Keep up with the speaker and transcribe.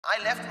I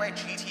left my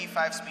GT5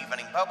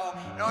 speedrunning bubble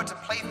in order to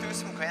play through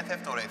some Grand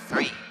Theft Auto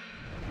 3.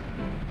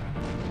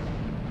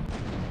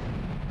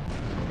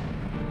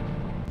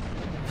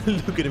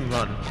 Look at him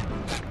run.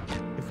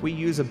 If we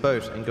use a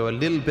boat and go a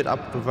little bit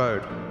up the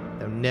road,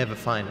 they'll never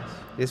find us.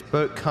 This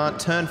boat can't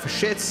turn for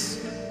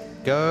shits.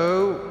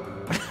 Go.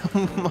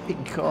 Oh my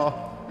god.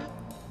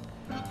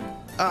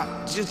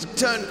 Ah, just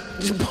turn.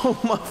 Oh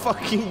my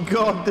fucking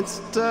god,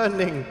 that's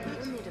turning.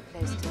 You'll need a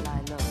place to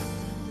lie low.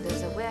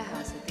 There's a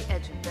warehouse at the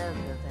edge of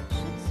Belleville that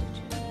should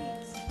suit your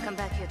needs. Come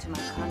back here to my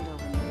condo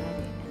when you're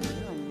ready, and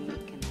you and me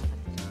can have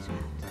a little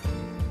chat.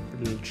 A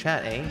little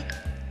chat, eh?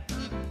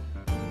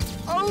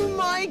 Oh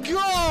my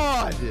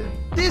god!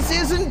 This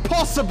isn't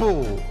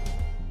possible!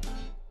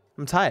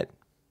 I'm tired.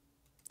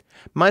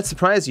 Might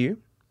surprise you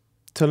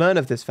to learn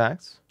of this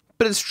fact,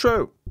 but it's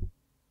true.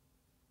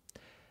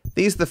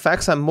 These are the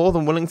facts I'm more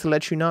than willing to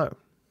let you know.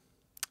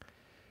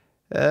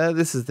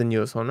 This is the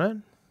newest one, right?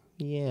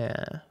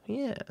 Yeah,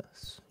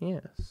 yes.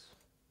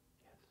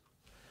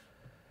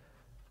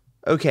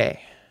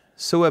 Okay,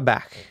 so we're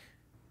back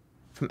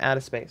from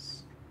outer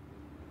space.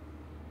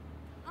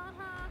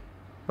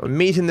 We're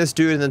meeting this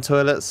dude in the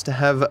toilets to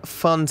have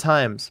fun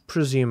times,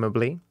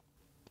 presumably.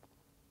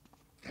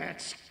 That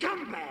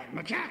scumbag,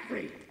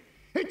 McCaffrey!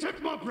 He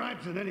took more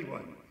bribes than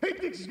anyone. He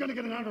thinks he's gonna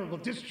get an honorable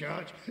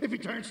discharge if he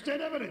turns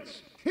state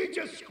evidence. He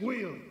just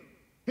squealed.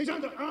 He's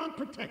under armed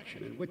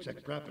protection in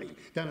Witchek property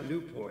down in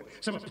Newport,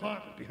 some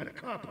apartment behind a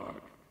car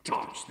park.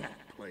 Torch that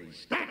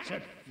place. That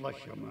should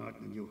flush him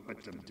out when you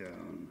hunt him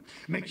down.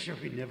 Make sure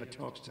he never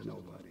talks to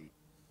nobody.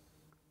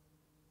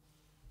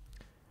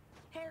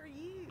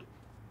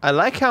 I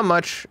like how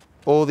much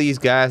all these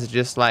guys are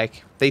just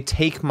like, they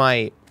take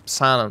my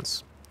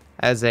silence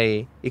as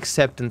a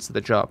acceptance of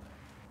the job.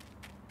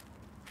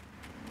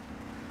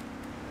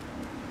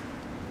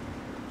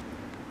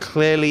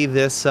 Clearly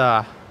this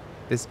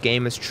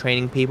game is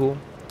training people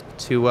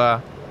to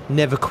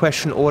never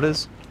question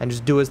orders and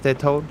just do as they're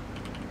told.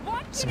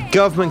 It's a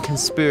government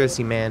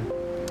conspiracy, man.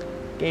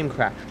 Game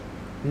crashed.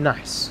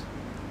 Nice.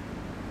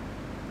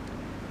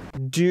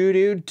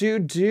 Do.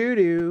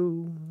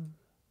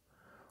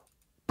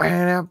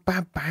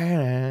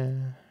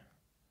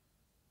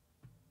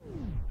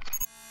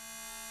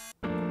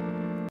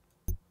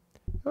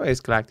 Oh, he's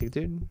galactic,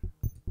 dude.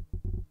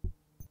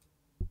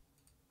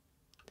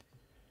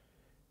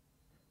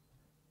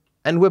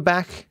 And we're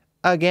back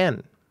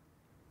again.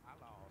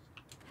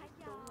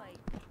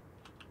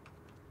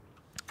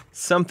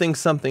 Something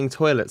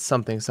toilet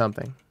something.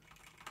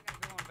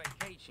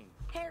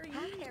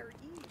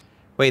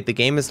 Wait, the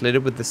game is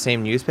littered with the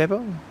same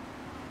newspaper?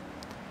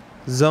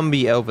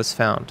 Zombie Elvis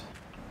found.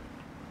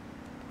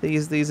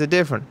 These are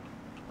different.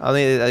 I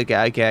mean, okay,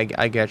 I get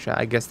you.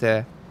 I guess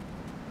they're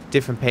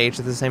different pages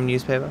of the same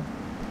newspaper.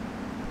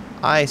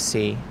 I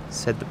see,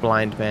 said the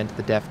blind man to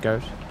the deaf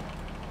goat.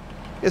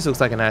 This looks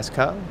like a nice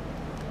car.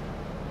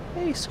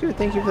 Hey, Scoot,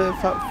 thank you for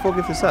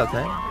the sub,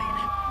 man.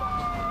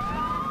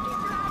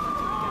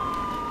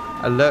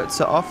 Alerts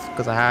are off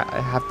because I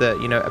have to,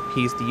 you know,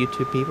 appease the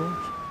YouTube people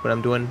when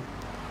I'm doing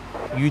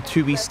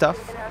YouTubey stuff.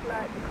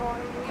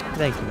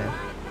 Thank you, man.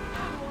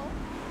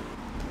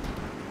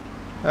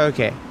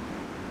 Okay.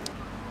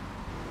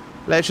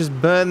 Let's just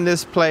burn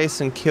this place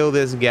and kill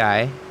this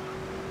guy.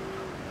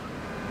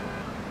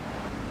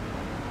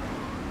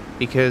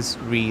 Because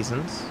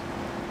reasons.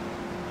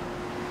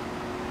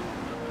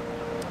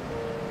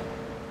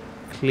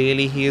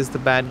 Clearly he is the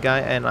bad guy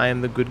and I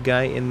am the good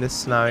guy in this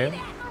scenario.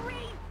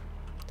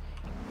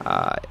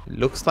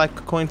 Looks like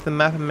according to the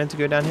map I'm meant to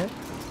go down here.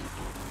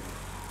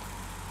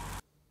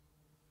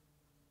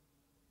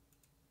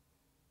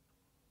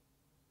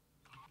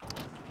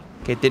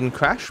 Okay, it didn't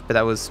crash, but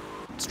that was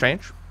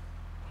strange.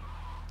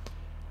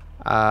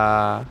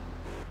 Oh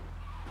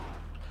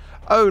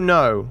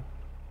no.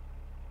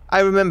 I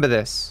remember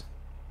this.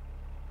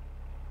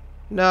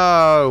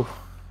 No.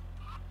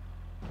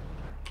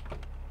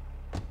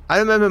 I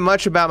don't remember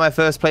much about my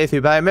first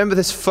playthrough, but I remember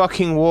this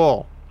fucking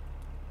wall.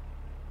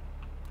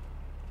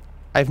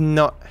 I've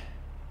not...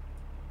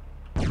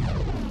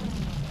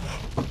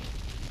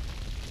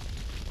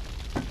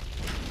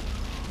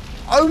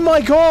 Oh my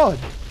god!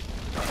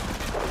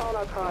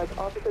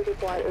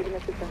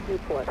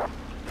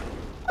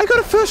 I got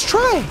a first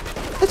try!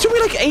 That took me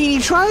like 80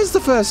 tries the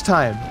first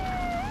time!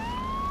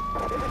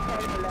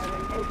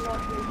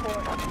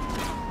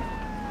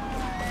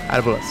 Out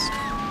of bullets.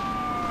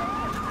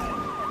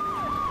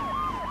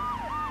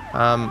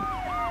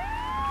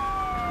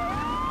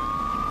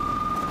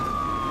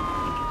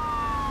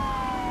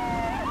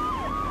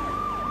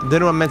 Don't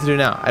know what I'm meant to do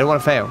now. I don't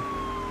want to fail.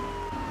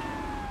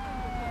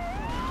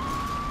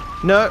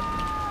 No!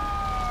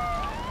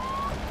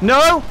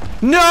 No!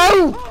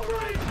 No!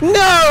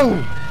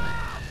 No!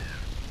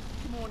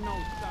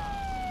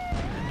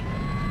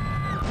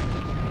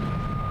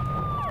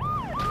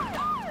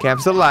 Okay, I'm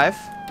still alive.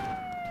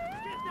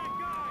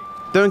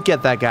 Don't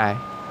get that guy.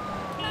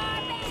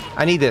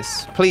 I need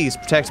this. Please,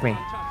 protect me.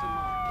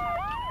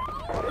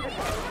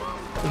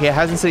 Okay, it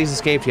hasn't said he's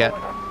escaped yet.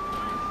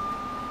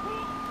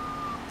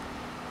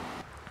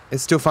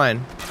 It's still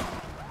fine.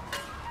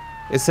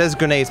 It says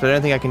grenades, but I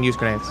don't think I can use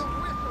grenades.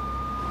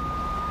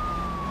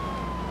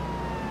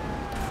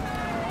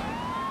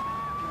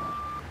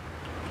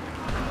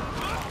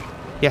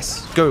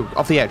 Yes, go,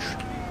 off the edge.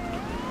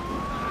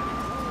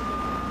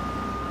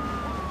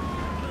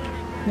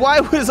 Why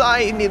was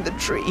I near the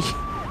tree?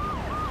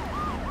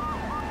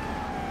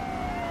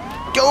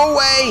 Go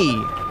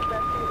away!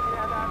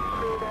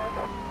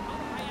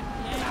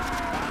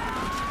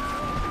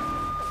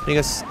 I think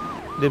it's a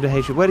little bit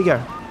hatred. Where'd he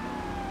go?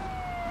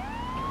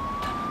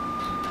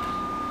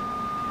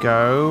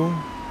 Go.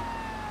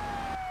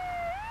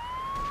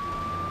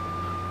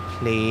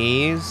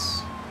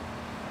 Please.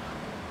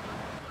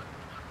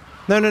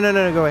 No, no, no,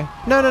 no, no, go away.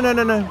 No, no, no,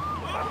 no, no.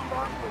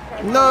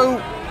 No!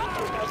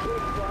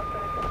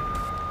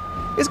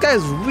 This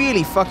guy's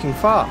really fucking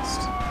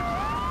fast.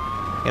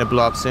 Gonna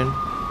blow up soon.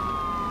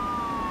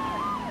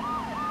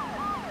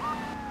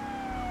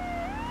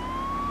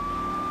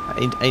 I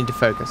need to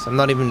focus. I'm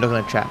not even looking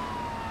at chat.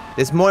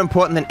 It's more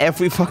important than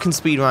every fucking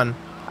speedrun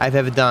I've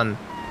ever done.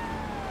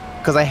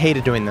 Because I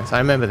hated doing this. I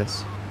remember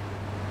this.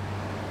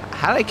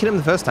 How did I kill him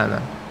the first time,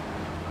 though?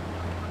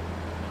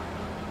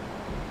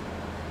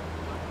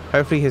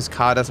 Hopefully his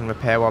car doesn't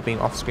repair while being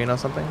off screen or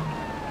something.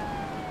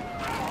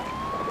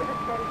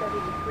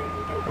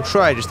 I'm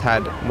sure I just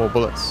had more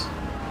bullets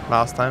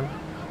last time.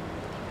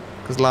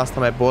 Because last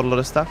time I bought a lot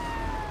of stuff.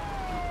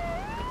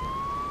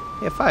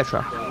 Yeah, fire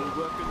truck.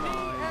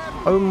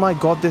 Oh my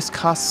god, this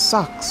car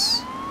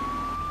sucks.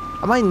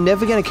 Am I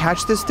never gonna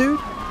catch this dude?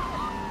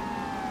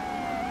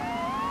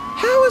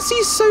 How is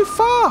he so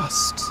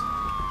fast?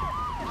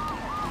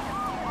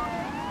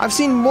 I've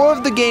seen more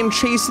of the game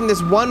chasing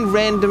this one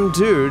random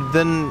dude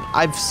than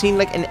I've seen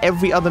like in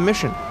every other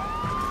mission.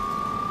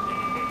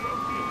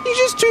 He's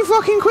just too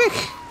fucking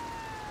quick.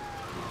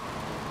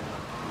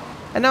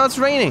 And now it's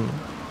raining.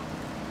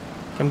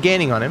 I'm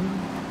gaining on him.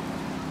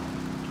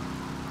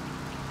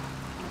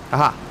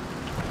 Aha.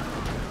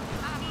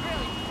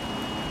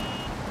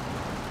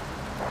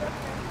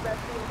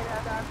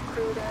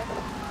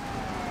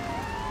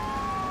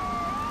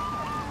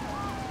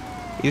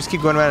 You just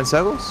keep going around in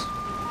circles?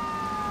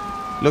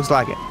 Looks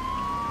like it.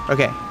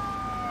 Okay.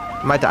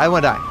 I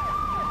wanna die.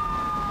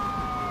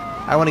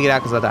 I wanna get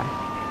out because I'll die.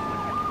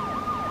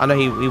 Oh no,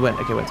 he went.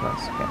 Okay, went to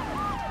us. Okay.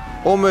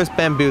 Almost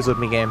bamboozled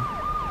me, game.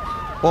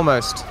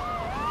 Almost.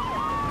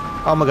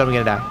 Oh my god, I'm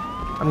gonna die.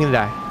 I'm gonna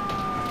die.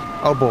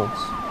 Oh, balls.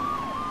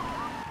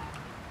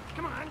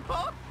 Come on,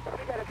 Bob.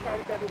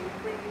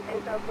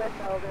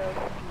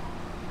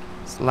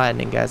 It's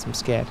lightning, guys. I'm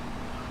scared.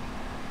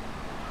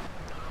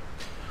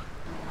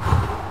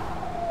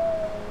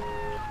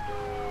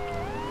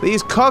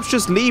 These cops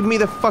just leave me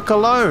the fuck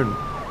alone.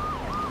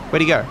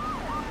 Where'd he go?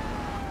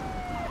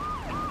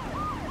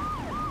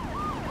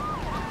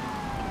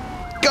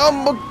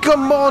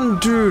 Come on,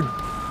 dude.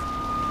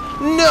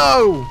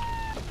 No.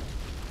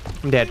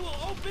 I'm dead.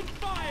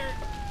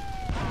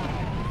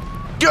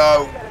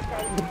 Go.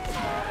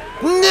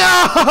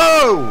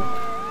 No.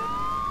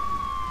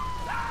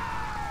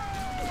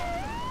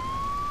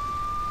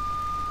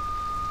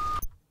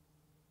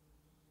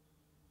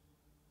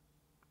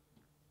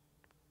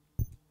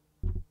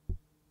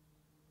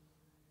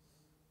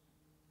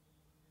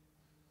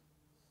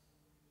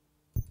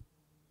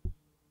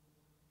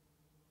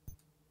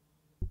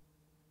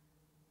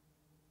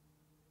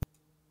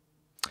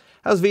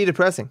 That was very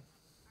depressing.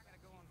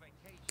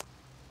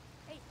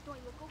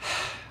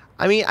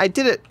 I mean, I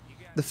did it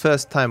the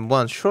first time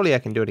once. Surely I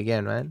can do it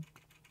again, right?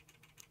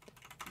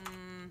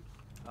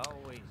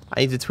 I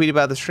need to tweet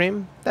about the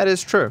stream. That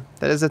is true.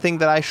 That is a thing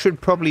that I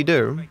should probably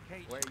do.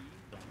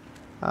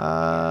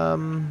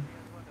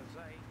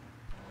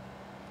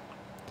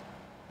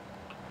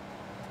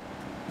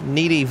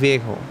 Needy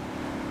vehicle.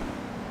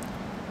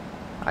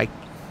 I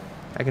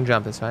can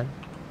jump this, fine.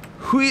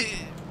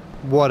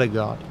 What a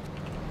god.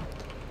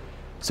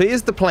 So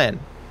here's the plan.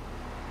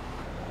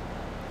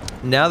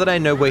 Now that I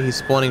know where he's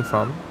spawning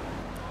from,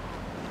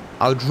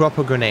 I'll drop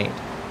a grenade.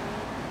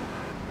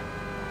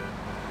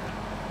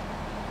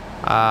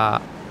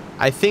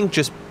 I think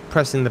just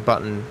pressing the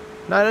button...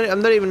 No,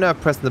 I'm not even know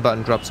if pressing the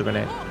button drops a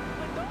grenade.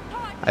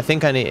 I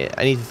think I need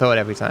to throw it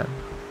every time.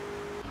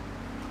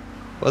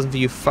 If it wasn't for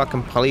you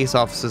fucking police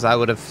officers, I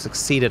would have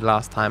succeeded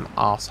last time,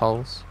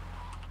 assholes.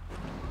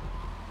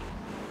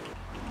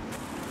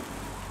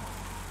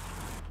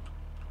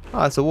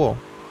 Oh, it's a wall.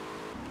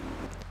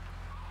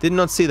 Did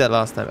not see that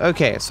last time.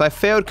 Okay, so I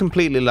failed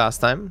completely last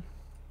time.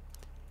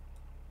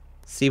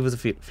 See if it was a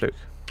fluke.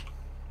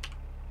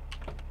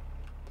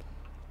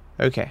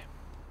 Okay.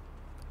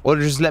 Or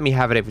just let me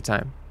have it every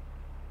time.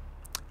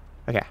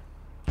 Okay.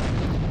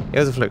 It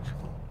was a fluke.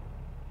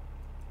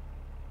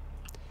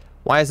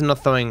 Why is it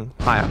not throwing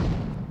higher?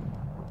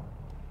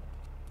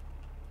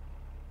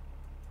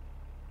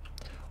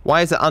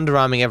 Why is it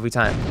underarming every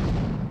time?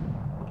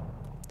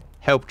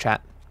 Help,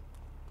 chat.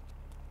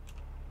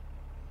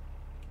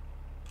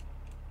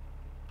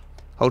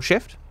 Hold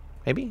shift?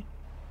 Maybe?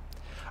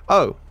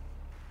 Oh.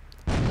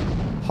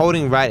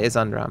 Holding right is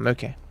underarm.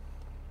 Okay.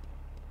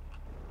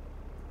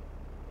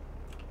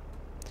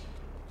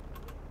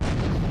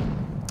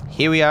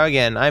 Here we are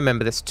again. I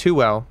remember this too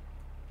well.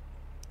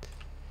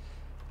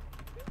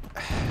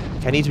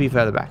 I need to be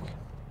further back.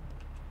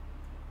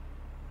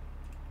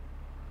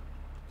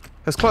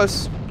 That's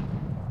close.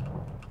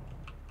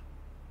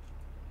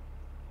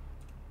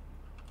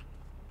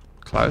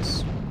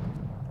 Close.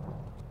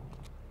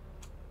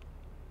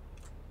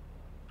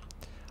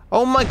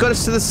 Oh my god,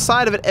 it's to the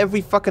side of it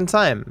every fucking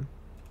time.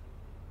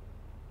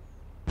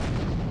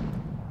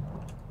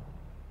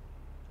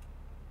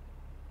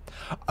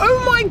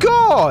 Oh my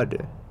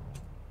god!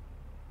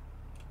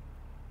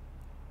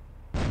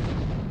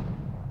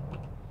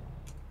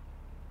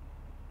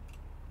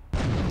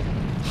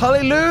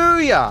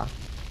 Hallelujah!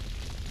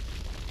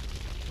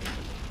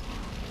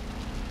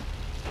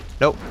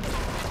 Nope.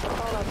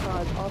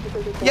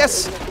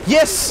 Yes!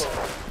 Yes!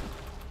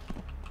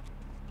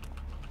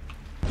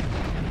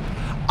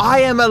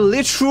 I am a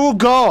literal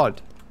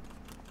god!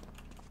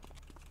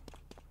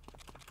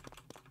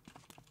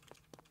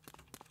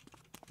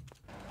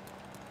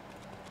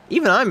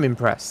 Even I'm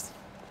impressed.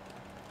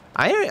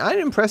 I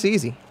impress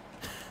easy.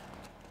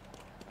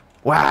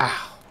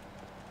 Wow.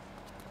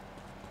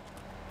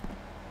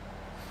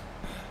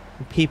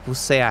 People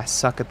say I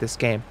suck at this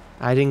game.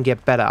 I didn't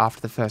get better after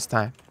the first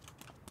time.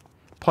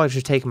 Probably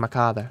should take my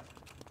car though.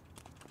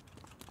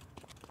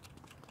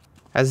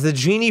 As the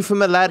genie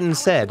from Aladdin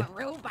said,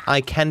 I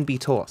can be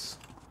taught.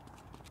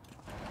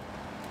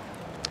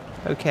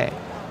 Okay.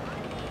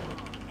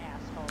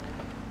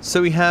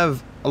 So we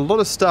have a lot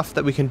of stuff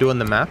that we can do on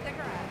the map.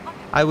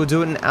 I will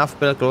do it in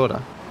alphabetical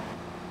order.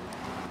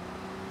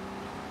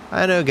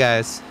 I know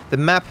guys, the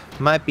map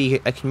might be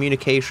a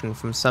communication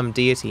from some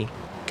deity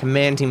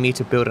commanding me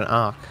to build an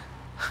ark.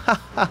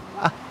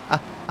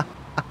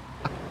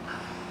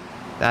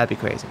 That'd be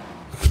crazy.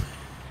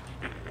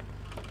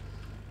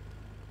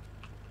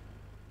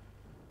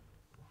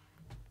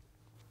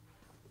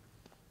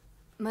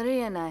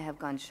 Maria and I have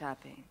gone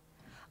shopping.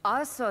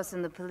 Our source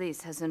in the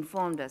police has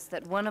informed us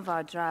that one of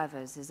our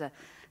drivers is a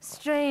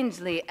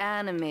strangely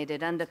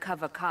animated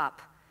undercover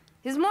cop.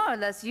 He's more or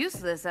less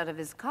useless out of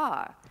his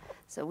car,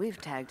 so we've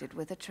tagged it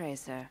with a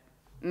tracer.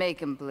 Make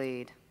him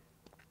bleed.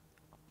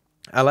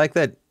 I like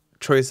that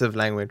choice of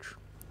language.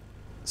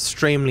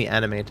 Strangely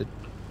animated.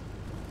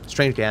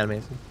 Strangely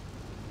animated.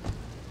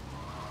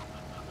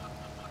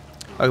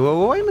 Okay,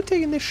 well, why am I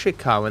taking this shit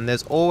car when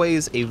there's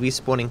always a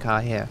respawning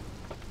car here?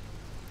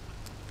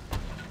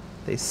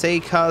 They say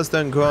cars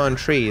don't grow on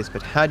trees,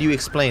 but how do you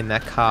explain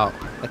that car,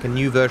 like a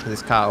new version of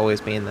this car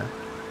always being there?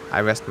 I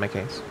rest my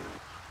case.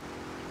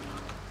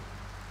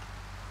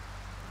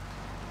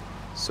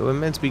 So we're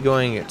meant to be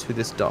going to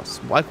this dot.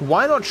 Like,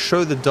 why not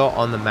show the dot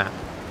on the map?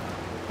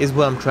 Is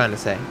what I'm trying to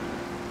say.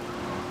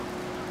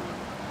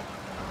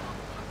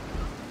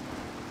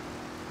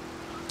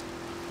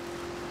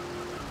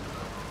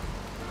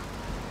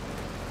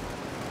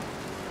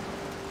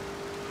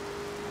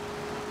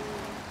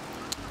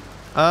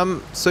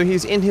 So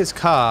he's in his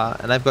car,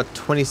 and I've got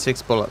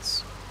 26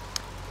 bullets.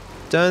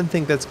 Don't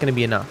think that's gonna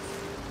be enough.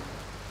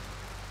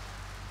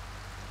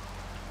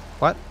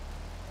 What?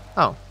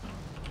 Oh.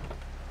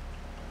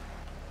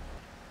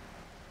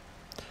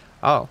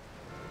 Oh.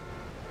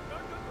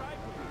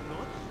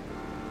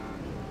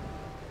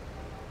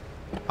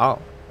 Oh.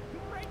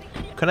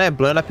 Can I have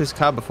blown up his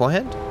car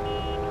beforehand?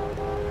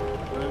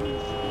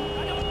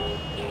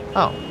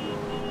 Oh.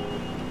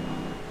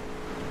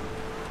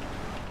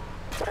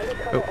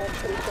 Oh.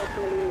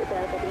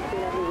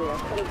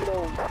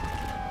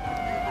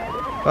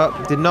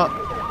 Well, did not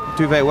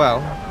do very well.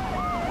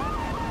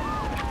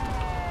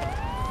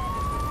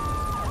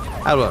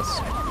 How was?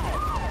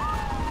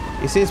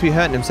 He seems to be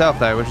hurting himself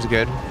though, which is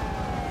good.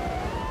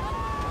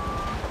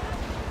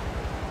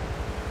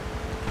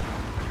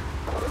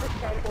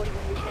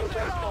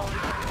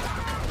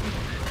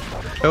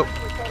 Oh.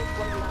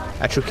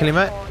 That should kill him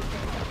out.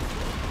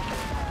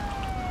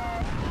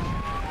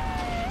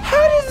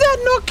 How did that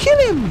not kill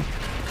him?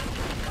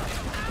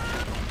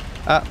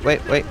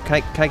 Wait.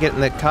 Can I get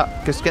in the car?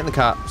 Just get in the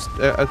car.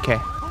 Okay.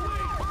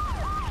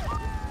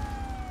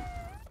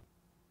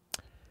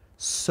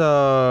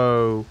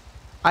 So,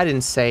 I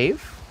didn't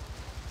save.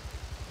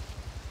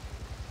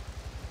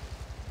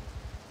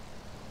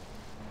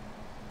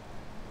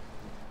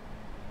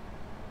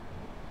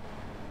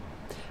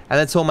 And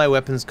that's all my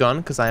weapons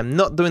gone, because I am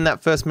not doing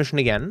that first mission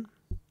again.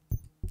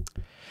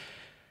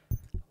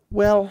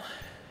 Well,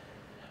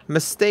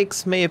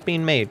 mistakes may have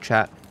been made,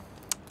 chat.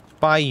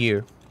 By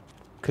you.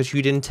 Because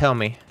you didn't tell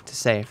me to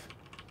save.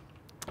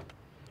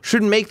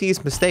 Shouldn't make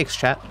these mistakes,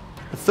 chat.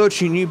 I thought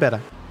you knew better.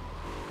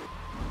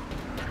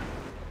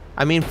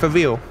 I mean, for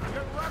real.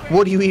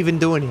 What are you even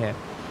doing here?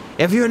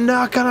 If you're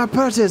not gonna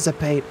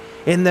participate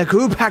in the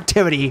group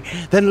activity,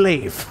 then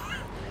leave.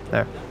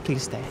 No,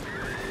 please stay.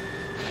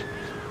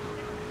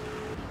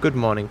 Good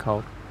morning,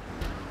 Cold.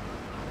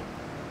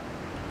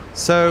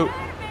 So,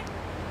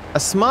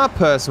 a smart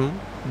person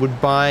would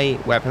buy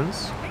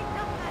weapons.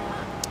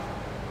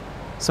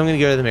 So I'm going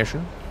to go to the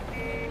mission.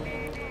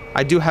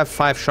 I do have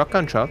 5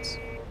 shotgun shots.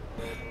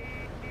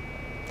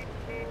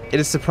 It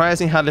is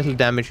surprising how little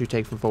damage you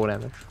take from full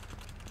damage.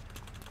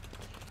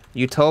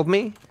 You told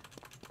me?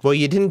 Well,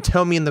 you didn't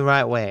tell me in the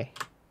right way.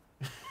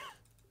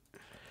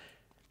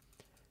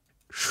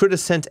 Should have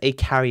sent a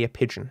carrier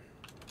pigeon.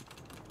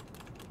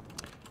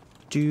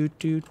 Do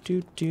do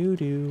do do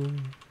do.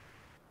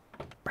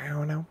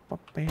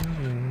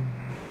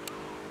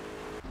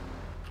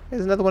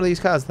 There's another one of these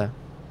cars there.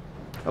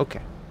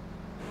 Okay.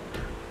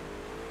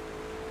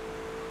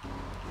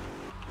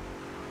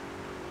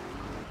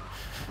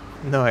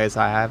 No worries,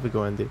 I have to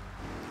go and do.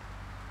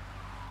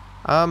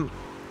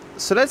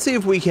 So let's see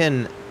if we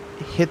can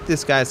hit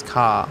this guy's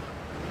car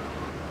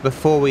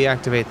before we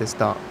activate this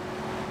dawg.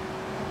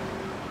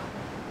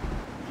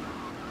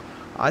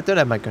 I don't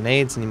have my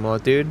grenades anymore,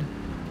 dude.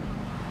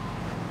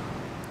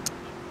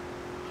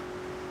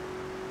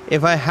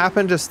 If I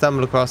happen to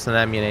stumble across an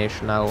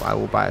ammunition, I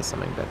will buy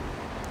something, but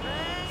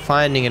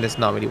finding it is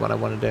not really what I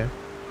want to do.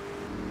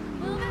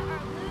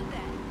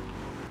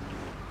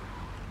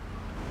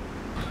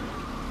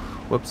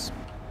 Whoops.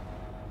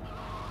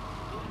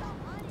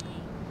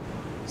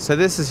 So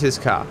this is his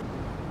car.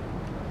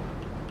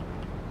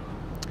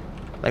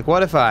 Like,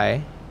 what if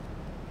I...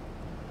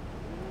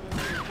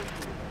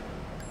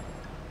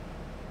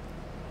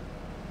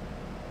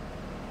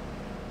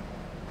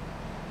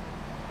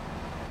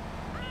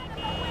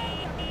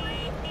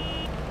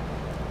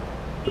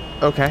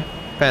 Okay,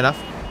 fair enough.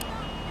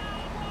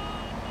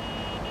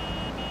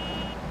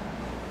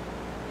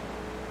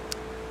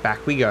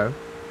 Back we go.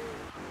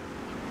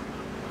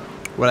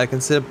 Would I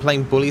consider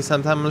playing Bully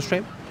sometime on the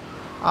stream?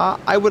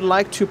 I would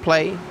like to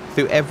play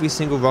through every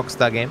single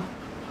Rockstar game.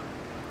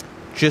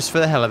 Just for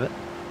the hell of it.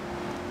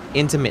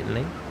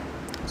 Intermittently.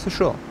 So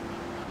sure.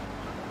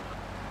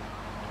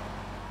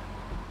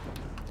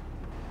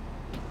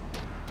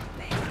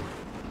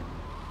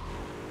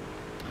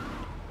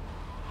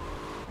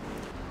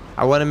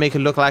 I want to make it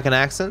look like an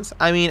accident.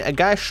 I mean, a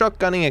guy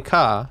shotgunning a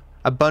car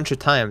a bunch of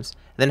times,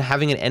 and then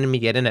having an enemy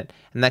get in it,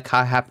 and that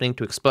car happening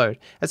to explode.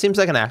 That seems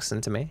like an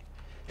accident to me.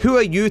 Who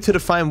are you to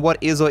define what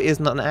is or is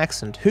not an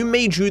accident? Who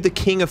made you the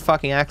king of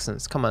fucking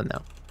accidents? Come on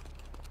now.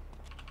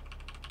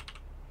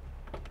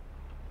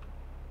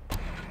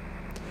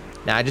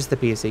 Nah, just the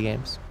PC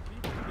games.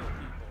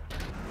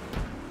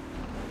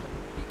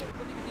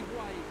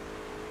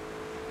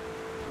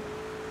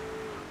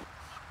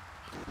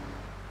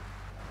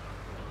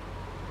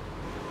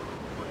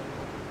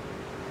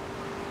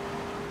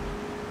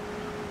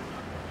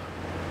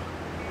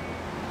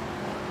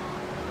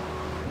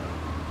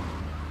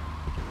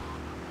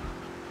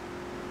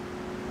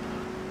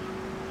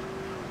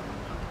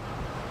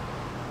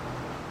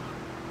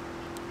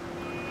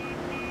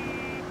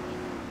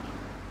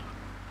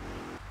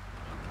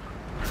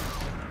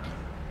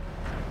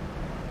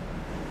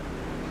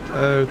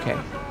 Okay.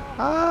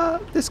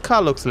 This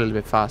car looks a little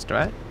bit faster,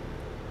 right?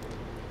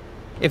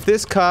 If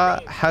this car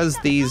has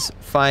these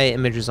fire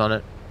images on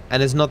it,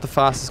 and is not the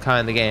fastest car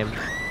in the game,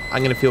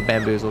 I'm gonna feel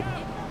bamboozled.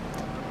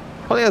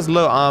 Probably has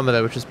low armor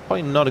though, which is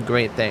probably not a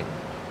great thing.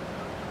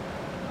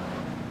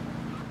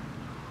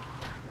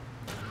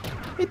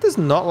 It does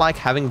not like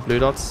having blue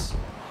dots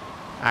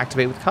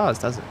activate with cars,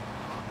 does it?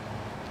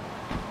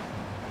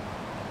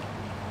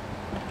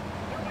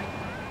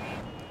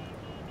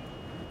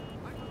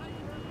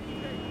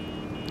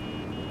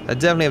 I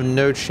definitely have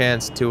no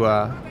chance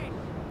to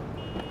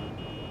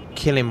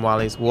kill him while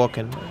he's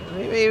walking.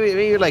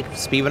 Maybe like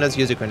speedrunners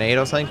use a grenade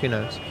or something, who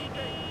knows?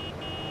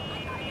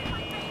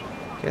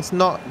 Okay, let's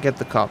not get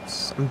the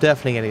cops. I'm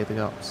definitely gonna get the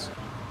cops.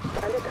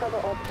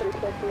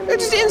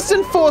 It's just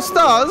instant 4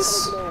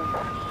 stars!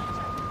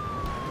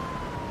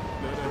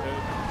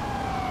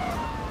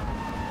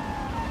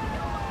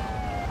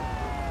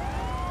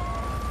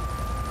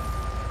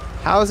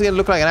 How is it gonna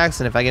look like an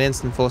accident if I get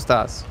instant 4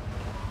 stars?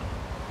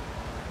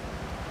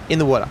 In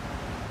the water.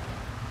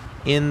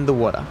 In the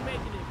water.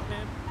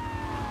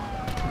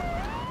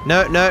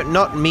 No, no,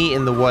 not me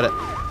in the water.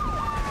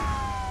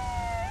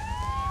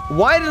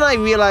 Why didn't I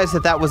realize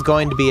that that was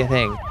going to be a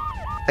thing?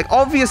 Like,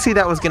 obviously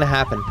that was going to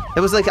happen. It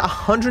was like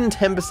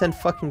 110%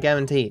 fucking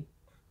guaranteed.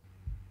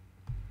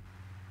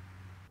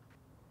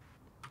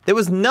 There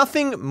was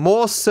nothing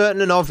more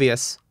certain and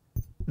obvious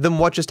than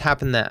what just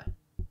happened there.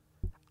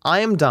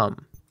 I am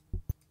dumb.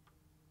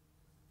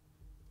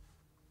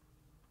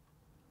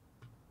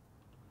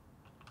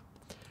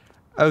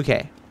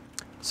 Okay,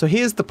 so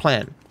here's the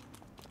plan.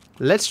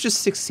 Let's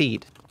just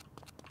succeed.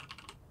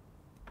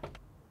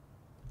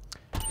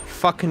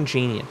 Fucking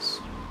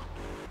genius.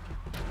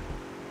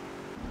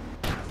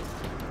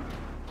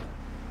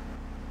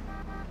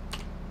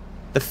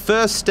 The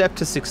first step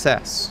to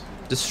success.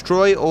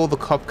 Destroy all the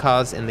cop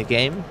cars in the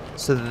game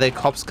so that the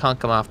cops can't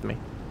come after me.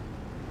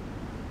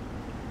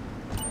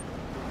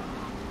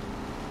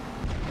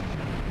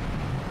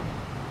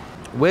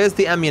 Where's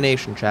the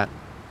ammunition, chat?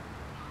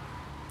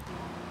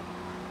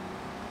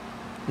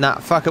 Nah,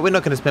 fuck it. We're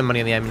not going to spend money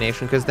on the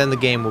ammunition because then the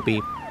game will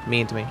be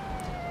mean to me.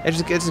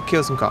 Let's just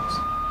kill some cops.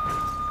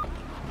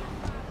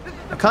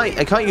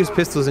 I can't use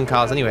pistols in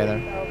cars anyway,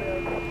 though.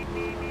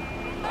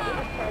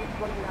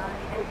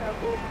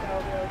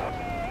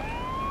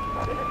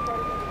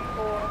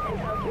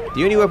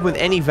 The only weapon with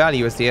any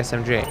value is the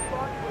SMG.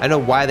 I don't know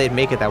why they'd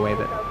make it that way,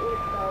 but...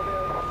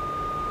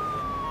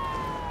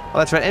 Well,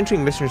 that's right.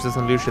 Entering missions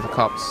doesn't lose you the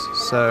cops,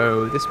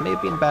 so this may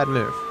have been a bad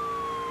move.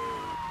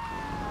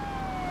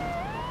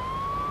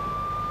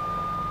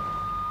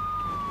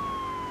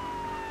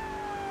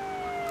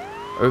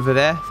 Over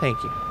there?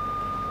 Thank you.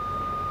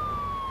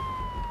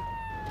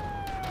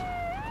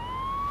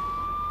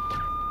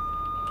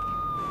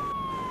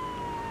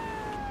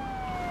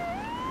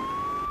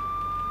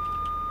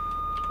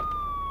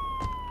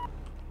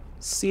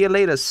 See you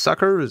later,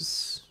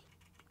 suckers.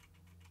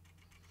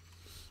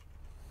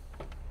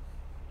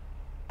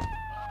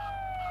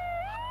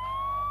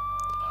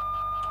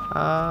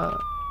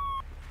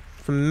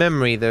 From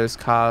memory, those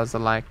cars are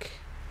like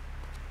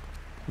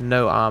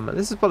no armor.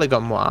 This has probably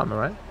got more armor,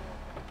 right?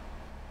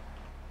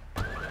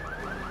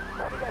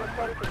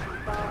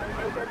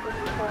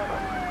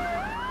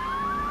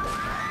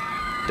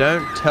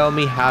 Don't tell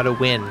me how to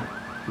win.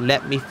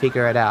 Let me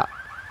figure it out.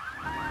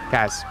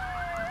 Guys,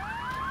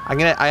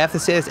 I have to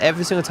say this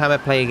every single time I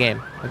play a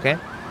game, okay?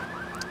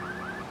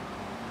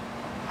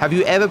 Have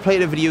you ever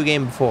played a video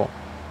game before?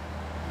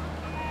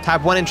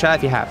 Type 1 in chat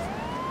if you have.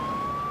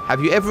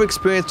 Have you ever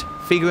experienced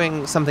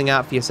figuring something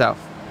out for yourself?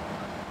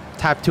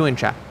 Type 2 in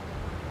chat.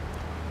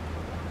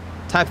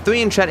 Type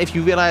 3 in chat if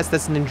you realize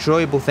that's an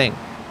enjoyable thing.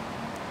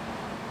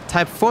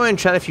 Type 4 in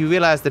chat if you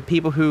realize that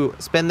people who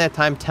spend their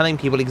time telling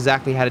people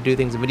exactly how to do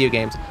things in video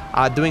games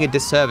are doing a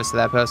disservice to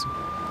that person.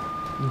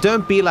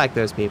 Don't be like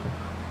those people.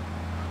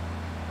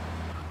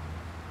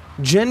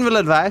 General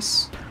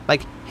advice,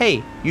 like,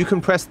 hey, you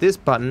can press this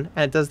button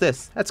and it does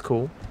this. That's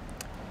cool.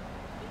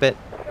 But,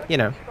 you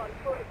know.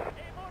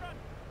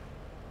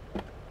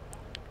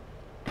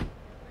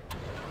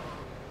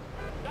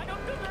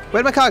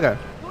 Where'd my car go?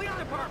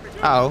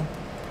 Uh-oh.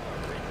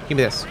 Give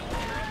me this.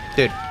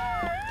 Dude.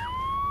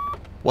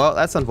 Well,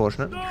 that's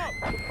unfortunate.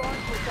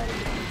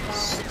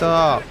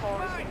 Stop.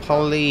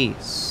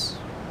 Police.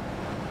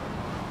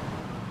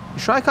 You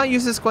sure I can't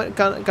use this gun?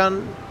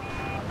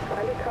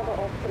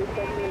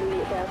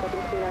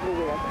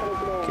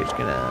 Okay, just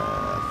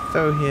gonna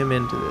throw him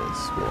into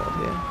this wall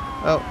here.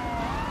 Oh.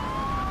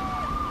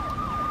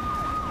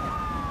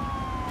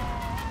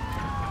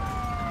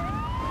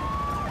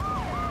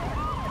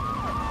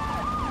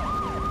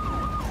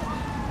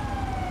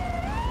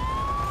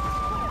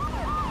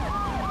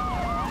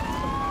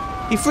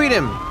 He freed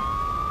him!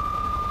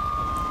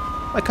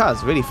 My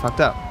car's really fucked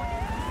up.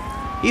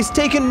 He's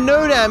taken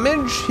no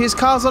damage! His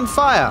car's on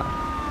fire!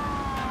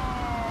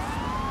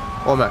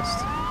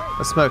 Almost.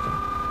 We're smoking.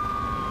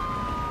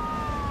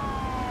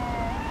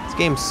 This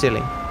game's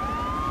silly.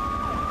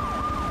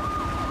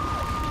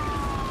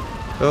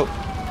 Oh.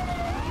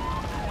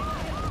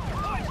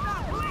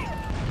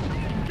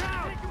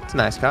 It's a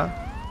nice car.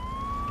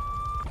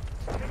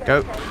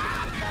 Go.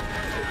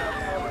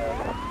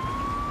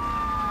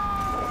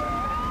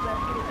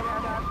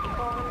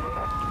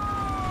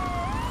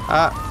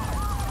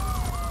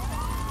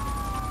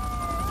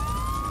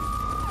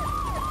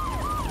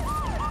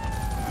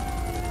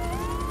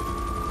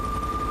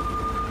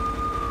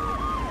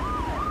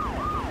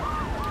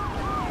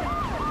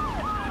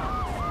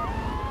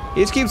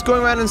 He just keeps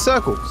going around in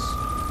circles.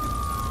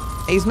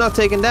 He's not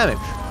taking damage.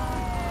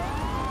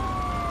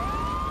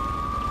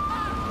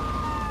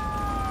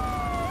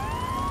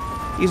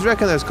 He's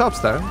wrecking those cops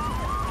though.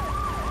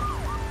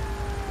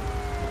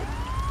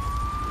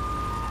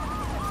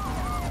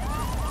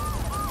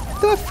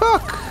 The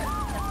fuck?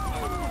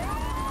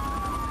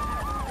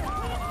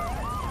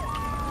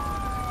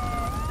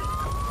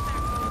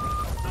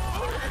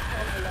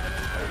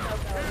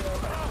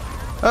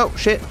 Oh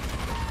shit.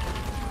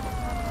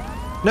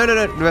 No,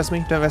 don't arrest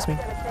me, don't arrest me.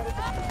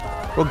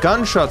 Well,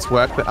 gunshots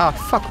work, but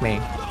fuck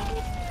me.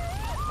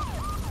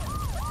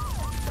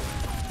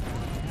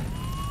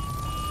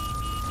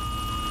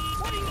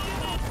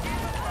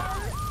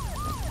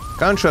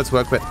 Gunshots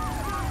work, but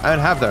I don't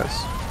have those.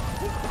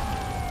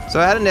 So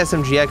if I had an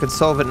SMG, I could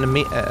solve it in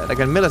like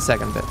a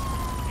millisecond, but...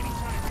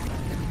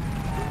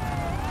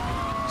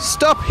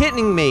 Stop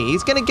hitting me!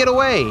 He's gonna get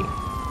away!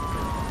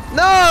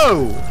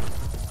 No!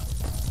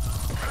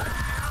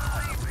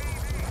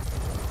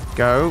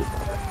 Go.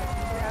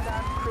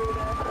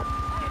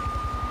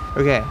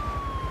 Okay.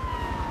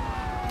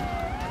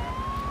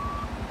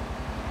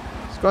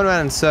 He's going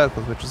around in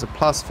circles, which is a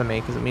plus for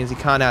me, because it means he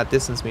can't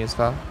outdistance me as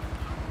far.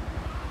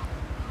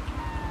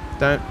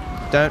 Don't.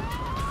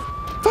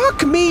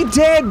 Fuck me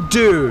dead,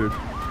 dude!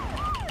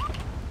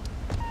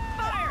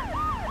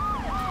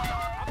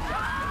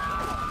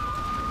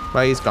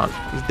 Well, he's gone.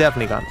 He's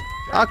definitely gone.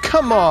 Oh,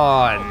 come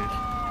on!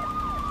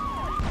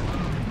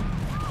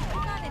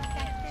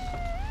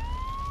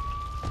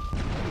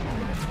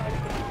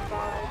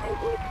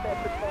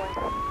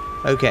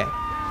 Okay.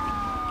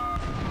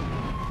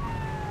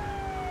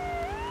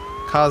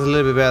 Car's a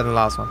little bit better than the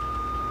last one.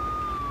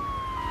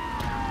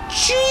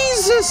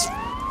 Jesus!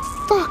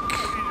 Fuck!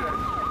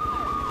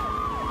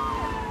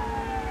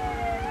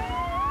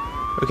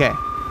 Okay.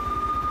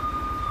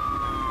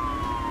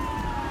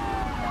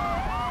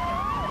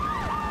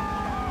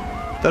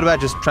 Thought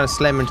about just trying to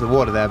slam into the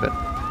water there, but...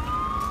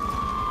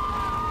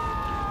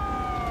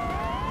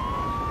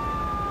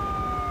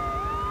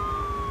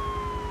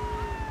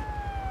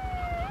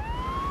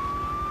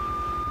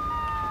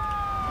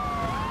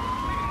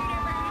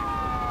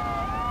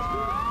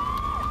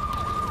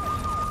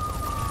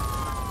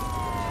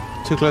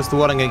 Too close to the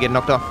water, I'm gonna get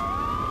knocked off.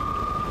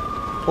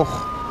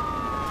 Oh.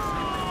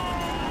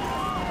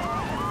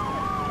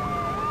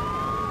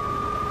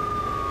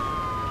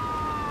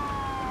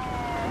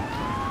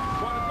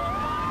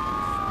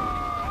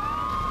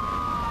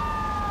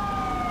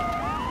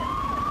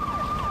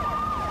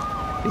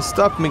 He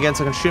stopped me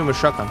against a consumer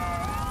shotgun.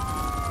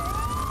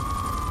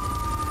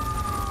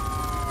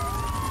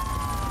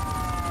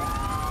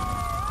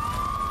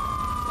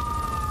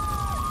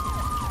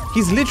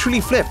 He's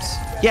literally flipped.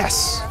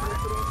 Yes.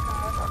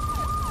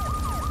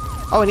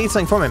 Oh, I need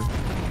something from him.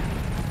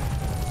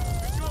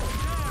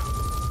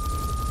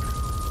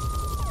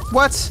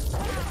 What?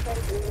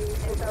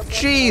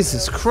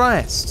 Jesus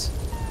Christ.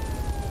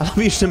 I love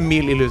you should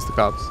immediately lose the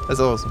cops. That's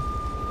awesome.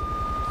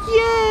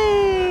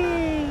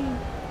 Yay!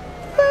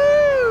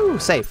 Woo!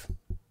 Safe.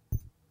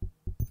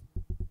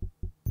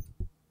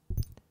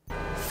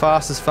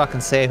 Fastest fucking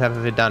save I've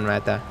ever done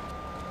right there.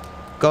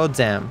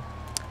 Goddamn.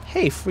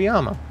 Hey, free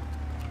armor.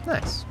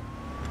 Nice.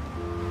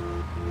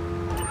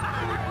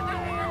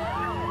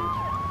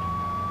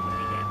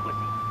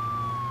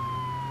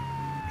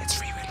 It's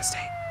free real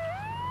estate.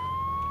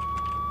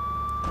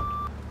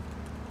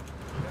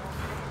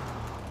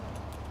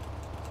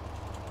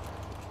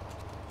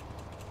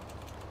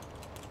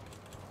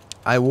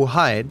 I will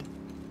hide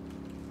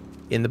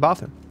in the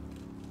bathroom.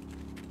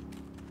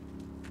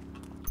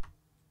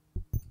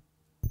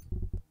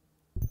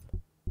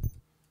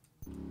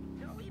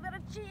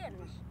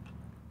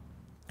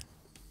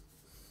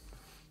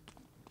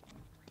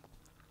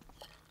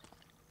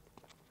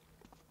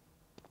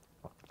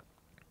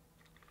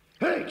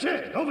 Hey,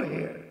 Jed, over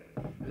here.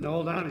 An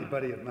old army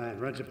buddy of mine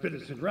runs a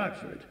business in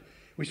Rockford.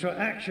 We saw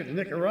action in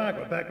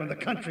Nicaragua back when the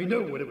country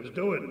knew what it was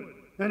doing.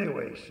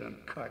 Anyway, some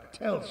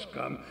cartel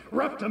scum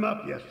roughed him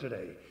up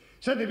yesterday.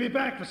 Said they'd be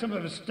back for some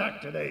of his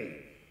stock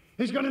today.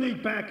 He's gonna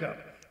need backup,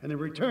 and in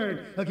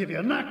return, he'll give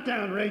you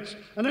knockdown rates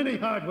on any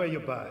hardware you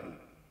buy.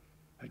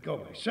 I'd go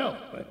myself,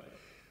 but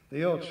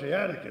the old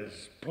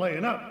sciatica's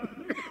playing up.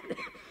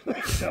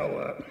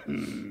 So,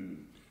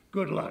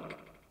 good luck.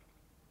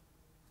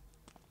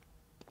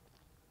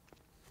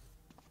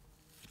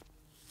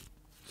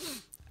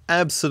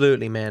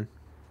 Absolutely, man.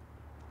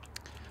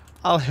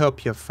 I'll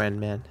help your friend,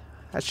 man.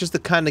 That's just the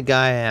kind of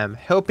guy I am.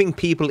 Helping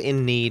people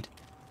in need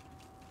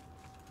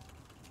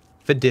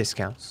for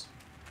discounts.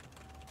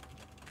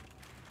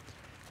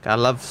 God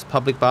loves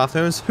public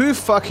bathrooms. Who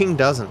fucking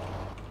doesn't?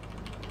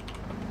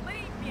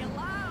 Leave me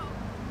alone.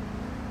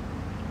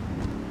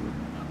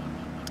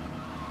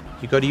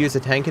 You got to use a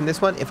tank in this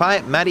one?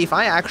 Maddie, if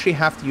I actually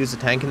have to use a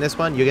tank in this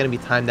one, you're going to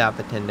be timed out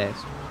for 10 days.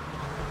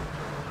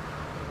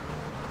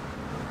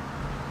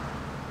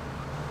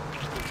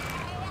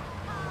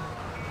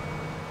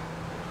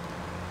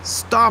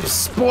 Stop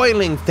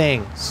spoiling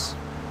things!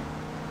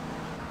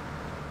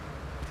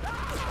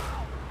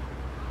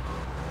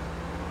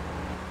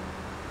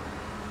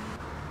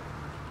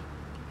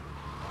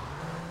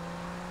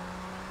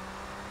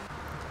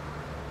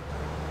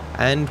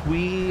 And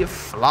we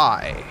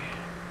fly.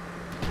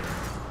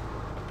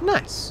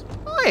 Nice.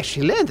 I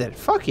actually landed.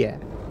 Fuck yeah.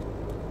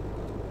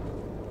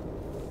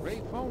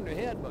 Great phone to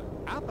head, but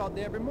I thought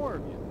there'd be more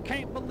of you.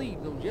 Can't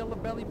believe those yellow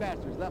belly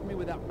bastards left me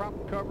without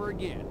proper cover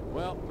again.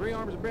 Well, 3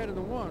 arms are better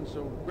than 1,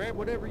 so grab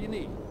whatever you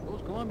need.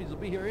 Those Colombians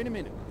will be here any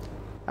minute.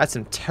 That's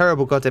some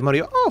terrible goddamn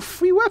audio. Oh,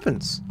 free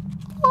weapons.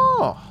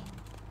 Oh.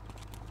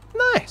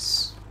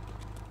 Nice.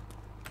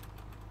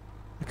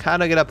 How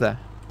do I get up there?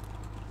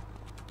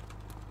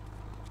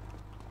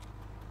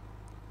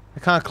 I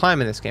can't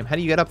climb in this game. How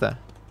do you get up there?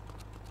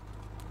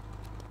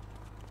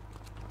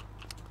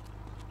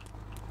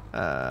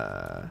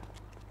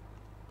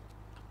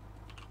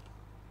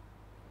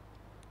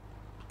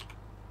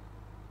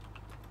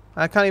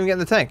 I can't even get in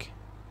the tank.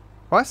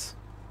 What?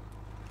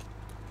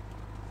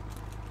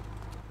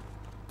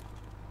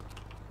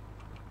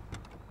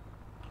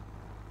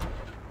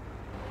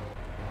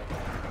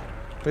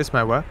 Where's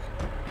my work?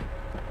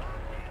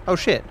 Oh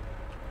shit.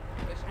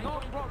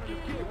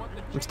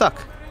 I'm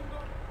stuck.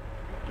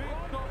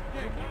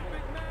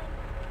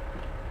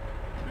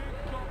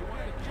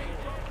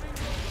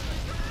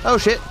 Oh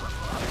shit.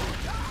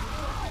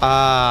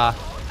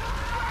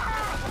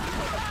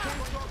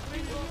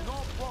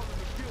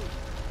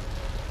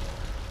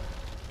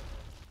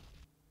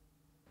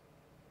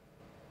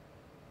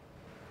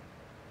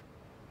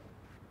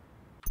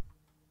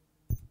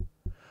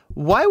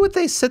 Why would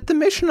they set the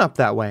mission up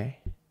that way?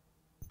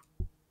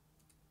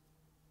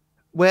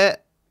 Where?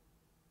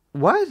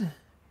 What?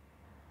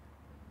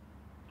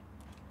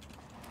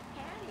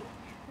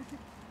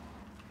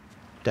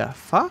 The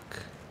fuck?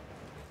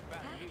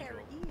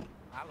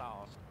 I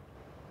lost.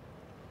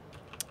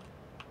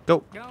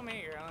 Go. Come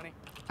here, honey.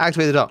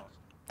 Activate the door.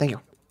 Thank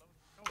you.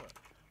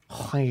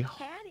 Oh, thank you.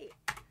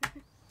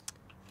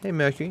 Hey,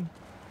 Mercury.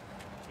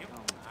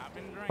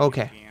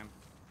 Okay.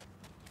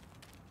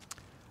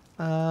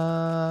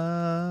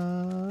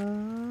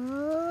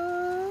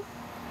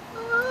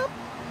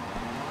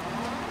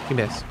 Give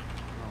me this.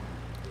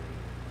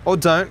 Or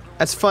don't.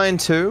 That's fine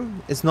too.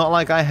 It's not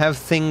like I have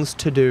things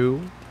to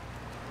do.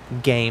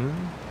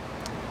 Game.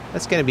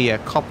 That's gonna be a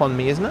cop on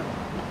me, isn't it?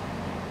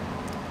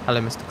 Hello,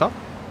 Mr. Cop.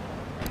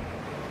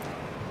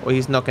 Or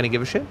he's not gonna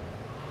give a shit.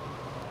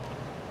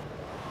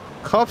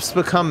 Cops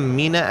become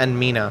meaner and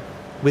meaner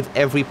with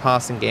every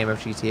passing game of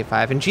GTA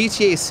 5. In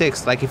GTA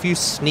 6, like if you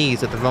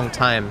sneeze at the wrong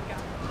time,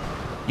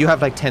 you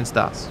have like 10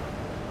 stars.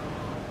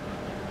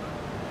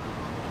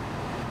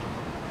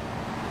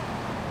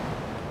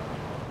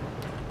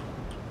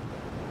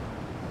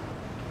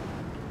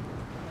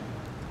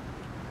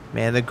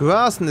 Man, the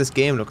grass in this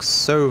game looks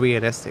so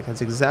realistic.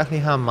 That's exactly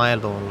how my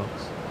lawn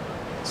looks.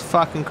 It's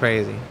fucking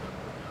crazy.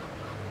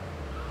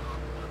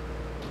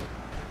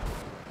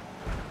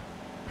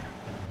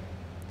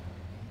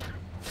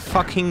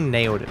 Fucking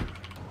nailed it.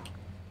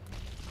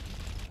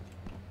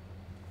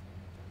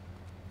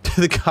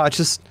 The car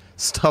just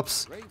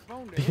stops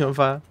being on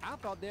fire.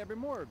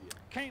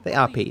 They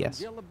are P, yes.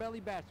 Yellow belly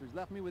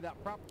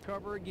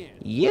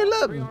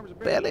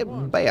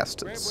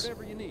bastards.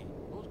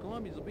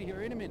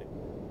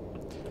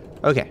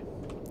 Okay.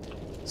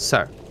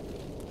 So.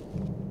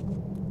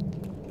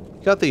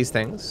 Got these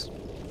things.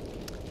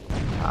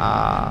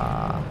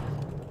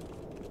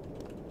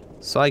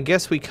 So I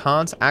guess we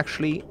can't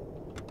actually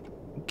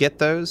get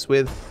those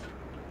with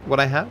what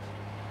I have.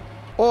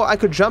 Or I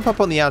could jump up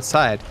on the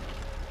outside.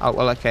 Oh,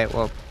 well, okay,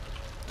 well.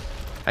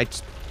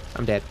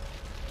 I'm dead.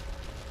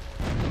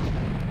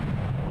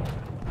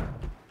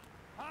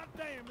 Hot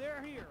damn,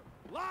 they're here.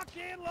 Lock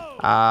and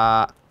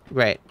load.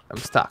 Great. I'm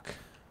stuck.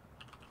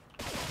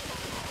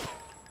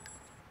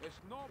 It's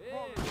no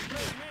problem.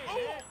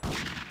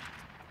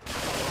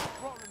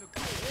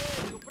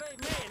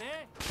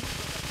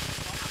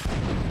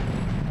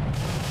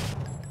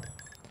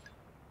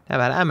 How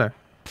about ammo?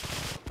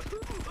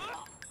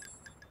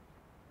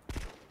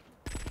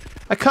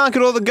 I can't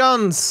get all the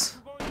guns!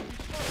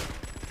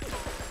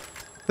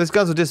 Those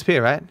guns will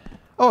disappear, right?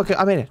 Oh, okay,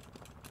 I made it.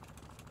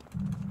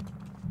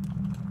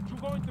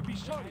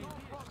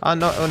 Ah,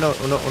 no, oh no,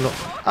 oh no, oh no.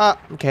 Ah,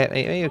 okay,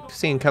 maybe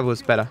seeing cover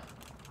was better.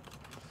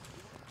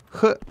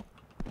 Huh.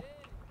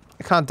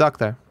 I can't duck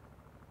though.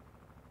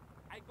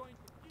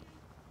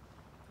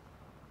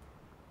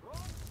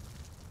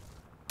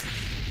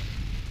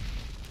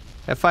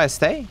 If I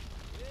stay?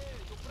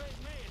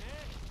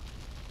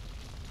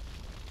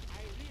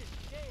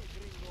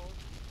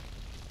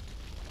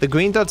 The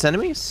green dot's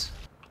enemies?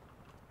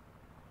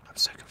 I'm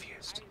so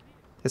confused.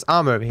 There's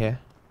armor over here.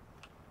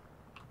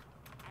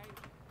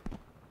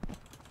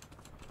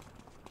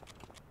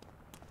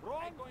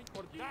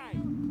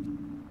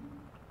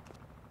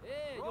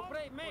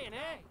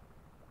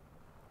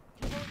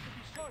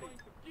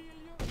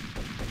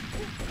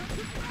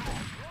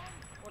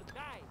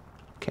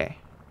 Okay.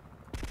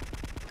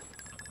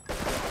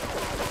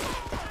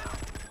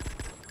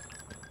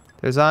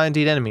 Those are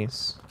indeed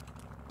enemies.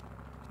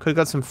 Could've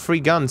got some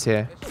free guns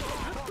here.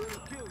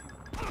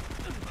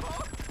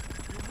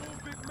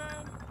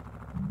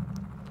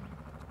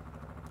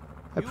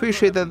 I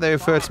appreciate that they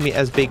refer to me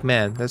as Big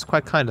Man. That's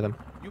quite kind of them.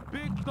 You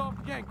big tough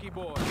Yankee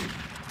boy.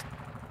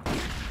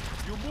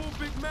 You move,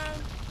 big man.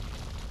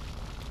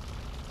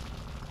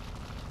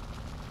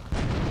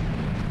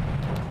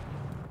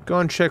 Go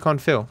and check on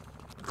Phil.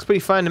 Looks pretty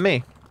fine to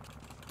me.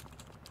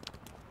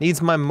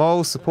 Needs my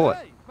moral support.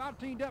 Hey, if I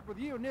teamed up with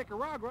you in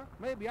Nicaragua,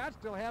 maybe I'd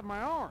still have my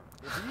arm.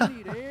 If you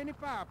need any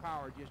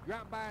firepower, just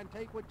drop by and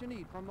take what you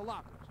need from the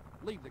lockers.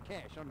 Leave the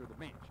cash under the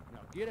bench. Now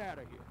get out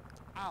of here.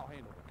 I'll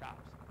handle the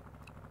cops.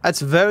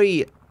 That's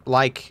very,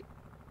 like,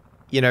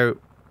 you know,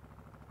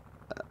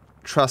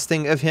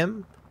 trusting of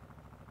him.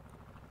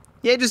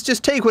 Yeah,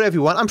 just take whatever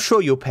you want. I'm sure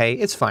you'll pay.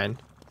 It's fine.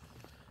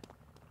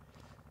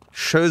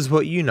 Shows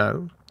what you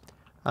know.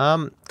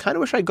 Kind of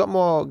wish I got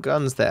more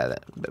guns there,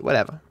 but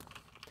whatever.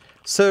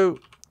 So,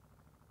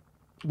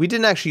 we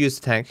didn't actually use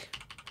the tank.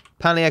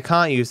 Apparently I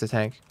can't use the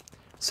tank.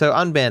 So,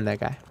 unban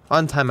that guy.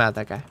 Untime out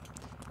that guy.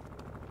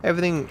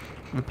 Everything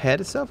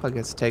repaired itself. I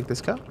guess take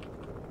this car.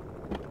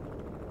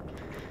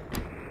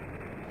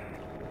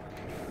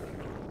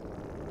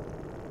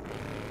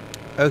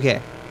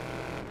 Okay.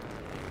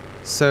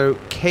 So,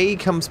 K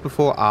comes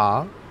before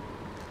R.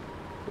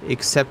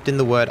 Except in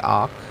the word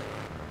arc.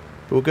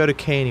 But we'll go to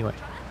K anyway.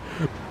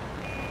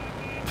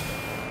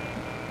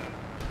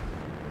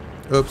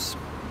 Oops.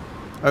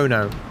 Oh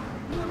no.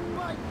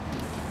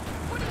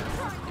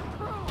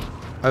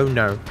 Oh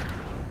no.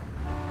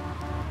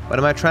 What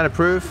am I trying to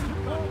prove?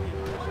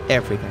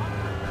 Everything.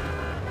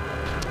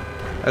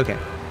 Okay.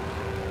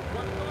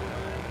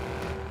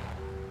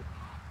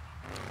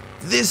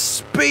 This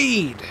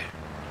speed!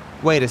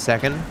 Wait a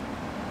second.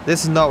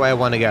 This is not where I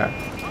want to go.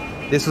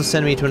 This will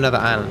send me to another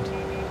island.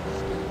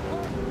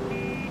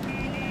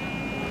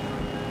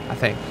 I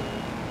think.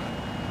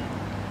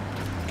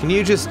 Can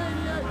you just...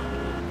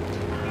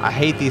 I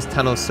hate these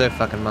tunnels so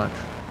fucking much.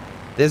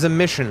 There's a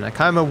mission, I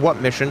can't remember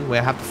what mission,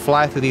 where I have to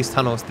fly through these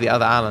tunnels to the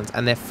other islands,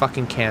 and they're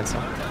fucking cancer.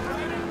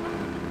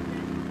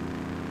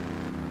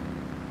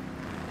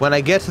 When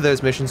I get to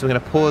those missions, we're gonna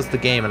pause the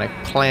game and I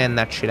plan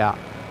that shit out.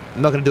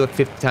 I'm not gonna do it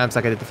 50 times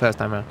like I did the first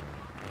time around.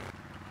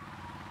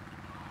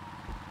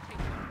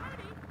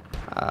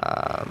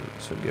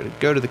 So we're gonna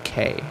go to the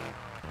K.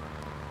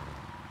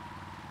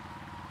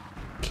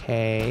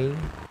 K.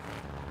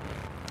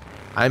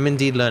 I'm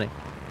indeed learning.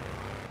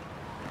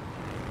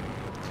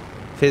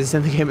 Physics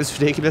in the game is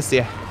ridiculous?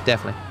 Yeah,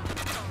 definitely.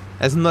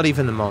 That's not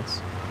even the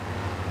mods.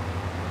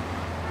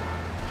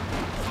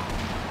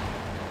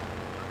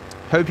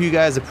 Hope you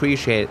guys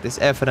appreciate this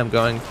effort I'm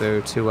going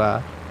through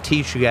to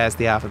teach you guys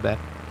the alphabet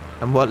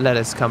and what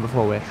letters come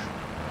before which.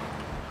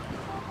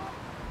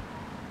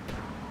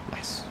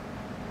 Nice.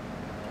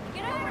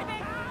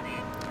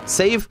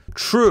 Save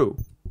true.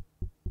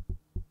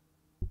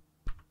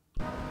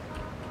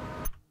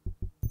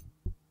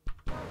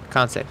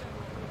 Can't save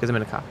because I'm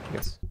in a car, I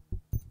guess.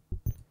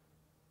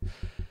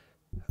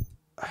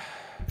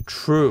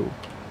 True.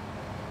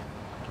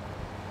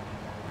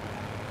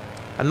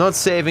 I'm not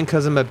saving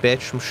because I'm a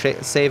bitch.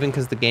 I'm saving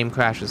because the game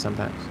crashes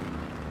sometimes.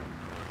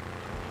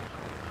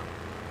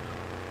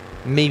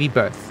 Maybe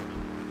both.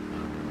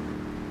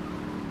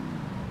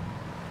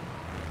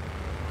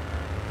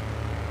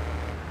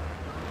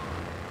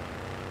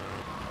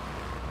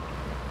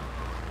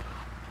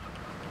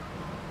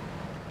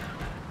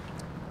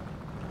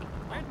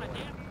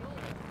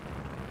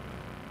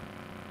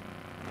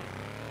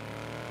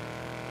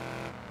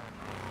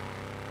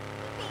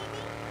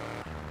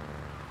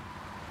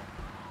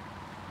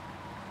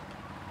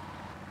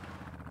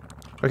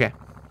 Okay.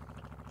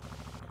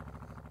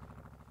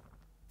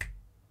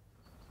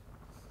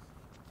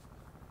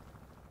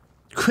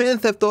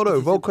 Grand Theft Auto,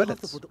 roll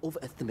credits. It is impossible to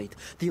overestimate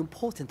the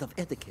importance of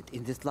etiquette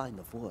in this line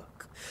of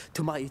work.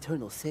 To my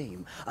eternal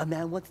shame, a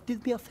man once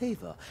did me a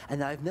favor,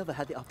 and I've never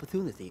had the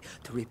opportunity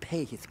to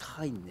repay his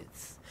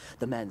kindness.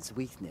 The man's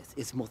weakness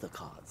is motor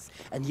cars,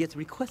 and he has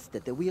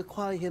requested that we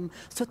acquire him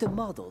certain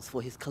models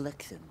for his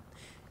collection.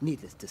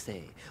 Needless to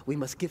say, we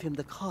must give him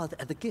the cars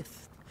as a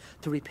gift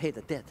to repay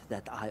the debt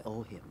that I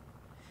owe him.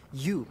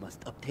 You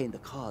must obtain the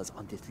cars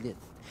on this list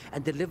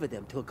and deliver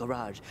them to a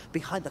garage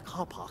behind the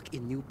car park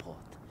in Newport.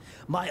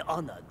 My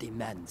honor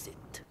demands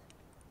it.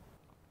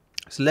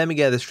 So let me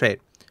get this straight.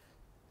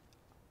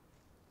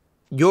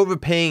 You're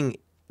repaying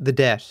the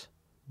debt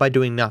by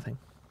doing nothing.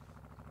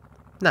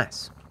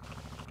 Nice.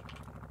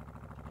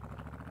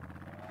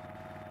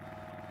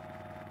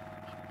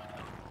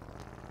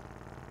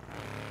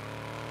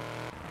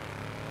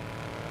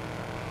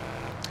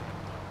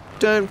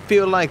 Don't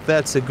feel like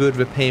that's a good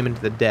repayment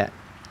of the debt.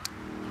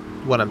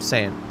 What I'm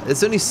saying.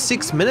 It's only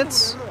 6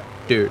 minutes?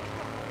 Dude.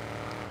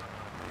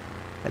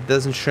 It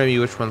doesn't show me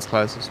which one's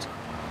closest.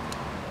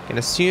 I can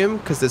assume,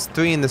 because there's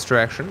 3 in this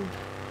direction,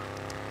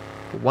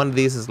 one of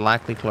these is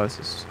likely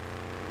closest.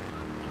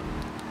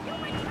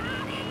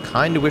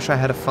 Kinda wish I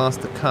had a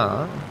faster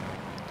car.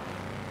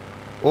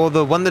 Or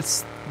the one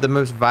that's the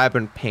most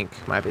vibrant pink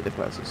might be the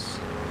closest.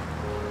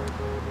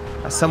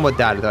 I somewhat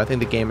doubt it though. I think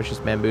the game is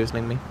just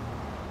bamboozling me.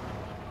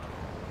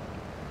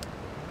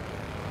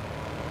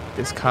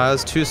 This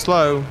car's too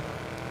slow.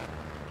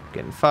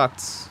 Getting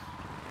fucked.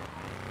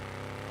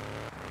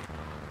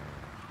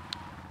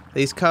 Are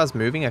these cars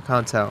moving? I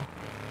can't tell.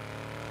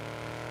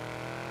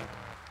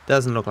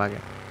 Doesn't look like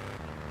it.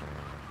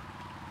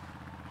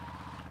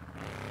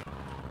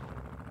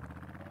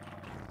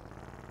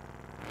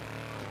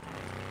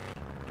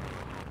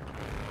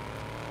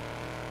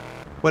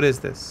 What is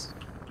this?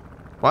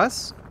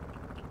 What?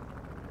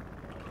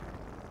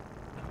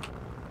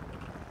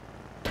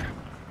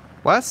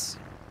 What?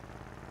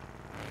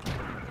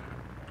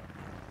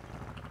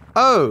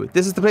 Oh,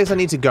 this is the place I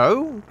need to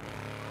go? And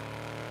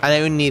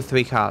I only need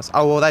 3 cars.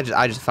 Oh, well,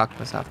 I just fucked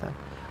myself then.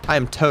 I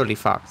am totally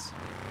fucked.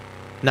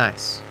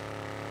 Nice.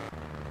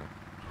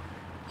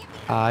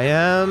 I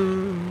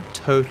am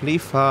totally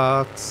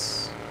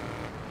fucked.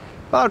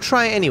 But I'll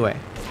try anyway.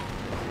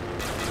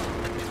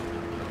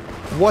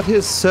 What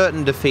is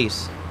certain defeat?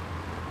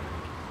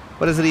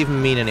 What does it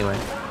even mean anyway?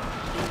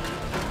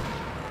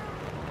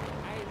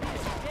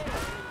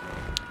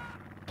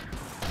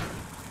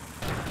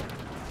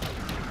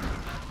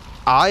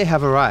 I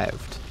have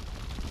arrived.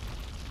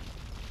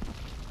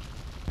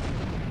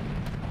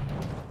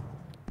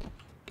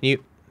 Can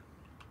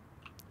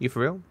you for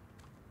real?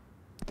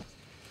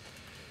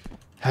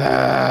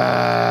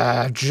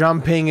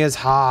 Jumping is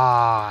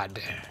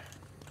hard.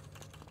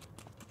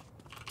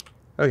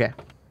 Okay.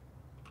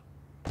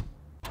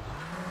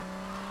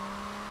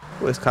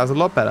 Well, this car's a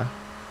lot better.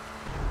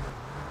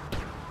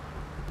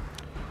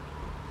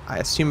 I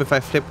assume if I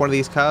flip one of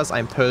these cars,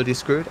 I'm totally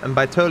screwed. And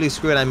by totally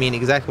screwed, I mean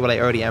exactly what I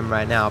already am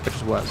right now, but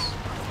just worse.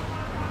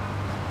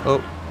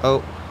 Oh,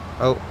 oh,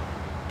 oh.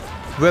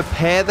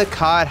 Repair the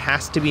car, it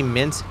has to be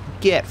mint.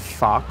 Get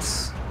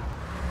fucked.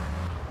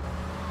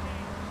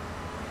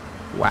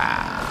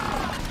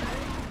 Wow.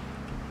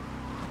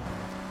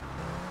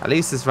 At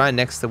least it's right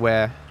next to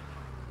where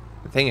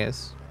the thing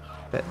is.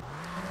 But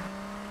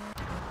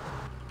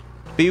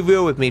Be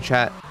real with me,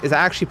 chat. Is it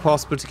actually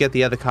possible to get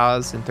the other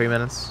cars in 3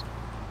 minutes?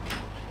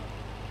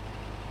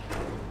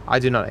 I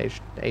do not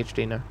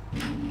HD, no.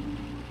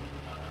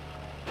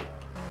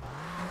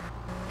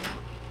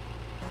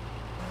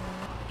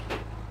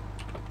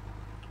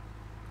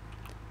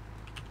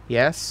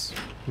 Yes?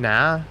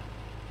 Nah?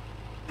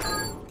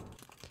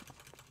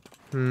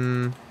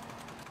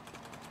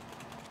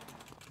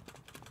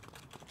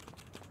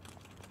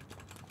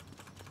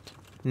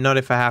 Not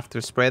if I have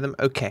to spray them?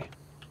 Okay.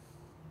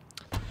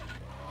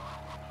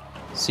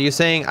 So you're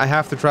saying I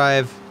have to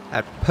drive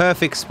at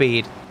perfect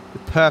speed,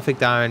 with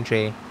perfect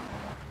RNG,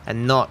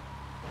 and not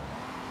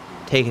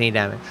take any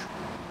damage.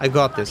 I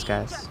got this,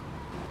 guys.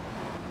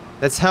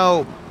 That's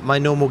how my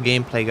normal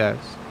gameplay goes.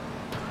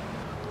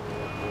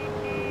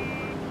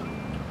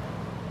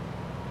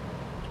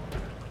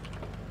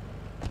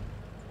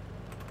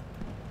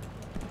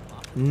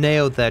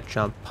 Nailed that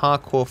jump.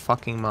 Parkour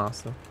fucking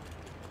master.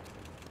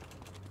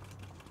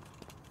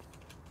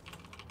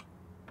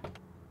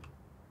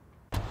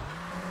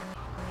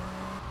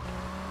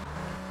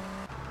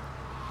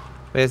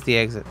 Where's the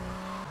exit?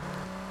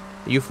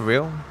 Are you for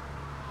real?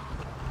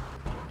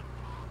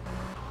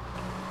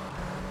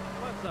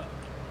 What's up?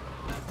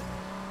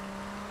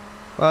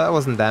 Well, that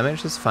wasn't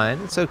damaged. It's fine.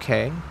 It's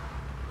okay.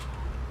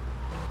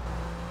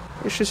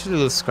 It's just a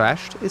little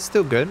scratched. It's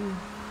still good.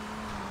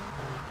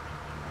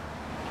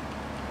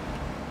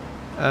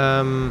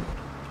 As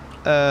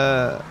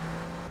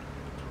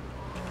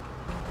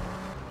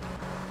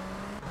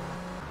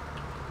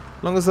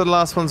long as the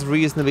last one's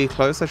reasonably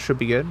close, that should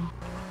be good.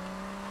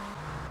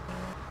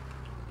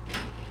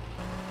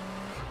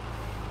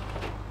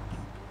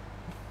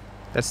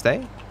 Let's stay.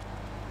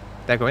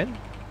 Did I go in?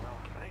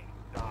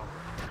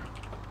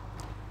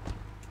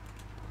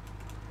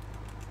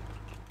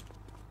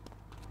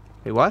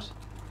 Wait, what?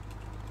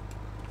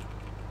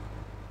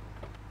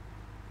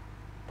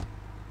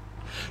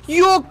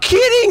 You're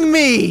kidding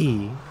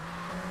me!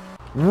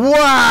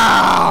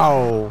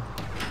 Wow!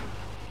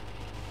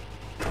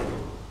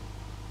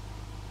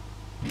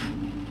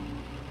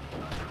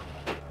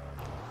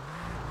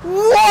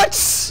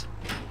 What?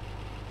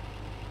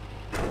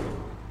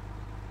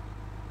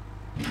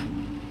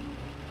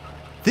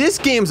 This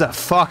game's a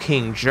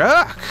fucking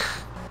jerk.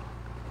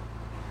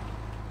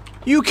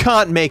 You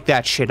can't make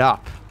that shit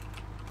up.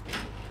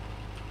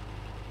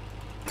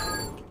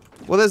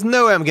 Well, there's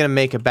no way I'm gonna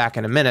make it back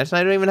in a minute, and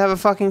I don't even have a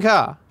fucking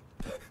car.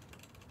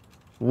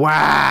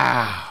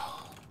 Wow.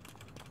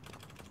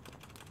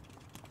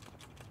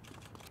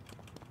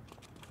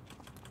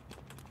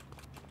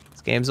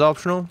 This game's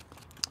optional.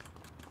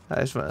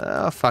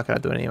 Oh, fuck it, I'll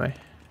do it anyway.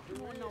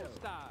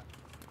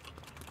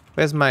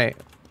 Where's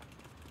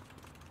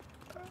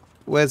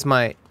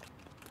my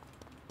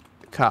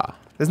car?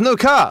 There's no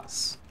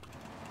cars!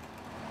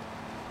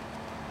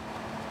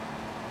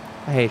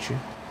 I hate you.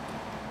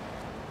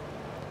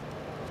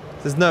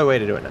 There's no way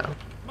to do it now.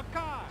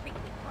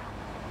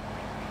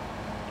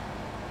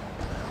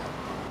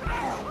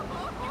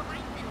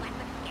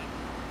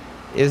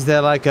 Is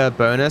there like a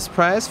bonus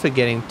prize for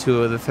getting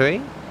 2 of the 3?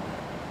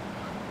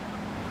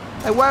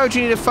 Like, why would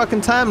you need a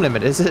fucking time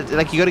limit? Is it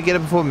like you gotta get it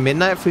before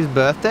midnight for his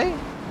birthday?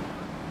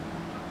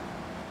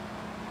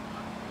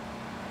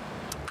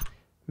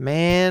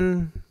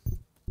 Man.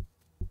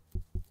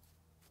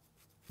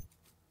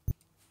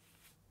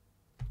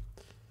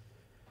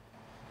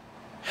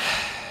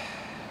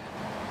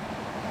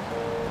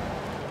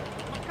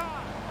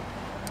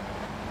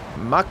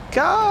 My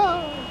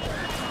car!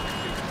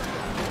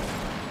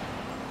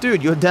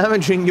 Dude, you're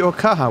damaging your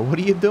car. What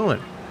are you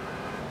doing?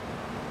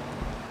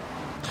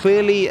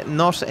 Clearly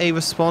not a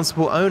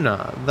responsible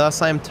owner.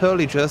 Thus, I am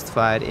totally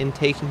justified in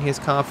taking his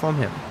car from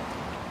him.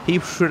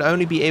 People should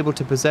only be able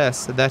to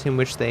possess that in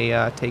which they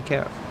take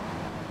care of.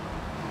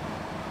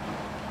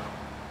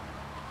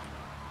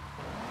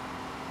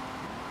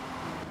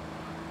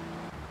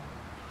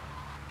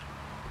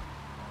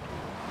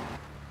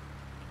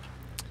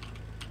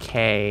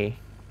 Okay.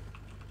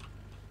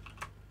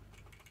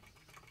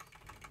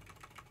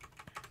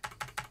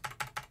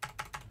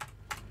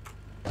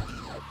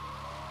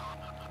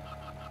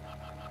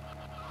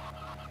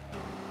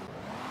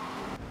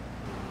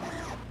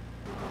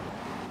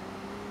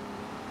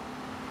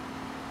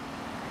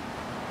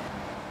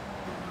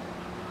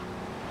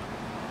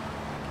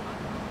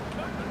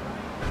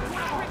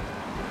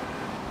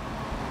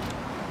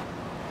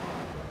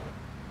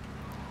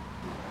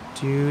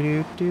 Do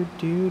do do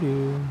do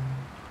do.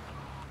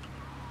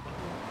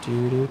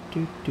 Do do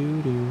do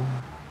do do.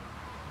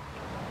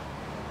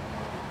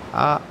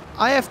 I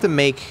have to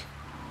make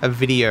a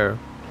video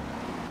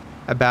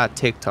about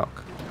TikTok.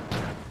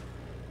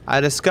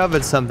 I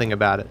discovered something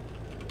about it.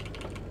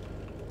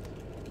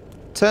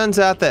 Turns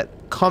out that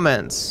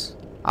comments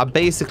are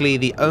basically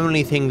the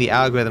only thing the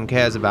algorithm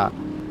cares about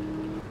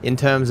in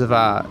terms of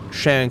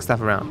sharing stuff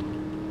around.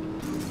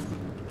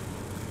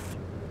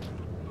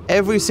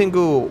 Every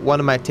single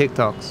one of my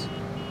TikToks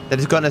that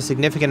has gotten a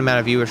significant amount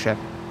of viewership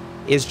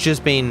is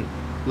just been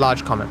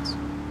large comments.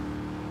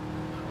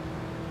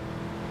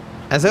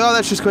 And so, oh,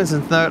 that's just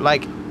coincidence. No,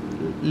 like,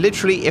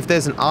 literally, if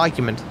there's an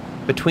argument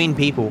between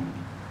people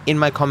in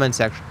my comment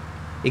section,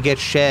 it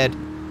gets shared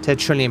to a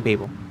trillion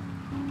people.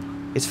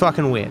 It's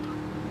fucking weird.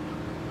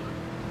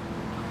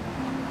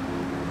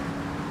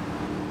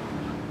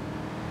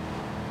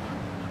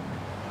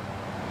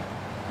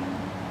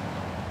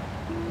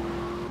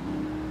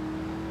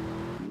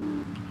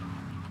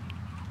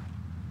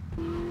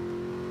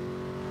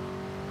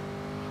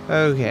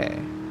 Okay.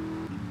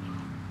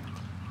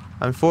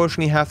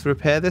 Unfortunately, have to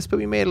repair this, but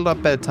we made a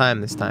lot better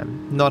time this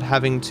time. Not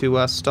having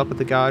to stop at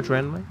the garage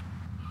randomly.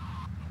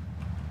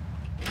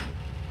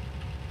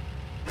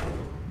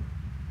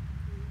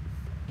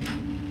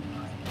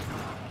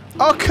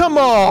 Oh, come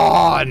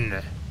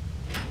on!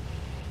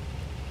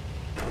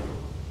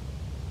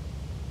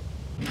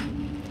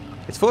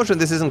 It's fortunate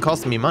this isn't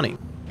costing me money.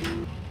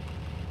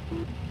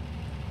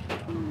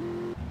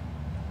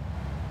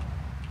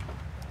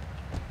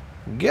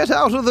 Get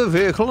out of the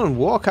vehicle and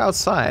walk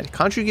outside.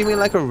 Can't you give me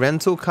like a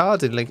rental car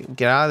to like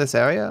get out of this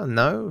area?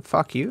 No?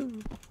 Fuck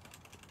you.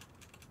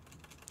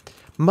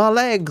 My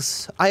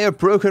legs! I have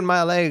broken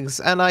my legs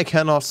and I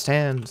cannot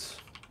stand.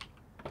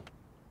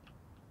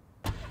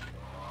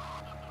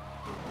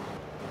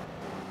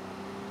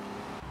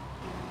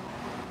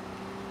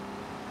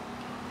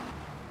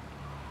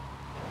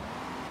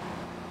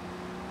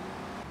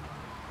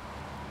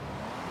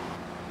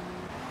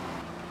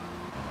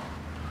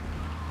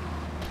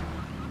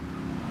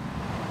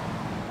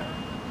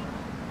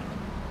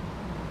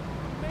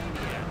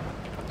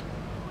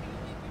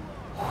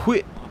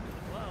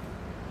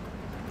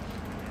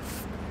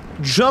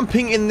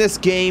 Jumping in this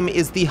game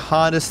is the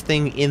hardest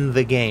thing in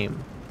the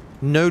game.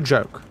 No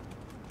joke.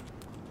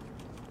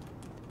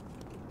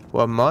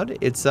 What mod?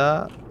 It's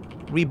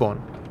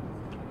Reborn.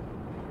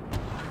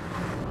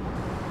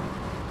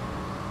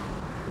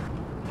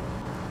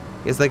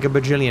 It's like a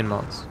bajillion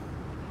mods.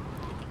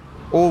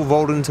 All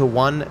rolled into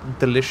one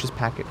delicious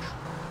package.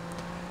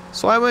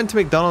 So I went to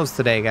McDonald's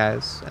today,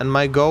 guys, and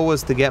my goal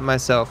was to get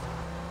myself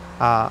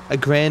a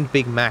Grand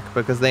Big Mac,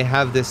 because they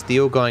have this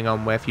deal going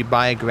on where if you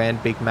buy a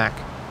Grand Big Mac,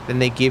 then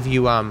they give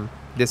you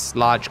this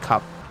large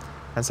cup.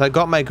 And so I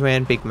got my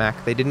Grand Big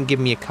Mac. They didn't give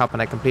me a cup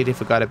and I completely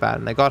forgot about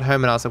it. And I got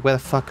home and I was like, where the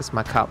fuck is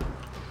my cup?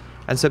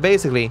 And so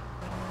basically,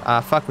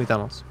 fuck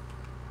McDonald's.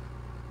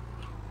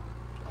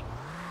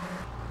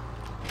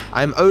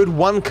 I'm owed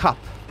one cup.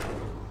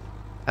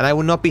 And I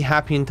will not be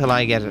happy until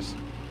I get it.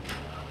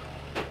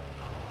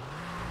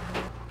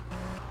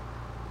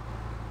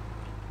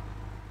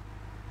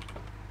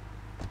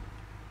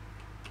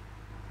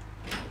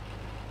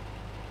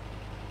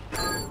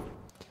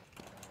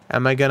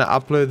 Am I gonna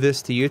upload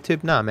this to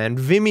YouTube? Nah, man.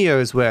 Vimeo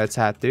is where it's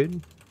at,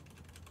 dude.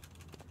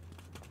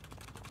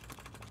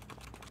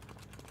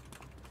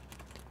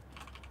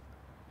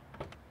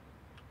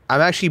 I'm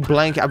actually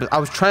blank. I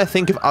was trying to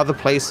think of other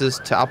places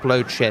to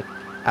upload shit,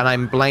 and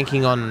I'm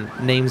blanking on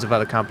names of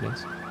other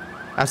companies.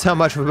 That's how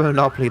much of a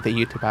monopoly that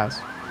YouTube has.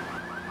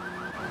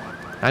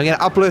 I'm gonna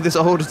upload this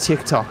all to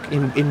TikTok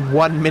in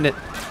 1 minute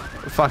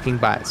fucking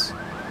bites.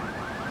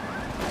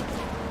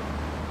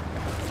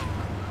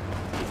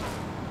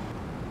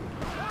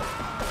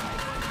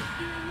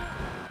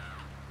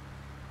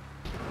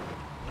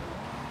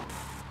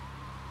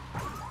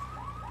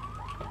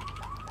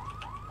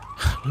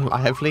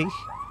 Lively.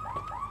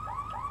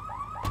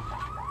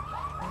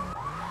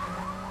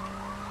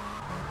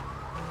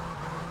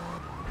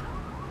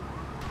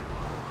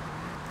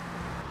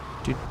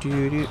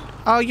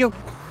 Oh, you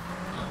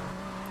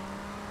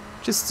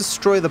just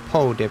destroy the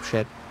pole,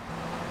 dipshit.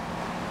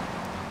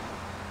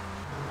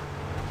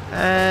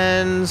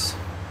 And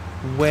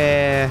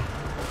we're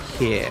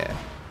here.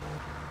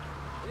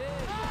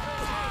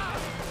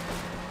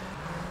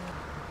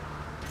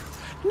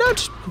 No.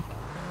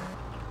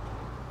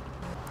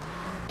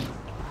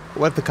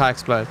 What if the car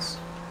explodes?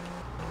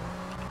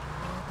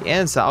 The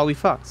answer, are we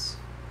fucked?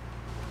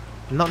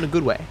 Not in a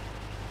good way.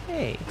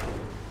 Hey.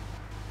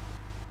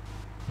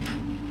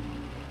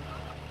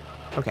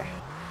 Okay.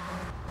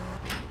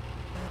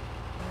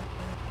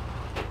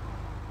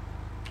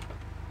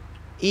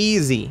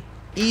 Easy.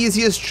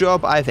 Easiest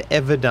job I've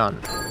ever done.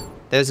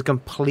 There's a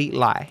complete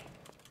lie.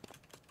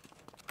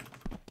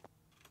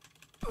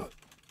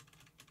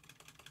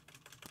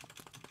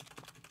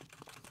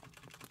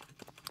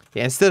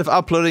 Yeah, instead of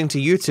uploading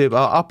to YouTube,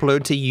 I'll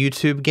upload to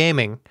YouTube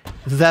Gaming.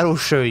 That'll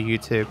show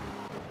YouTube.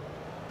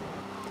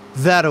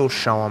 That'll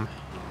show them.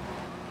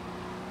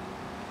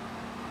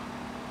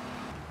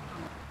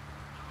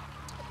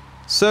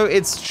 So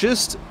it's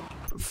just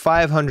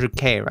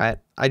 500k, right?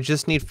 I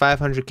just need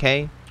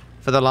 500k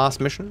for the last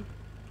mission.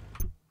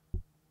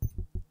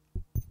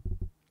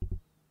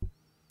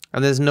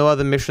 And there's no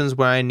other missions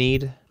where I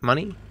need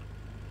money?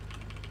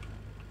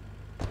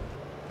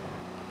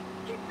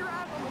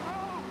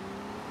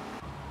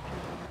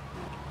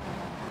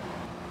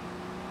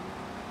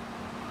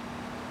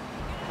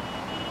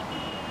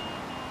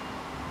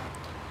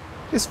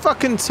 This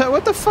fucking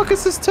what the fuck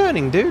is this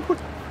turning, dude? What?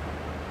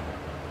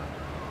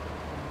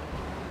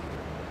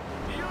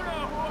 You know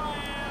who I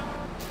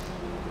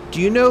am. Do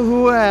you know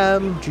who I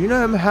am? Do you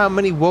know how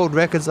many world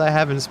records I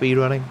have in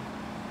speedrunning?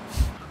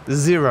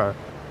 0.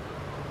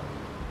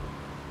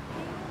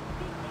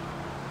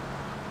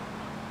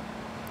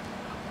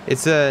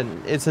 It's a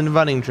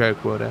running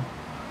joke, Water.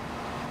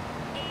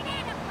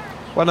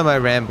 One of my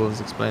rambles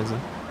explains it.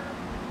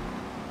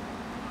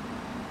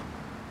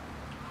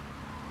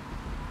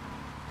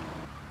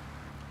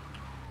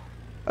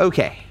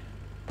 Okay.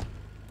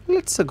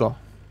 Let's go.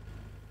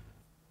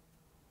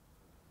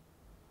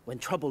 When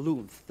trouble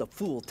looms, the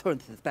fool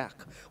turns his back,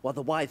 while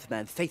the wise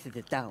man faces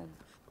it down.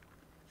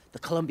 The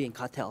Colombian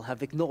cartel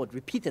have ignored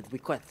repeated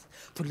requests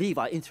to leave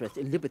our interest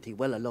in liberty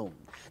well alone.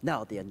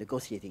 Now they are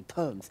negotiating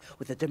terms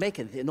with the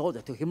Jamaicans in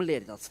order to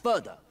humiliate us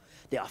further.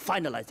 They are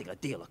finalizing a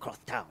deal across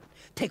town.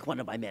 Take one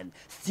of my men,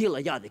 steal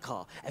a Yardie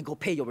car, and go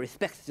pay your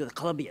respects to the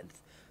Colombians.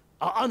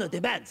 Our honor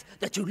demands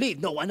that you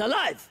leave no one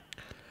alive!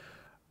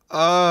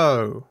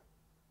 Oh.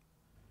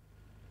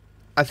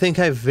 I think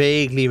I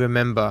vaguely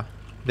remember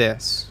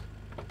this.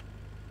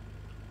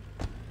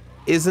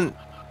 Isn't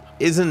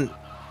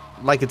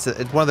like it's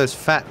one of those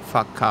fat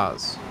fuck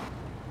cars.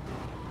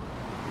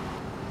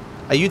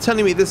 Are you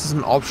telling me this is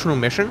an optional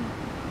mission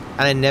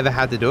and I never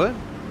had to do it?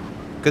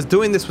 Because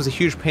doing this was a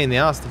huge pain in the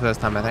ass the first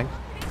time, I think.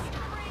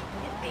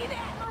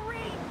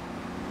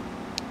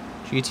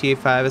 GTA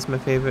 5 is my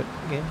favorite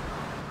game.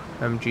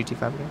 GTA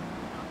 5 game.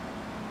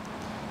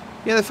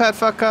 Yeah, the fat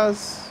fuck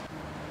cars.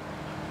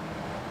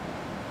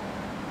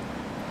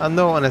 I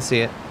don't want to see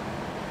it.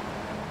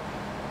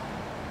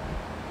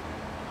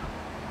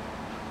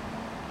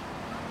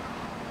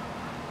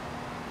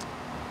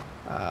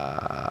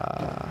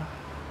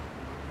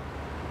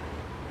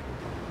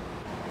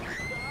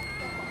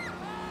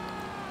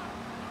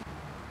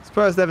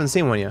 Surprised I haven't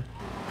seen one yet.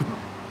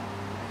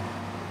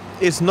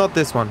 It's not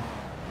this one.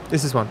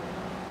 This is one.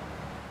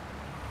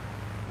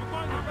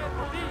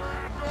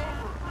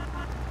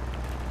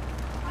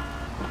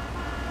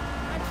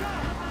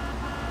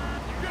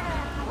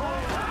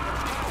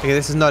 Okay,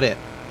 this is not it.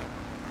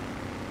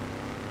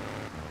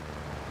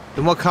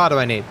 Then what car do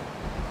I need?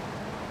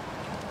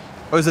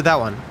 Or is it that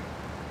one?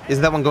 Is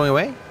that one going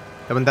away?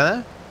 That one down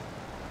there?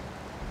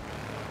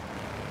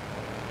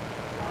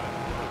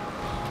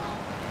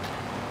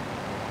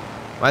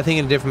 Am I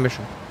thinking a different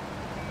mission?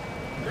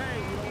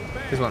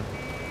 This one.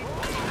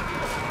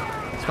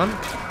 This one?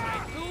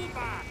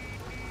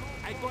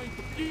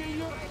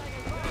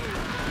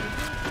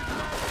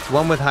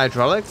 One with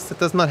hydraulics? That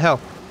does not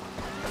help.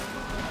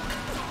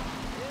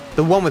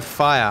 The one with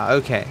fire,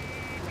 okay.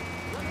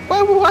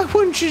 Why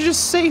wouldn't you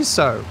just say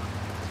so?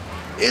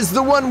 It's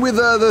the one with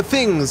the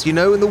things, you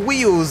know, and the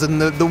wheels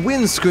and the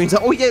windscreens.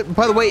 Oh yeah,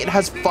 by the way, it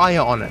has fire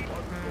on it.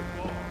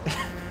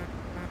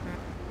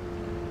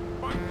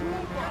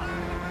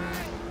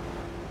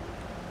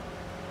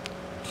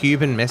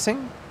 Cuban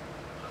missing?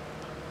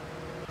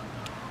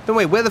 Then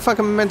wait, where the fuck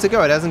am I meant to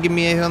go? It hasn't given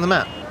me anything on the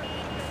map.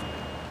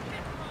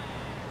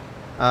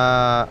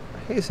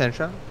 Hey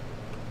Sentra.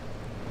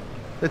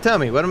 So tell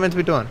me, what am I meant to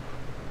be doing?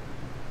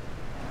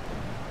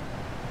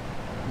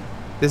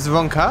 This is the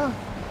wrong car?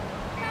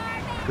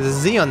 There's a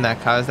Z on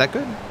that car, is that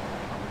good?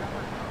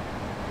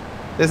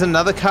 There's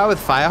another car with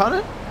fire on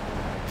it?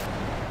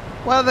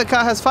 What other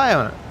car has fire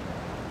on it?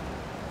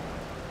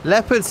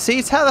 Leopard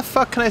seats? How the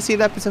fuck can I see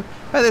leopard seats?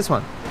 Oh, this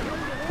one.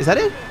 Is that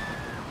it?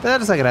 That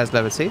looks like it has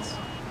leopard seats.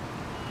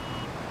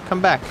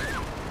 Come back.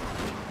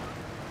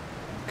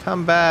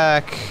 Come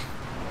back.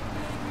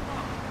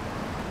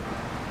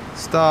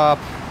 Stop.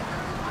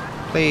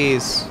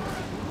 Please.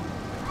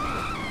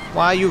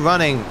 Why are you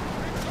running?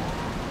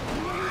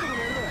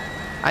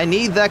 I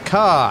need that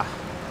car.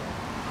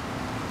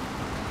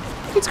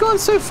 It's going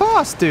so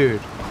fast,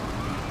 dude.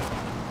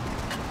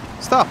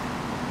 Stop.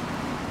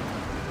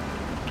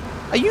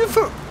 Are you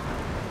for...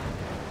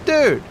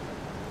 Dude.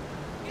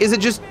 Is it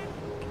just...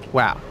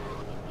 Wow.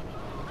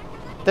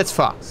 That's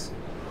fast.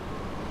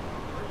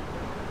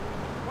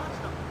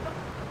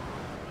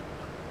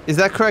 Is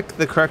that correct?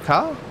 The correct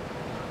car?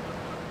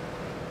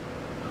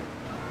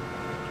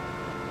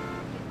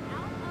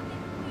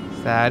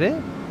 Is that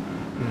it?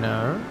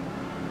 No.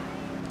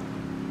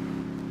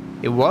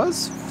 It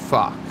was?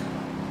 Fuck.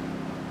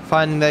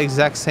 Finding the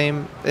exact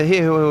same...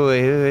 Here,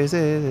 wait, is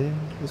it?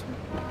 This one?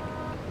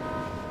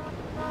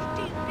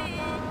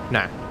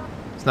 No.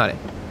 It's not it.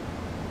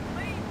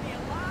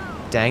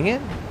 Dang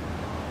it.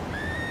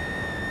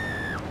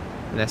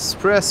 An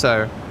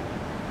espresso.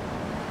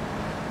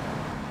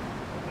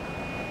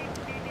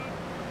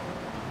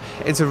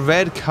 It's a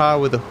red car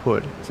with a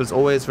hood. So it's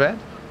always red?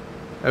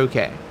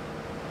 Okay.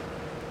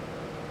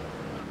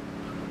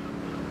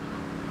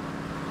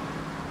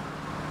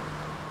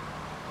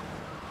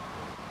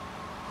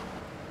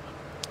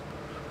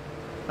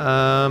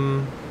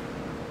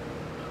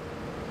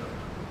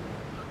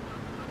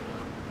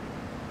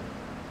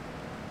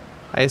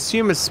 I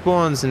assume it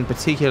spawns in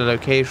particular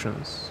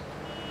locations.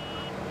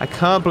 I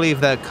can't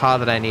believe that car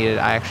that I needed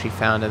I actually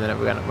found and then it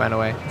ran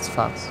away. It's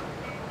fucked.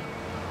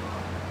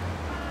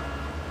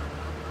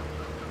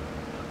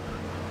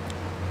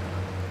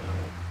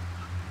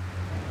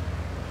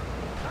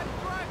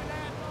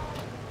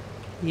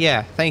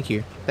 Yeah, thank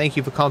you. Thank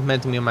you for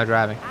complimenting me on my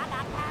driving.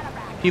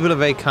 People are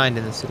very kind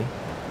in the city.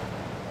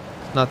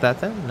 Not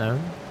that then? No.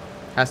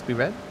 Has to be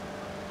red.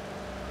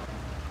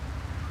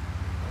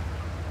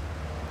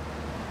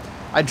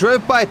 I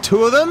drove by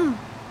 2 of them?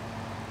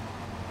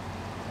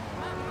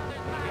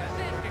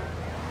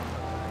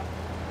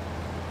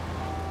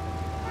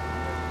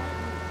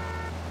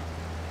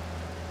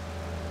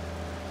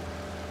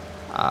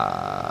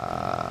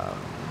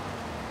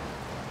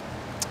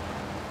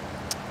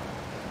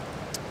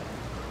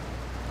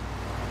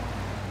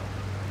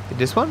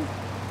 This one?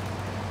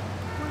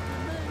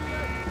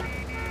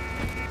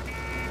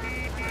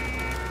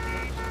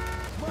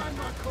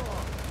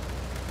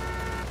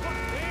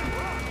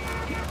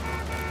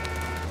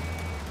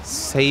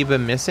 Saber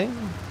missing?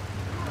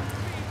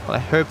 Well, I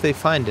hope they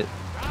find it.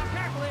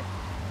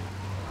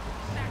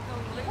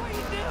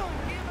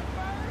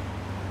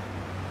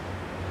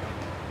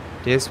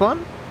 This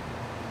one?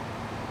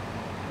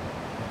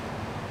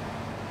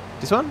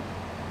 This one?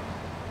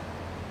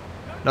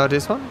 Not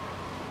this one?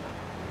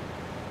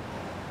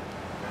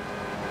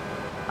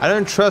 I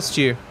don't trust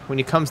you when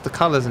it comes to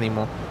colors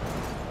anymore.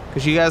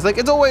 Because you guys like,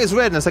 it's always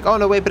red. And it's like, oh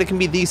no, wait, but it can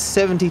be these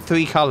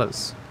 73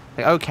 colors.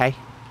 Like, okay.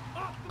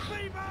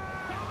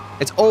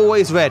 It's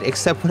always red,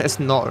 except when it's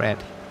not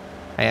red.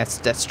 And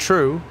that's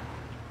true.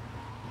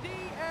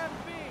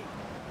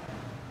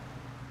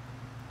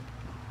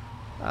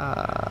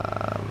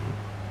 At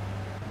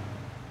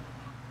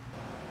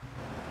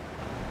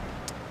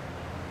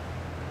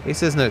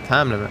least there's no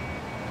time limit.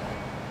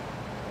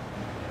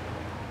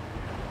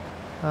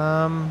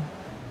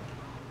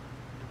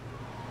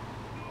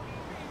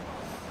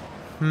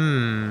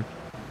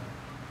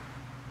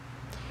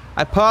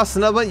 I passed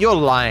another one? You're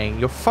lying.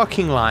 You're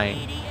fucking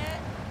lying.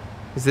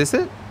 Is this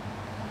it?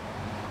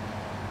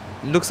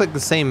 It looks like the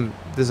same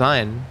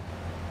design.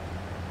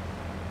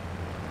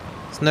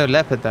 It's no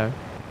leopard though.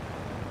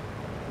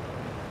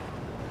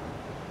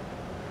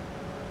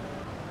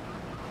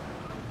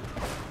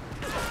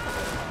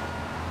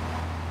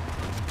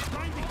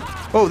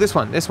 Oh, this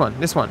one, this one,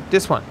 this one,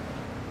 this one,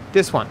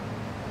 this one.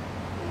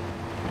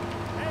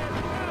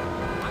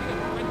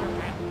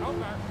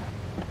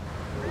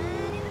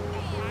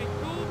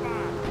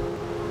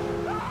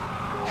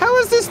 How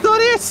is this not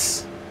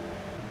it?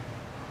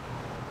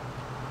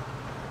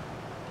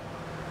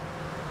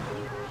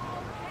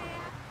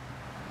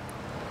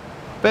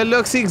 But it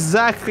looks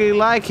exactly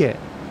like it.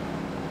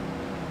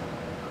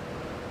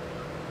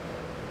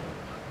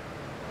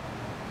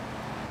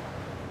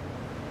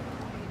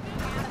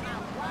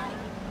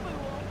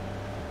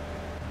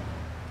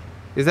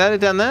 Is that it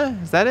down there?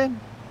 Is that it?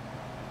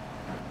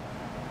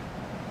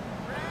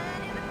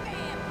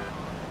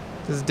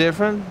 This is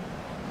different?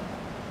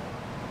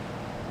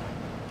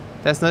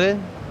 That's not it?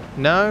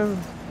 No?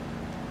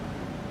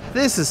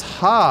 This is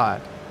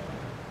hard.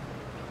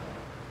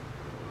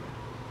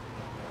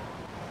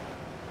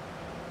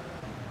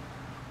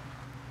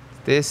 Is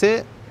this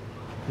it?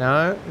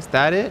 No? Is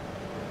that it?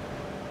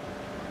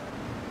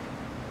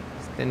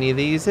 Is any of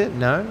these it?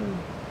 No?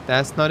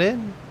 That's not it?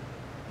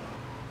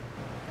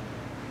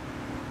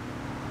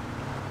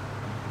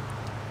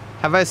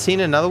 Have I seen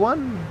another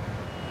one?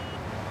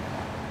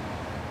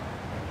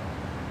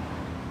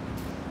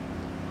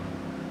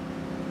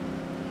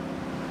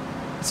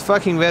 It's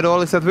fucking red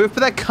all except the roof,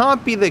 but that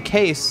can't be the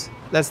case.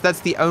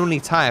 That's the only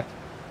type.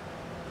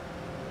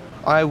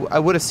 I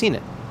would have seen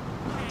it.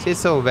 See,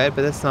 it's all red,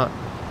 but that's not.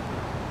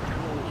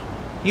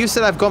 You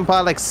said I've gone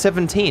by like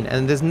 17,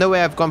 and there's no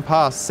way I've gone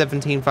past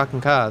 17 fucking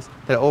cars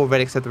that are all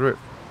red except the roof.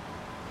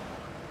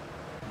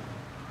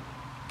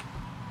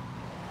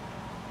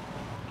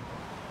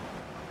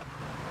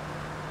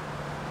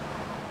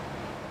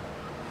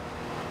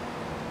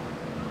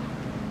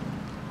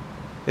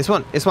 It's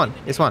one, it's one,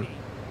 it's one.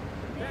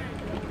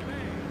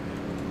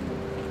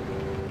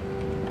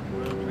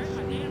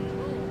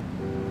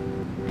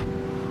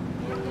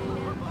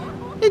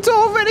 It's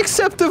all red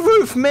except the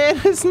roof, man.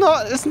 It's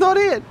not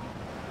it.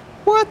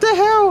 What the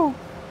hell?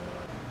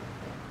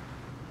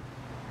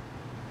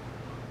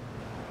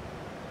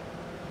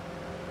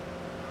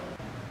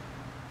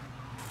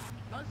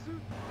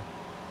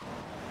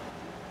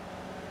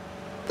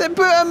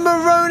 But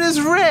maroon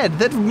is red.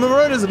 That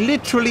maroon is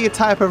literally a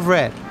type of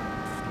red.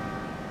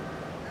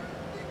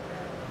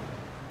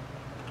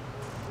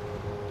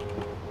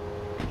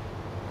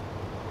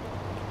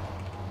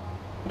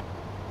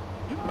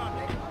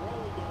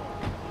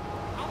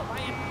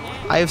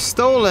 I have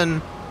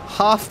stolen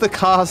half the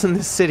cars in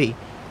this city,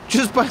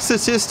 just by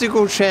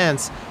statistical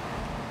chance.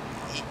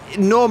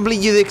 Normally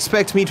you'd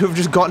expect me to have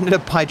just gotten it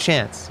up by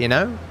chance, you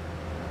know?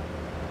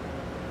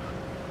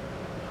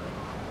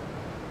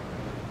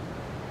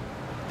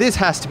 This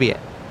has to be it.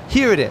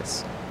 Here it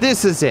is.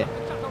 This is it.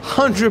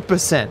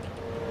 100%.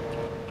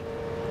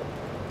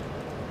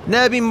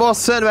 Never been more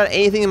certain about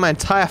anything in my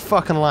entire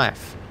fucking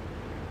life.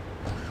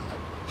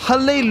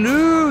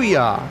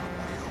 Hallelujah!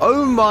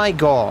 Oh my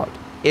god.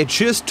 It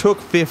just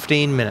took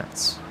 15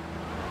 minutes.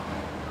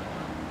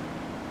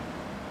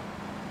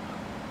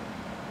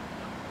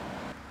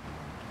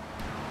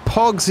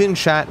 Pogs in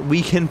chat,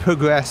 we can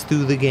progress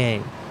through the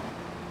game.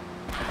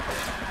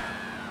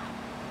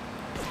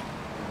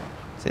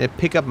 So I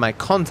pick up my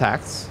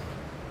contacts.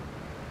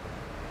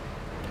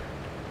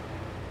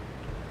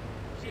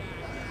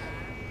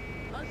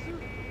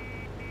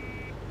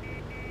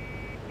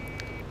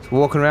 So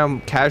walking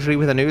around casually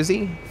with an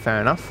Uzi?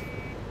 Fair enough.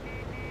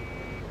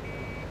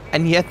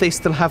 And yet they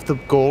still have the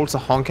gall to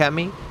honk at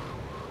me?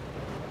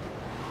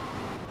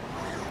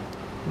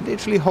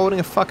 Literally holding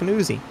a fucking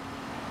Uzi.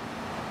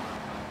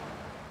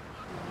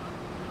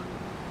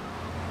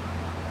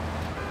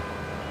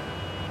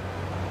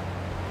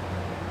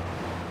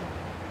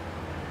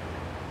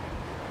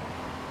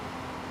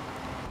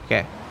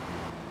 Okay.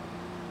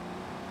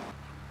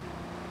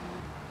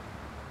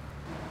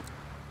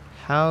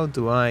 How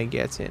do I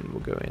get in?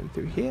 We'll go in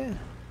through here.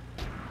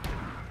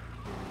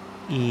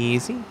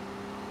 Easy.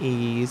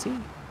 Easy.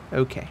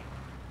 Okay.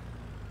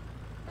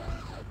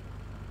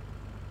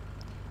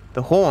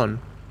 The horn.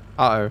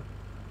 Uh-oh.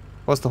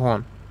 What's the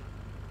horn?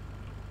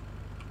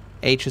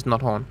 H is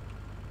not horn.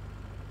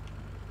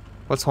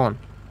 What's horn?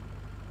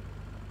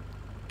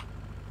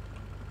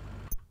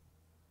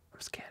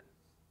 I'm scared.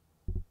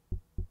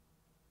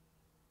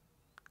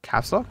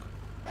 Caps lock?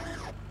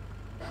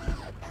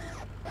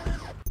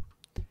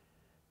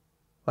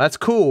 Well, that's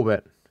cool,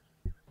 but...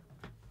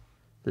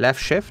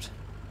 Left shift?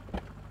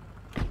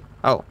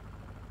 Oh.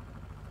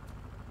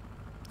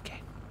 Okay.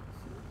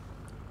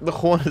 The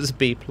horn is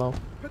beep, lol.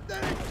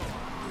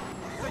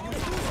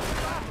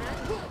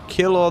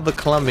 Kill all the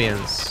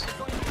Colombians.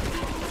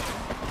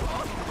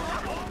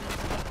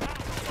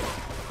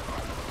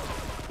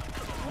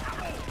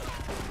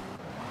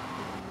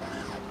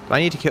 Do I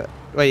need to kill...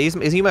 Wait,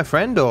 is he my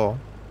friend, or...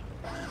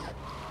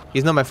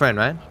 He's not my friend,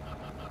 right?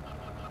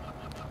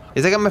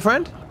 Is that guy my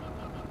friend?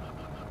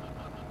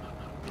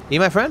 He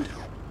my friend?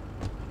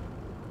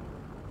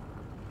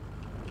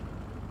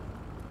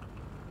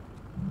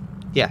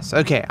 Yes,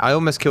 okay. I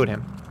almost killed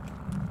him.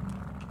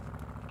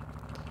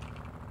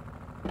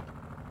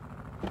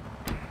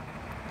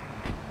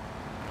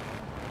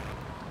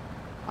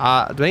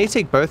 Do I need to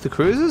take both the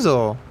cruisers,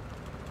 or?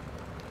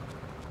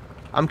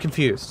 I'm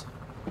confused.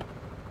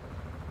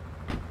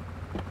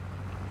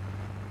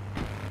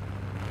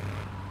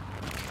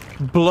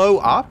 Blow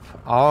up?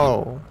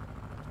 Oh.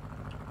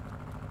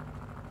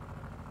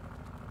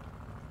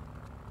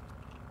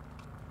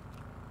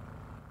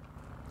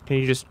 Can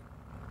you just...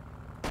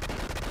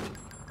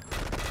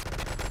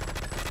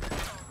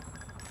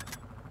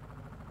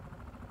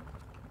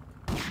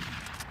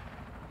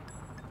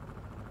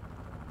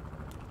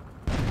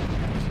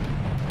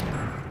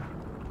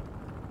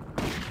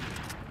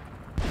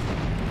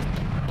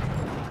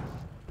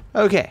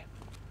 Okay.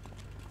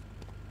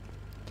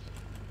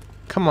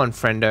 Come on,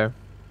 friendo.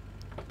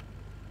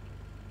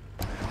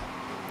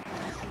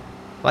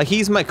 Like,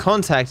 he's my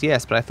contact,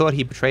 yes, but I thought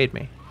he betrayed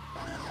me.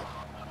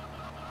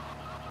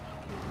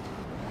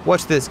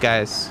 Watch this,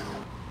 guys.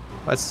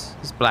 What's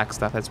this black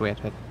stuff? That's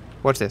weird.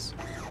 Watch this.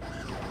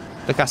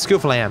 Look how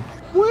skillful I am.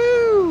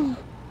 Woo!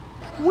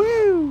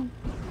 Woo!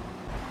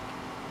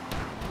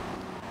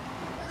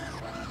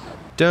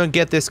 Don't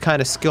get this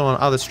kind of skill on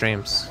other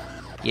streams.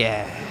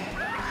 Yeah.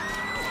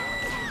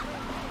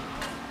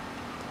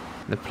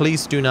 The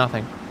police do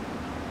nothing.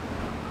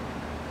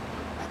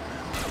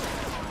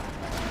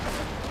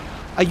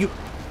 Are you...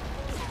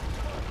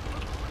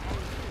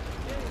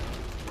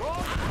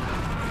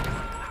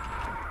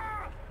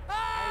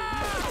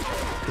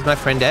 Is my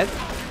friend dead?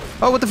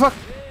 Oh, what the fuck?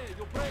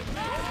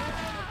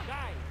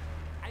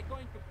 I'm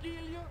going to kill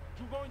you.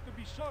 You're going to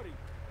be sorry.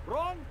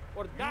 Run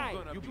or die.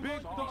 You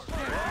big dog.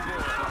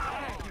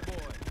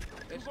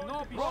 There's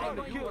no point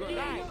to kill or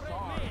die.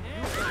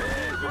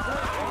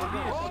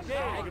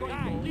 I'm going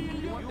to kill you.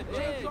 You want the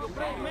chance of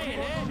I'm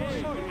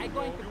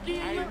going to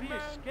kill you.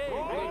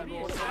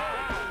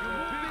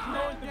 I'm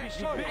going to be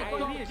sorry. I'm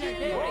going to kill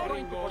you. I'm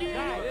going to kill you.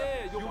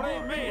 You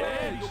brave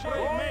man. You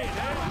brave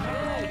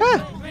man. Huh.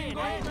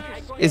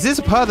 Is this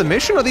a part of the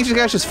mission, or these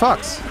guys just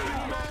fucks?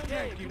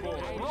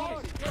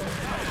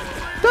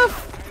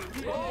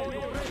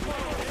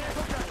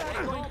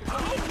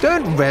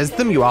 Don't res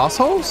them, you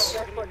assholes!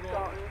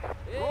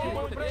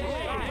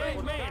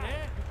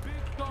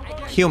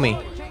 Heal me.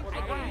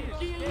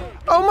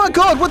 Oh my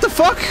god, what the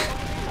fuck?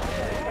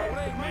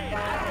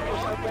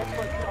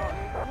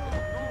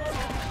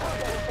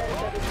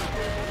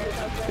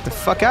 Get the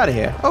fuck out of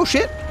here. Oh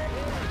shit!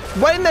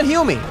 Why didn't that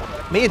heal me?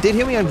 Me, it did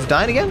heal me, I'm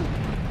dying again?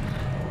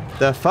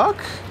 The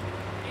fuck?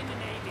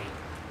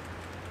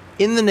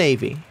 In the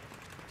Navy.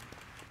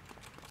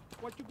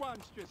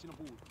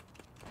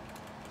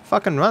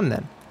 Fucking run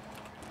then.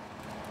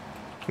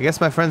 I guess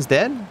my friend's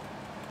dead?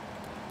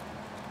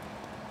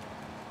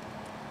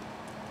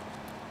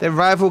 They're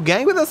rival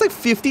gang, but that's like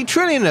 50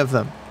 trillion of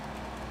them.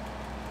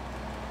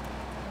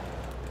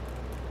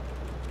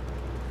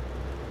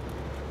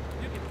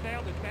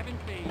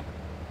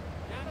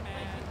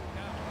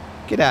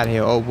 Get out of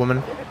here, old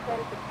woman.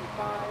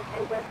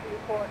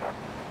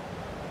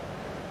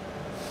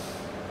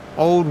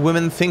 Old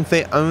women think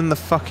they own the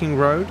fucking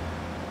road.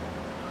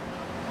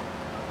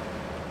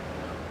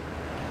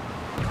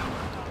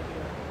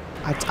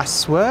 I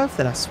swerved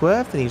and I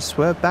swerved and he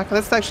swerved back.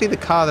 That's actually the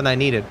car that I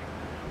needed.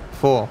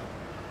 For.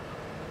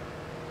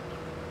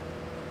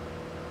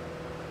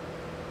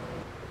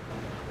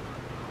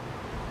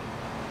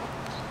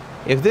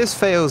 If this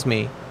fails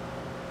me,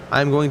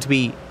 I'm going to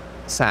be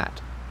sad.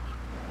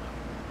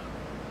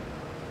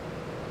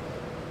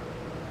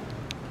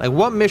 Like,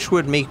 what mission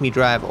would make me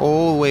drive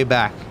all the way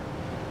back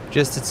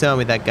just to tell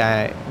me that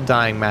guy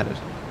dying mattered?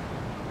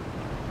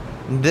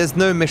 There's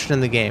no mission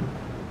in the game.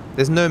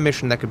 There's no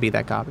mission that could be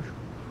that garbage.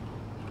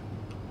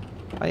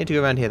 I need to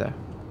go around here, though.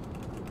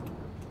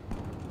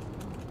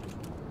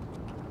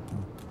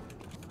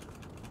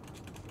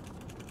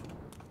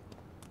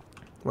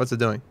 What's it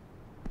doing?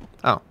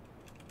 Oh.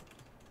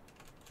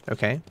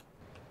 Okay.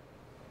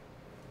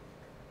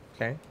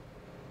 Okay.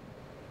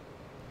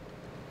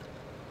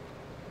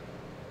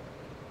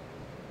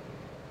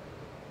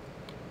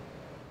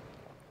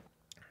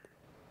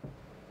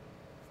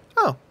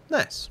 Oh,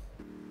 nice.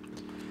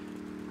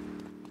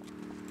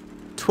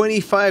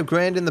 25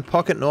 grand in the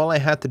pocket and all I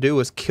had to do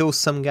was kill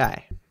some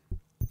guy.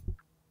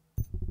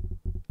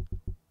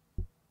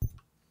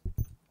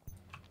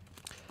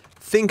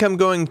 Think I'm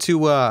going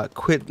to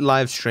quit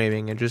live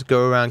streaming and just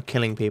go around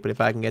killing people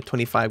if I can get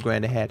 25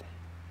 grand ahead.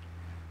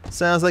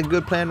 Sounds like a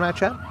good plan, right,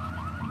 chat?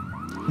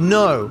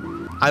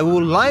 No, I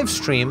will live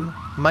stream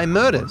my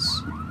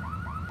murders.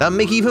 That'll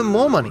make even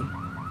more money.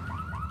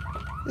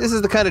 This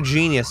is the kind of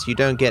genius you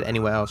don't get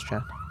anywhere else,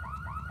 chat.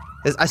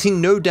 I see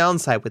no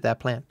downside with that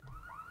plan.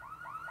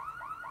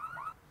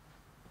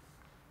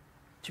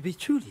 To be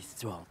truly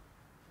strong,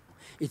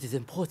 it is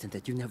important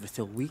that you never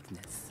show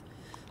weakness.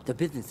 The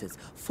business is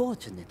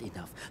fortunate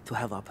enough to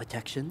have our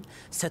protection.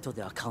 Settle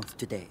their accounts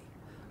today.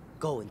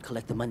 Go and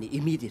collect the money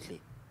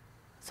immediately,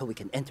 so we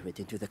can enter it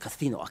into the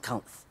casino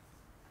accounts.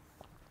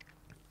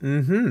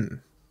 Mm-hmm.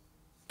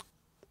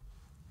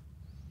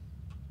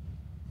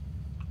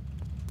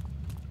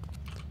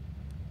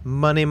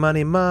 Money,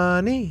 money,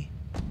 money.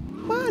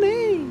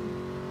 Money.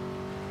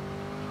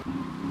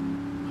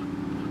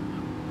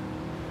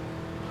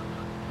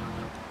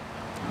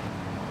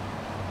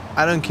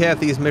 I don't care if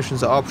these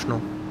missions are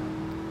optional.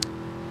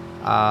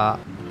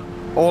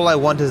 All I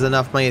want is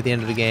enough money at the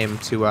end of the game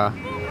to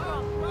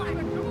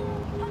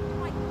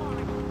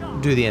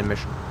do the end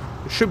mission.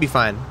 It should be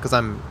fine, because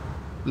I'm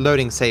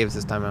loading saves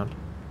this time around.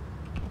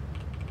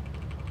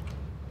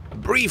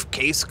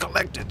 Briefcase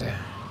collected.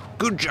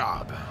 Good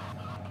job.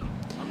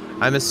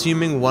 I'm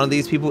assuming one of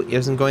these people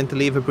isn't going to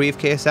leave a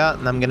briefcase out,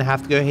 and I'm going to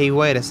have to go, hey,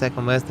 wait a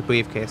second, where's the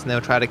briefcase? And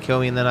they'll try to kill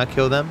me, and then I'll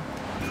kill them.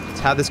 That's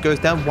how this goes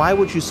down. Why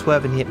would you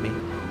swerve and hit me?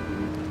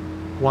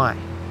 Why?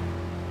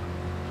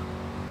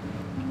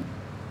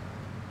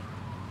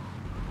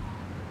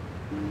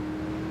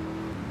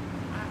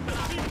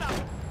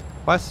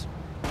 What?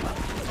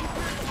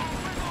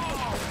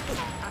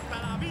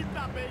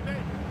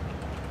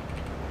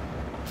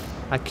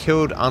 I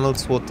killed Arnold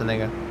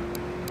Schwarzenegger.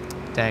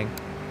 Dang.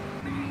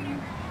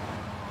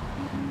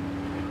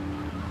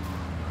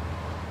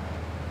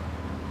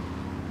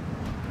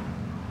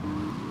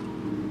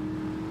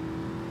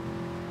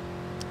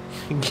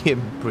 Get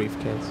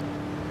briefcase.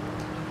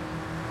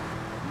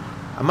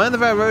 Am I on the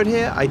right road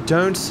here? I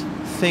don't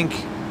think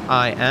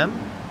I am.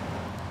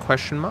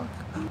 Question mark.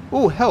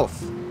 Oh,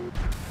 health.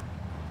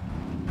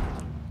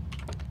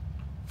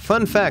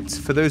 Fun fact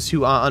for those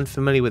who are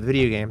unfamiliar with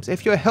video games.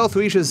 If your health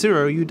reaches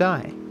 0, you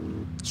die.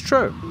 It's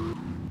true.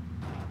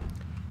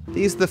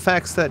 These are the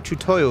facts that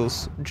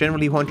tutorials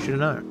generally want you to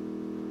know.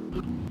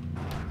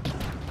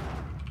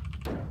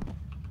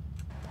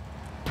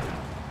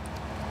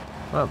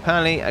 Well,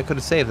 apparently I could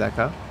have saved that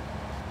car.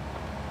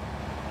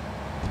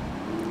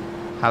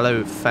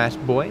 Hello, fat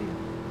boy.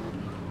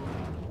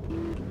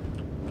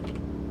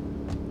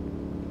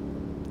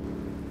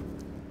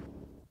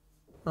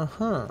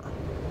 Uh-huh.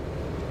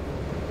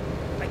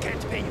 I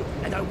can't pay you,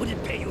 and I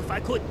wouldn't pay you if I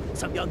could.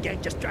 Some young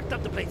gang just jacked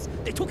up the place.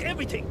 They took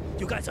everything.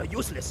 You guys are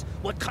useless.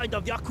 What kind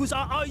of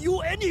Yakuza are you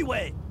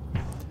anyway?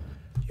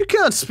 You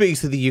can't speak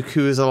to the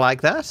Yakuza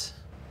like that.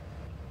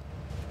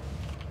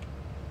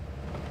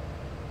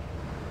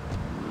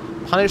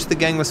 Punish the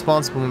gang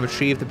responsible and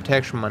retrieve the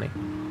protection money.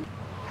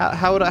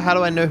 How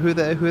do I know who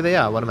they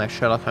are? What am I,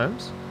 Sherlock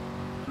Holmes?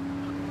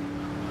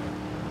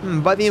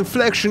 By the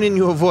inflection in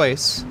your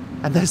voice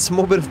and that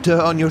small bit of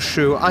dirt on your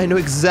shoe, I know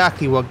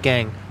exactly what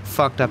gang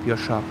fucked up your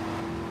shop.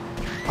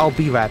 I'll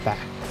be right back.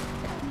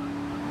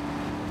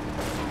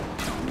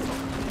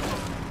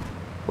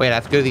 Wait, I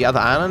have to go to the other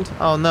island?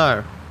 Oh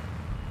no.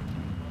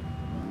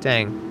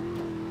 Dang.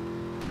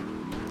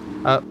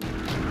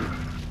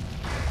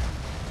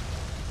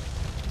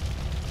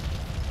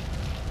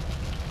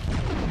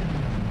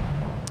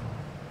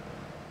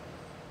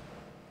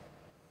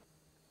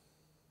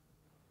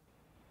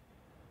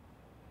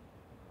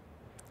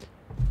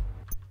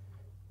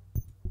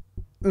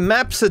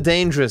 Maps are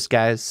dangerous,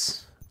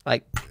 guys.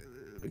 Like,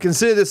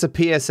 consider this a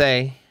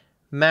PSA.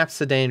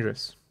 Maps are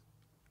dangerous.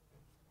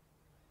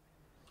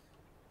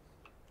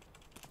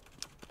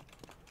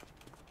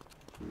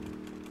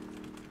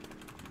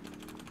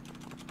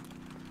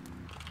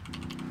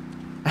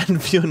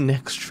 And for your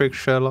next trick,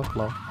 Sherlock.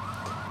 Lol.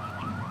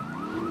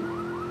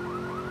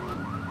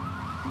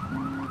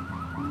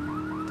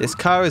 This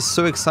car is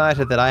so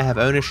excited that I have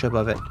ownership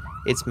of it.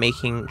 It's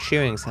making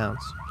cheering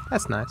sounds.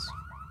 That's nice.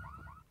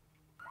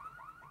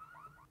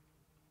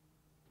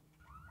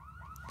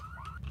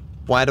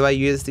 Why do I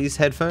use these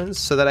headphones?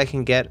 So that I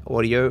can get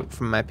audio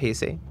from my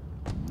PC.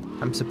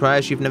 I'm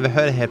surprised you've never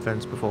heard of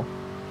headphones before.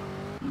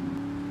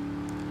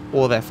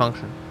 Or their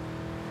function.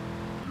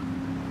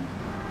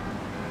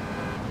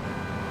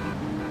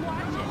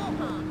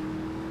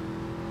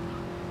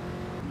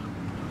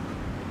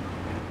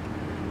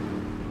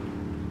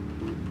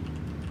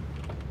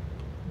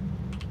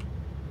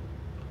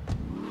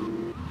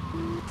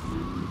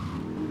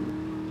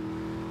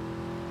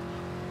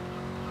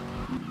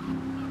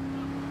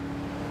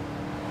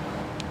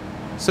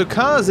 So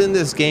cars in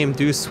this game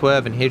do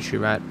swerve and hit you,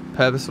 right?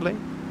 Purposefully?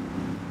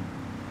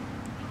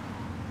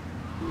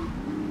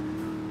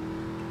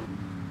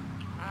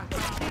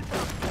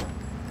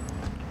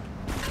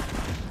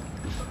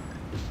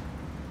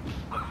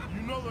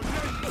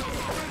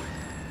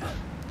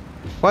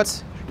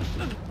 What?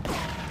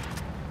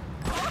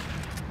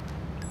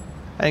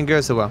 That didn't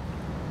go so well.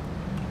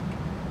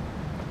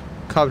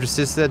 Cop just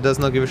sits there, does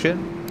not give a shit.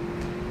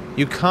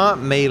 You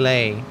can't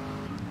melee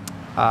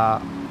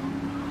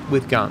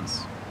with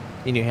guns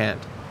in your hand.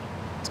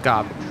 It's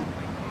garbage.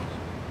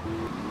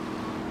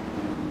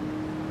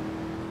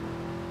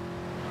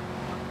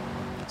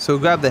 So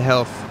we'll grab the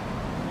health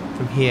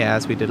from here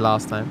as we did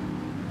last time.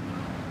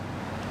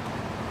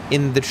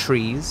 In the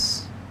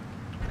trees.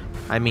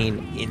 I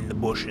mean, in the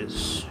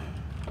bushes.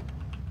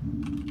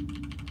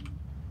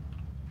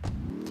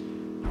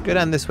 Go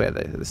down this way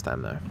this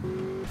time though.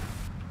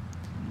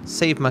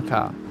 Save my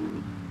car.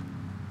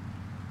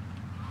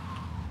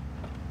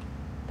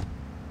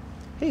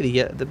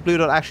 Hey, the blue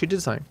dot actually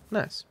did something.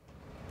 Nice.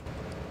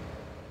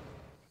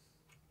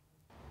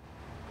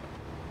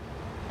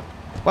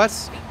 What?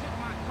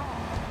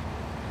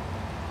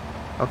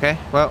 Okay,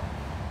 well.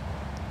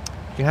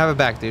 You can have it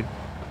back, dude.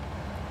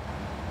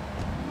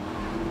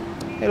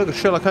 Hey, look at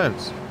Sherlock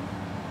Holmes.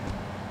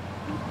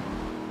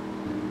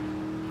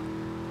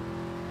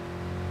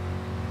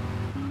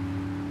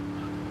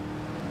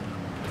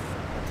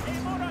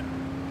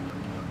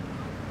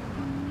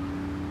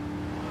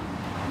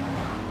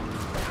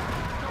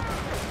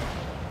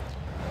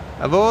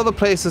 Of all the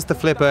places to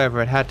flip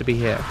over, it had to be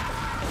here.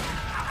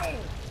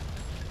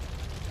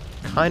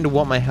 Kinda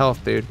want my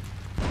health, dude.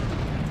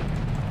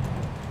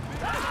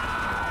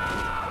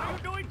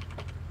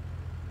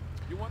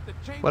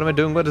 What am I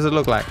doing? What does it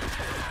look like?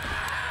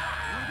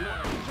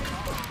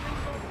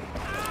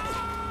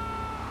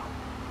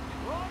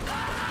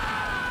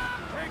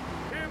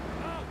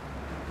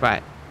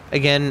 Right.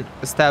 Again,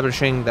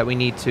 establishing that we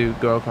need to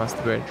go across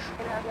the bridge.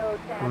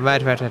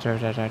 Right.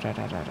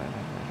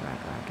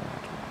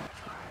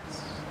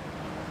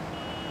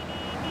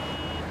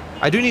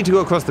 I do need to go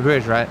across the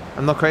bridge, right?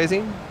 I'm not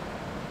crazy?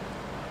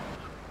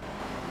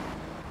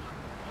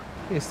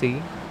 You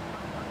see?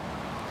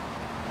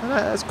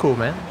 That's cool,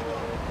 man.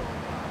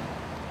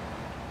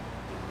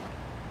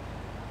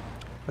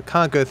 I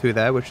can't go through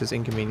there, which is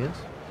inconvenient.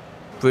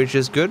 Bridge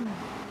is good.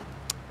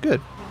 Good.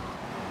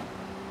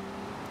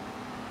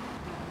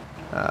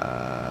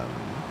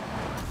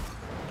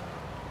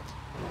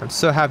 I'm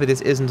so happy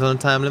this isn't on a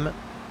time limit.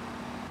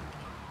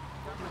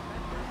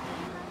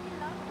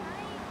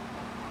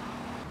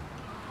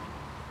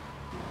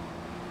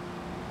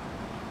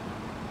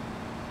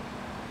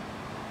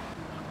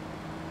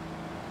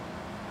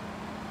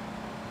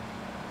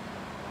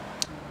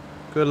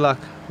 Good luck,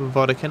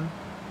 Vodkin.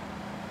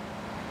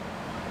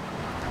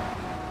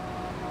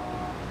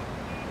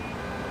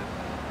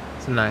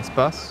 It's a nice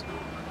bus.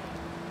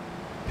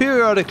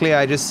 Periodically,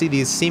 I just see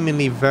these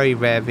seemingly very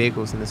rare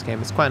vehicles in this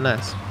game. It's quite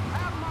nice.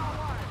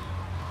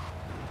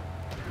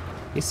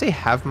 You say,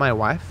 have my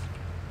wife?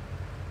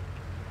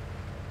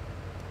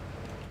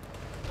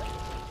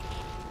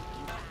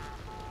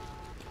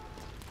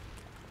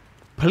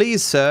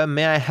 Please, sir,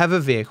 may I have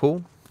a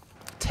vehicle?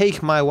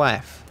 Take my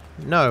wife.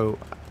 No,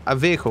 a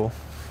vehicle.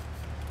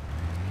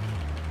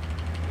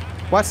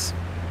 What?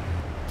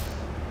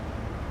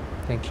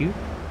 Thank you.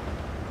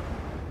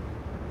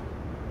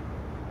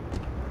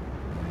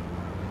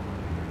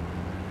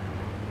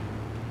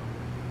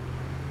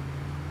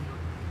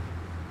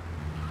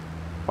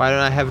 Why don't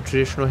I have a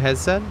traditional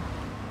headset?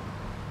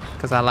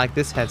 Because I like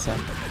this headset.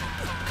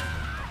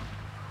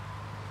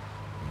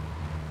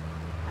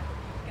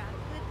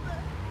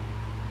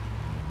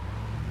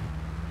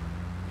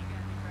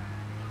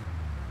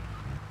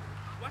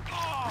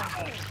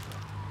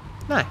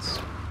 Nice.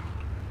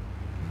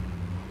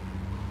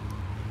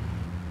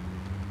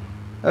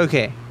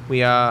 Okay,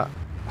 we are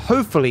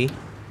hopefully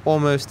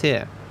almost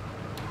here.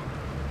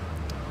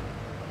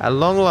 At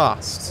long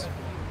last.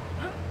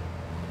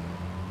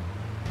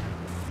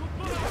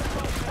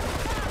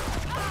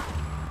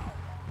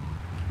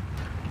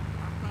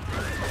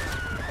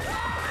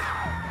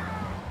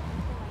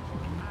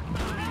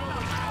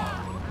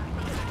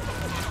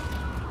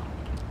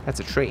 That's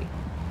a tree.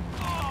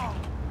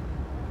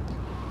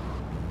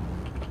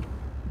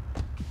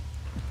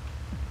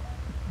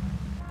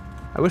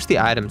 I wish the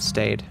items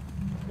stayed.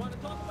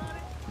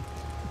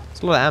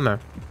 It's a lot of ammo.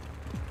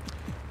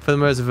 For the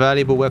most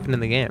valuable weapon in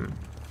the game.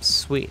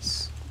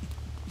 Sweet.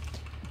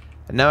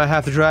 And now I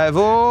have to drive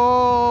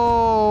all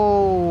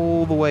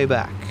the way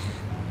back.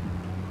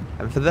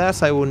 And for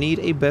that, I will need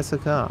a better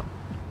car.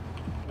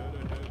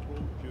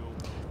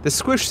 The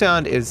squish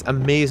sound is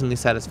amazingly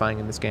satisfying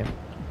in this game.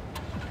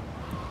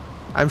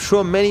 I'm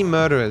sure many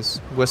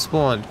murderers were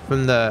spawned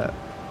from the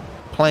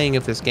playing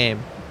of this game.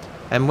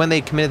 And when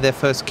they committed their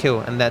first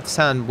kill and that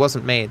sound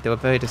wasn't made, they were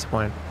very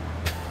disappointed.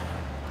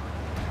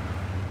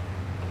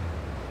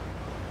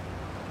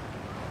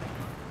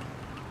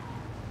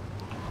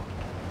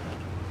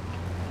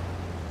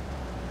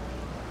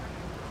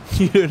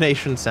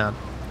 Urination sound.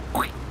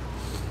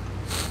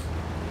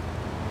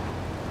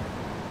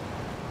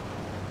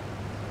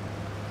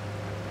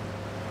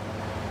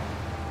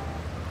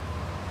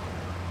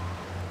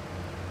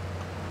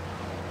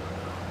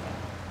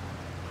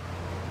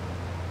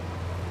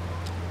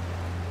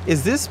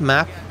 Is this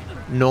map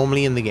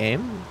normally in the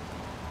game?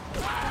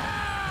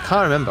 I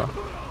can't remember.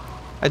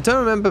 I don't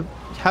remember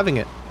having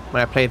it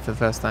when I played for the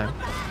first time.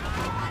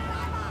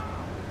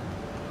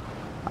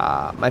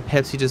 My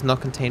Pepsi does not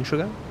contain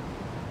sugar?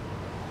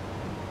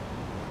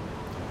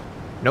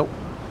 Nope.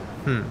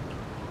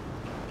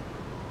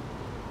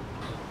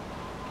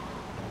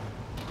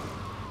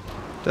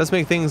 Does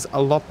make things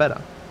a lot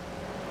better.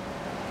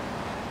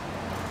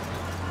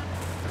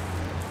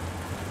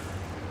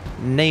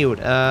 Nailed.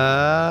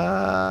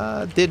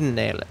 Didn't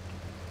nail it.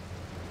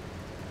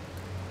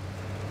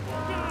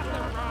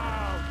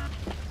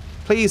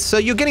 Please, sir,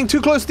 you're getting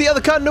too close to the other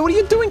car. No, what are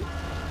you doing?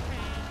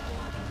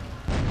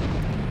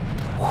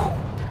 Whew.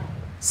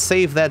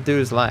 Save that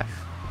dude's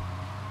life.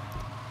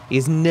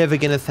 He's never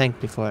gonna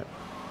thank me for it.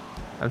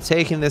 I'm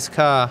taking this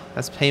car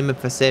as payment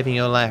for saving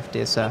your life,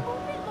 dear sir.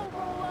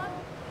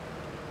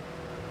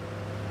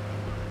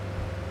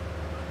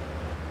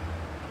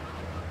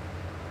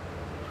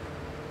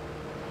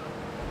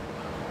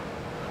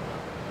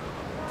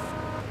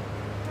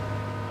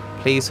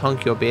 Please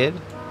honk your beard.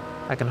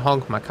 I can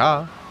honk my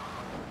car.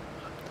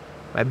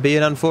 My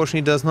beard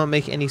unfortunately does not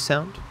make any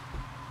sound.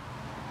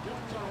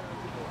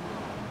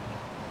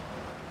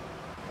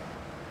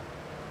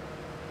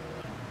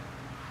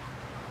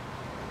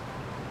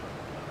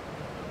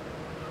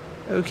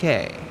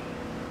 Okay.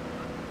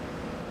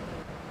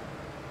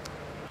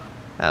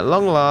 At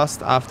long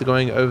last, after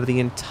going over the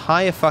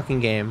entire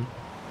fucking game,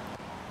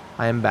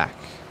 I am back.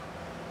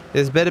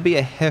 There's better be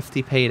a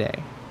hefty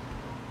payday.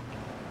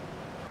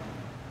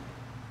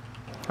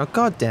 Oh,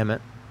 god damn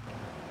it.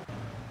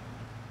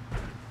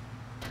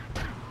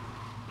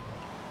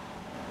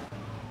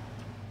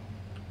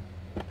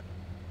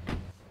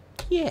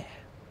 Yeah.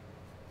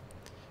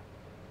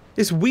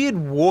 This weird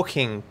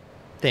walking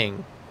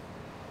thing.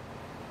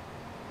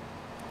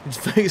 It's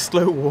a very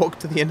slow walk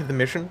to the end of the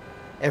mission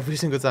every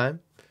single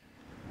time.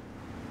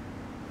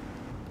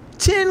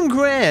 10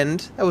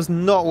 grand? That was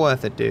not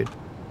worth it, dude.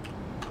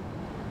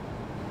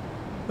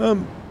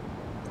 I'm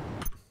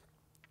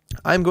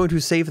going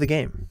to save the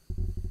game.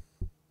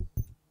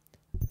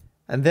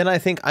 And then I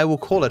think I will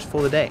call it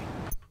for the day.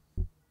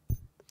 A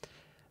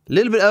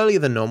little bit earlier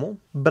than normal,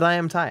 but I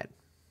am tired.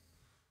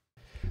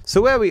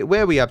 So where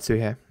are we up to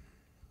here?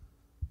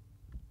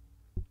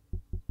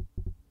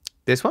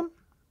 This one?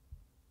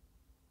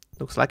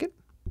 Looks like it.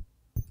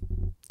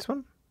 This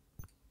one?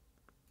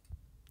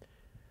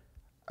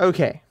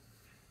 Okay.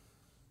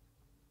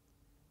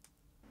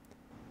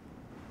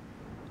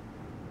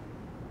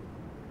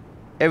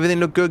 Everything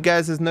look good,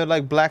 guys. There's no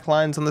like black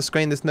lines on the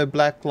screen. There's no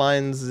black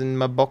lines in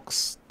my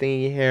box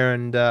thingy here,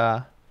 and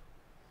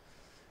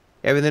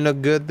everything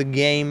look good. The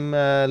game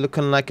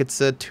looking like it's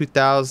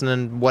 2000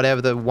 and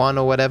whatever, the 1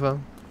 or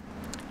whatever.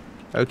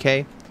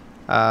 Okay.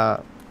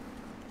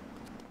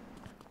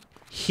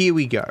 Here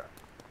we go.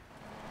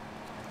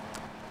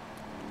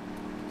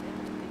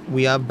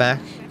 We are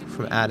back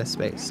from outer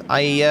space.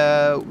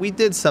 We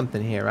did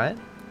something here, right?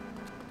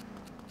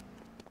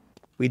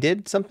 We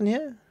did something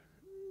here?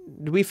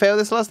 Did we fail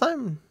this last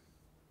time?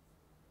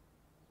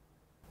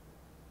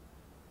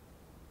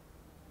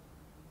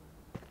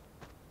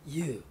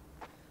 You.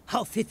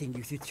 How fitting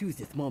you should choose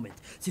this moment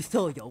to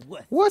show your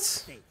worth.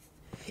 What?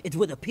 It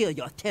would appear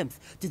your attempts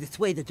to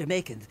dissuade the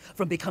Jamaicans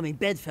from becoming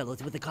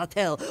bedfellows with the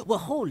cartel were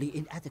wholly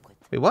inadequate.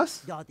 Wait, what?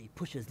 Yardie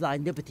pushers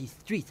line Liberty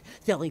streets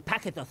selling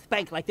packets of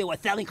spank like they were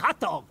selling hot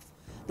dogs.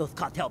 Those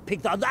cartel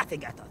pigs are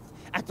laughing at us.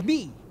 At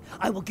me.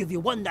 I will give you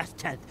one last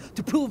chance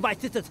to prove my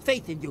sister's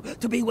faith in you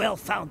to be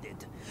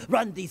well-founded.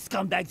 Run these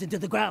scumbags into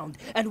the ground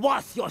and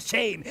wash your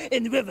shame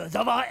in rivers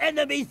of our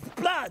enemy's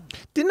blood.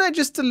 Didn't I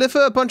just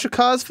deliver a bunch of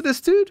cars for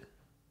this dude?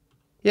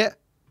 Yeah.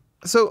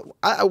 So,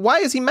 why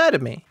is he mad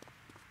at me?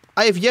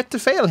 I have yet to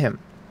fail him.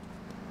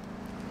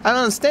 I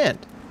don't understand.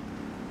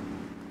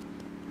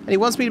 And he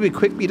wants me to be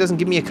quick, but he doesn't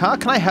give me a car.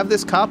 Can I have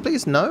this car,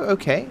 please? No?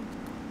 Okay.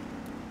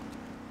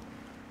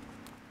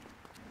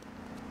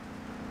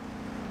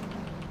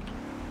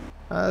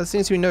 There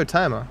seems to be no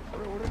timer.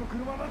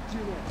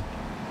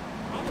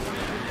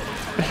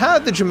 But how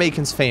did the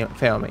Jamaicans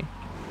fail me?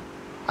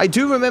 I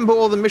do remember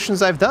all the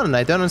missions I've done, and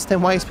I don't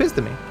understand why he's pissed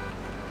at me.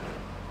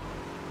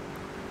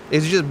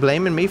 Is he just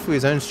blaming me for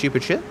his own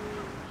stupid shit?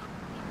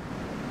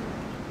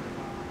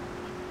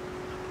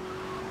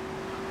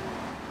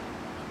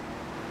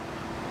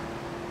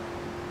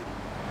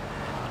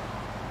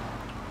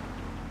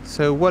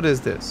 So what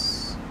is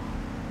this?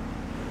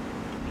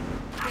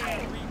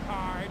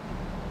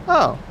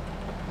 Oh.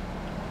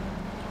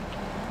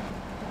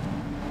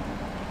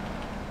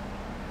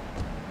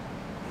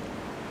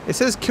 It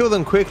says kill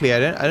them quickly. I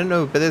don't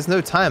know, but there's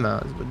no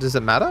timer. Does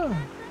it matter?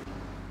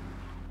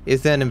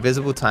 Is there an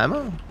invisible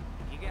timer?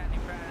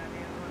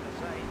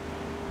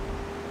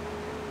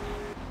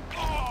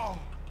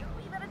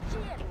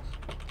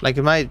 Like,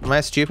 am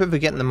I stupid for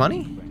getting the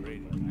money?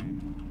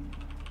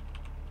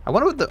 I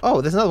wonder what the...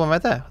 Oh, there's another one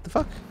right there. What the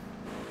fuck?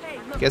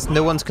 Guess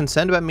no one's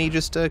concerned about me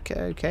just...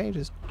 Okay,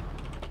 just...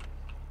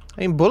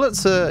 I mean,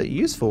 bullets are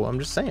useful, I'm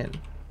just saying.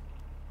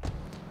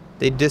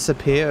 They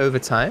disappear over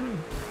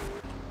time.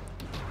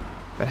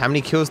 But how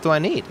many kills do I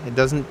need? It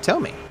doesn't tell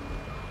me.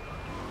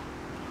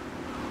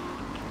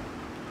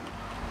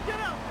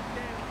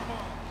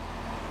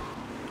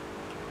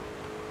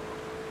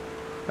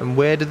 And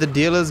where do the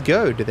dealers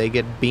go? Do they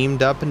get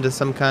beamed up into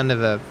some kind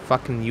of a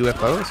fucking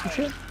UFO or some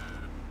shit?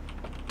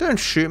 Don't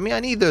shoot me,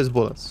 I need those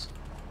bullets.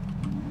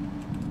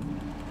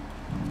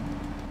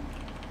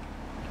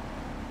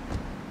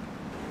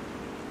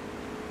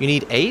 You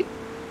need 8?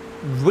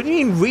 What do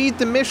you mean read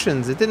the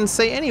missions? It didn't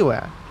say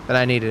anywhere that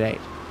I needed 8.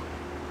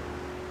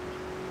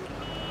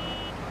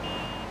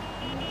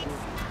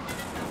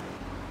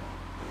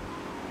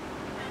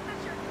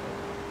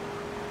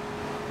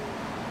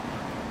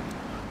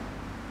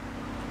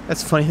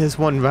 That's funny, there's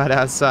one right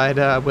outside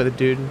where the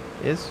dude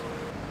is.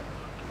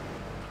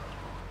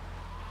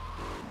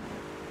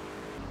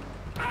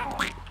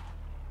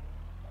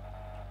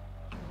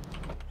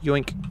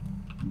 Yoink.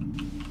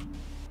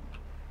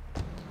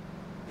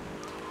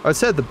 Oh, it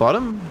said at the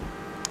bottom?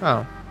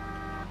 Oh.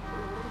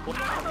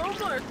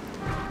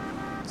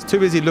 It's too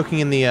busy looking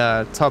in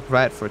the top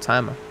right for a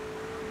timer.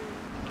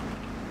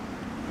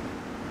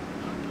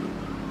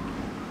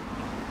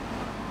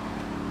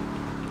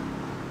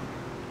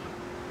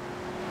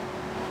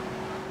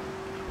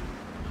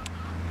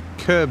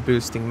 Curb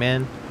boosting,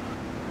 man.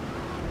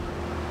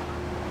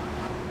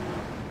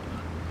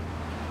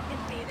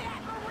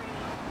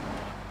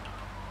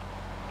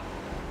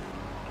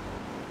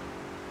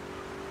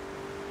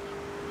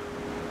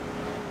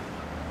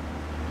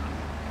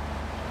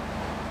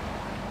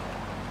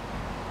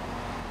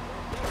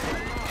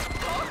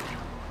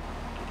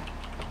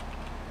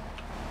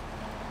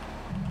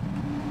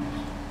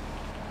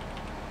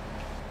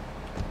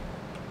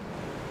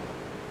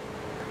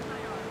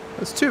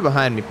 There's 2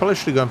 behind me. Probably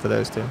should have gone for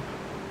those 2.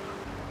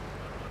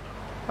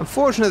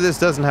 Unfortunately, this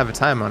doesn't have a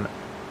timer on it.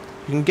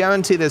 You can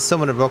guarantee there's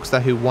someone at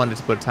Rockstar who wanted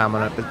to put a timer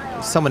on it,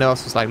 but someone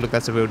else was like, look,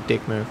 that's a real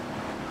dick move.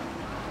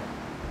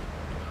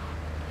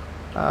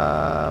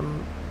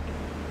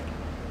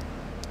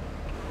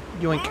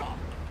 Yoink.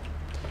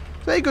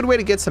 Very good way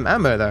to get some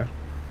ammo, though.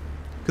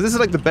 Because this is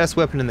like the best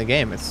weapon in the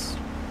game. It's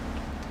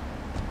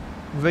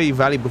very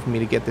valuable for me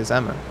to get this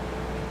ammo.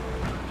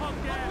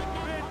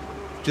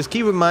 Just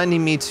keep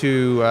reminding me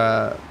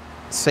to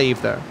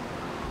save, though.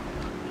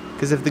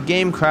 Because if the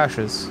game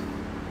crashes,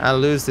 I'll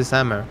lose this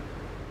ammo. I'm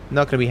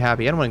not going to be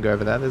happy. I don't want to go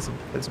over that. There's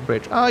a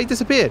bridge. Oh, he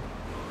disappeared.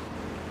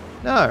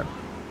 No.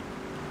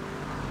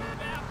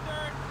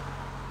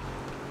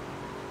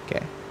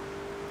 Okay.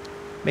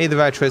 Made the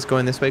right choice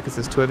going this way because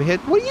there's 2 over here.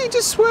 What are you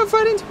just swerve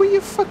right into? What the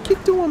fuck you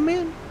doing,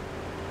 man?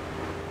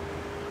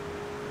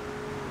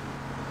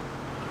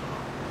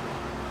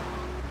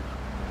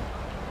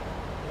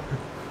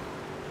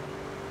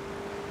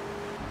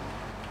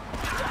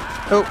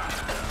 Oh.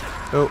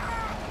 Oh.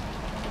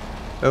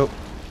 Oh.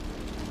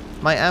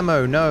 My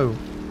ammo, no.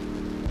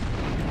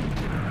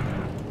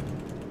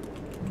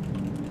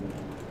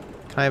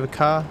 Can I have a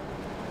car?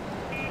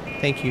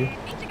 Thank you.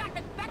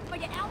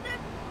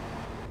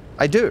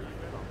 I do.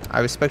 I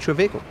respect your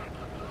vehicle.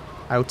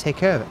 I will take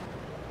care of it.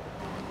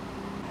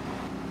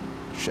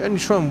 Only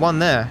showing 1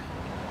 there.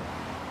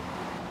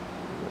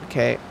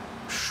 Okay.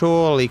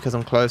 Surely, because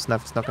I'm close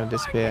enough, it's not going to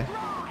disappear.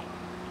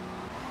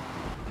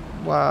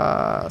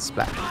 Wow,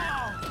 splat.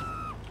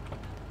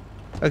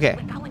 Okay.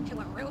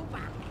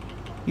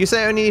 You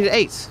say I only needed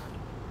 8.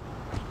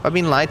 I've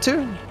been lied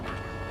to?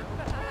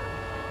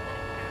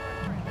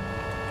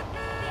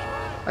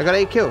 I got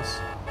 8 kills.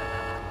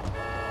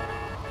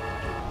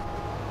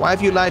 Why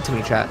have you lied to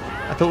me, chat?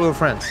 I thought we were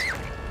friends.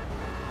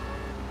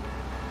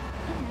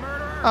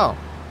 Oh.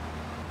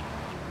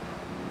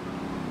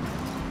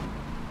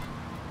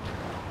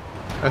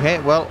 Okay,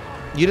 well,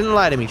 you didn't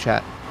lie to me,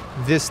 chat.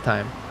 This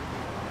time.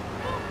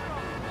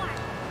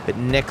 But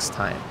next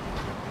time.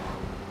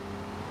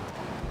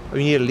 Oh,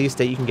 you need at least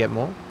 8, you can get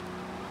more.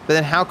 But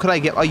then how could I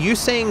get... Are you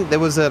saying there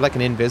was like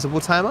an invisible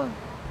timer?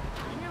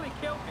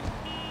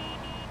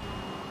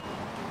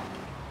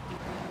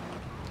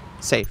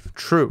 Safe.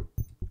 True.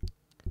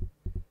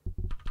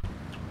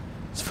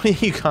 It's funny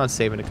you can't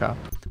save in a car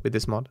with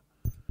this mod.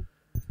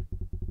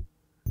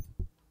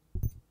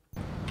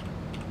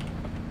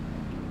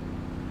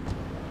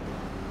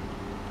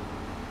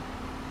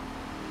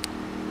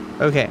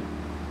 Okay.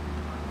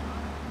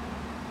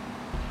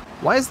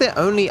 Why is there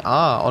only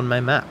R on my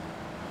map?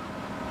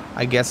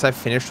 I guess I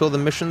finished all the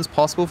missions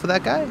possible for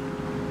that guy?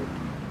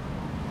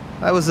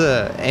 That was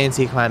a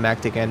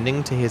anticlimactic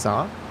ending to his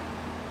arc.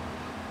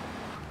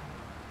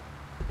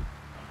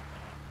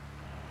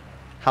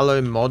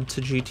 Hello mod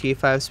to GTA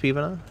 5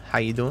 speedrunner. How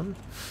you doing?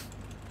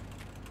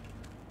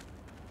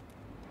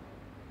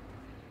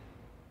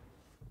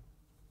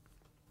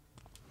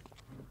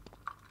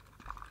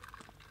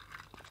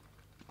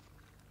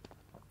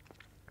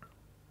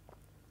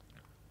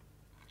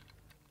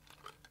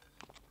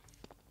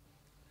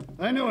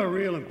 I know a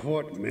real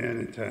important man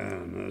in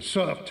town, a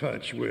soft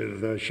touch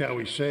with, shall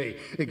we say,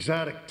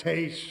 exotic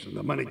tastes and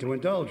the money to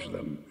indulge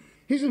them.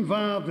 He's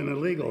involved in a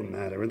legal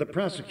matter, and the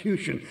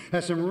prosecution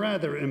has some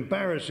rather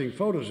embarrassing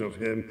photos of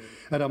him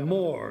at a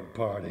morgue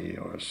party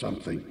or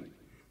something.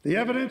 The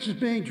evidence is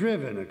being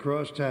driven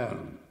across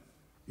town.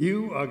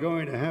 You are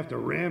going to have to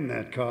ram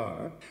that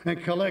car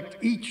and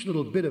collect each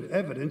little bit of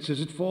evidence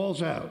as it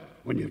falls out.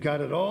 When you've got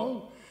it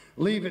all,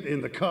 leave it in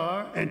the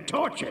car and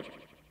torch it.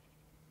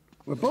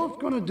 We're both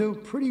going to do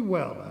pretty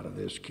well out of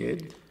this,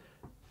 kid.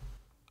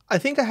 I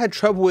think I had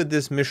trouble with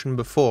this mission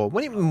before.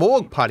 When he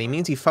morgue party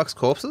means he fucks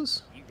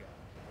corpses?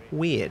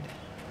 Weird.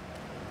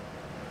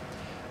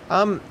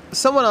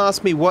 Someone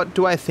asked me what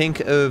do I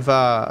think of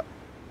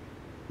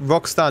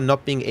Rockstar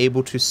not being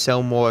able to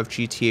sell more of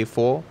GTA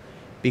 4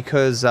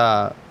 because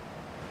the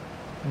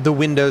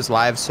Windows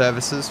Live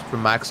services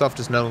from Microsoft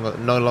is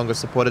no longer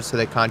supported, so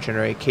they can't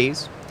generate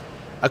keys.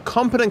 A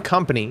competent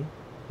company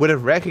would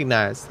have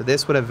recognized that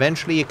this would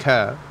eventually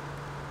occur,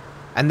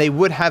 and they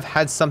would have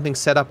had something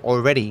set up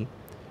already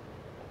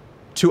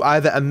to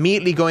either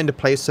immediately go into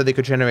place so they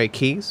could generate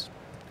keys,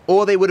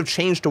 or they would have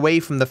changed away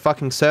from the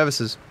fucking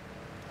services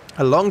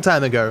a long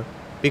time ago,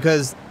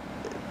 because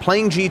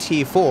playing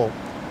GTA 4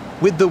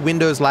 with the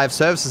Windows Live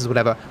services or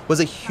whatever was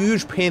a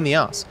huge pain in the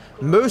ass.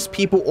 Most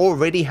people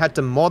already had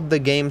to mod the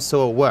game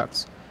so it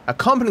works. A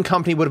competent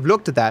company would have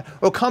looked at that,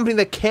 or a company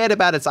that cared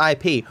about its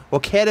IP or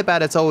cared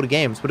about its older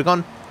games would have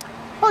gone,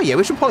 oh yeah,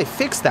 we should probably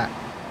fix that.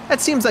 That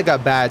seems like a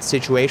bad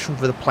situation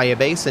for the player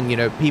base and, you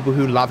know, people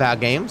who love our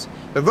games.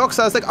 But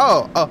Rockstar's like,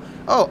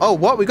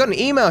 what? We got an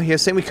email here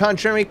saying we can't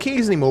generate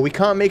keys anymore. We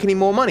can't make any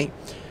more money.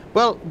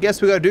 Well,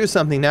 guess we gotta do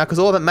something now, because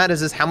all that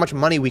matters is how much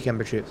money we can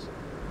produce.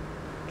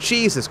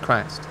 Jesus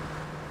Christ.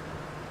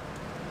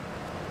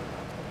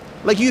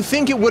 Like, you'd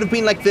think it would have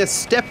been like their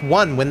step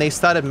one when they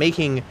started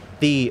making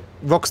the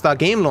Rockstar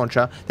game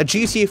launcher, that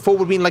GTA 4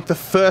 would have been like the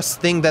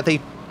first thing that they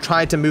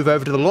tried to move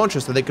over to the launcher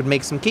so they could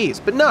make some keys.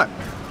 But no.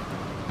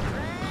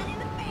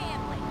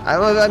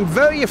 I'm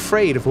very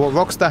afraid of what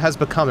Rockstar has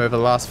become over the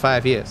last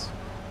 5 years.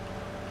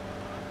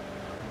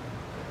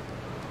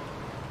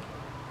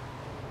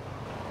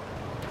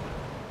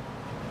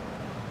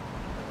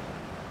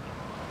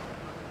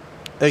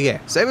 Okay,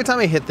 so every time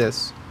I hit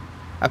this,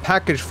 a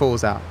package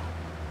falls out.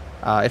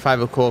 If I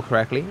recall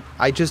correctly.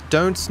 I just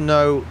don't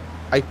know.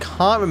 I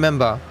can't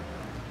remember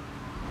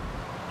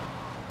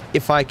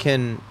if I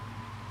can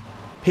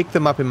pick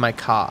them up in my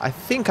car. I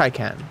think I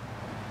can.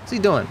 What's he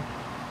doing?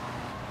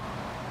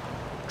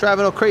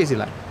 Driving all crazy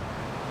like.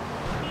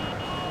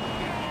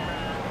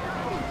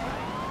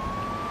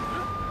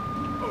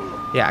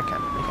 Yeah, I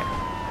can.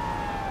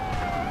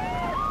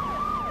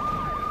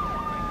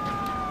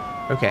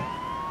 Okay. Okay.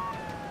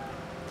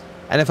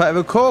 And if I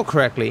recall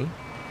correctly,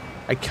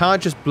 I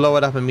can't just blow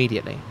it up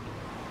immediately.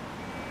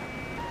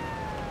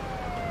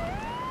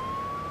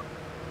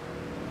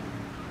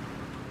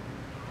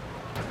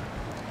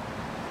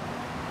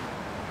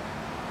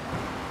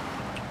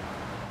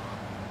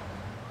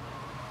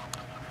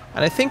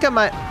 And I think I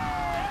might...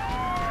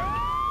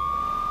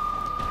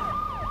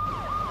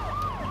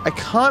 I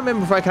can't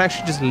remember if I can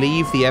actually just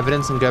leave the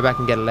evidence and go back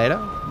and get it later.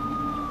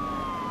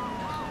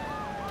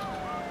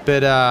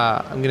 But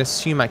I'm going to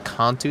assume I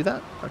can't do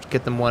that. I have to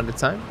get them one at a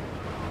time.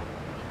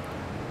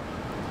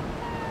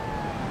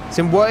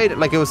 So I'm worried,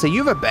 like it will say,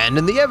 you've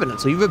abandoned the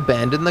evidence, or you've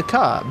abandoned the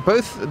car.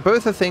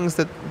 Both are things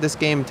that this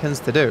game tends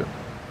to do.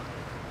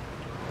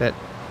 That...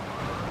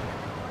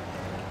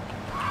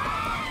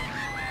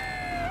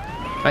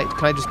 Can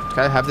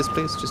I have this,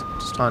 please?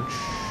 Just on.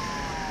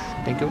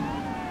 Thank you.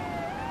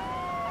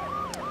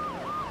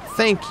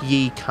 Thank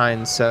ye,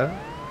 kind sir.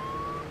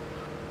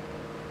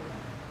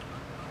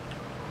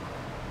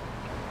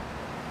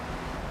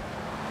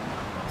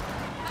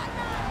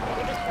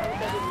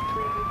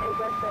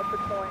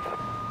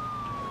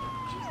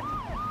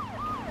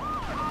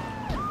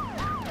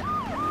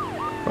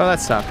 Well, that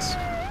sucks.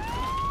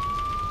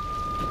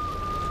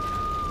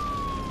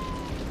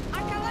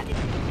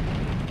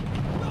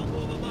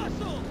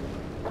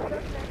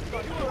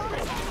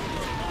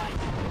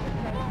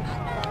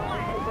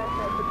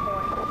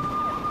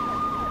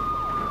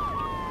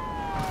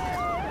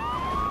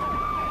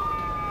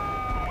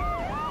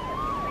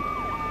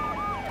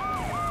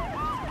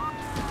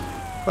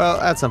 Well,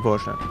 that's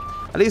unfortunate.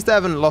 At least I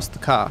haven't lost the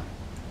car.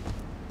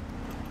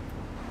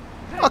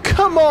 Oh,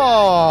 come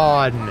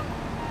on!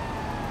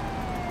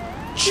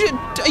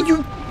 Are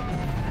you...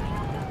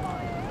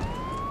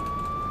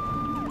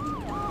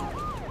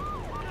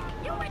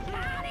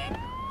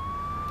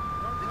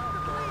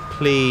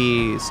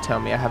 Please tell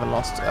me I haven't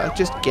lost.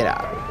 Just get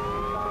out.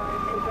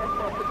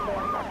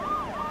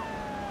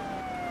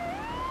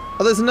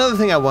 Oh, there's another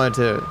thing I wanted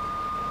to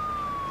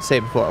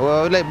say before.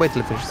 Well, wait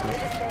till I finish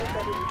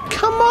this.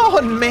 Come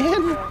on,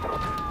 man!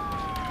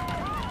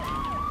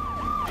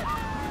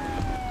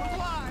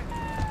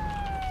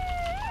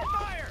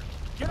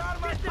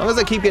 As long as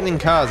I keep getting in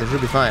cars, it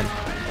should be fine.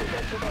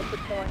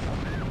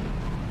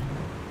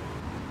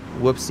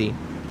 Whoopsie.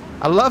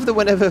 I love that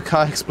whenever a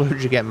car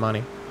explodes, you get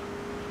money.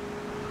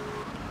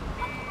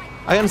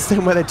 I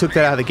understand why they took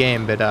that out of the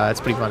game, but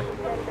it's pretty funny.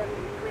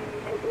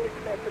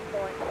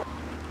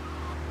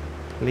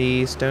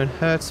 Please don't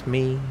hurt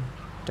me.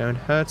 Don't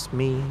hurt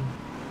me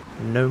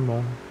no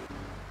more.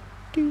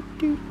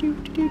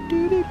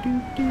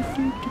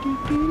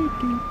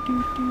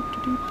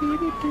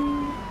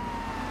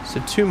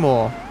 So 2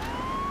 more.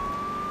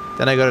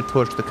 Then I gotta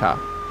torch the car.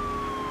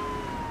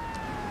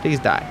 Please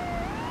die.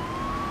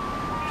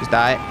 Just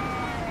die.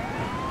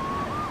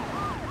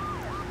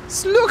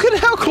 Look at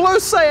how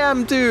close I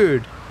am,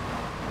 dude!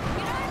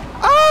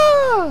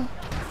 Ah!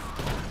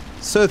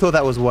 So thought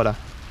that was water.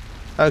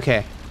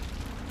 Okay.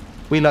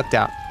 We lucked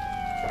out.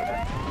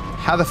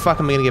 How the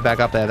fuck am I gonna get back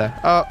up there, though?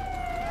 Oh.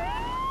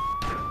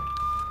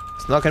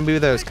 It's not gonna be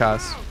with those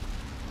cars.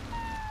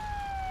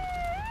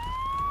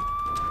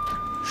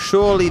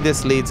 Surely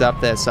this leads up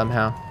there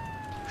somehow.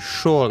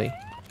 Surely.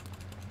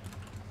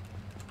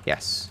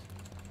 Yes.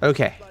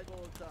 Okay.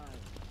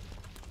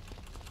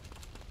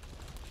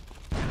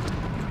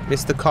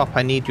 Mr. Cop,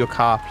 I need your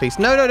car, please.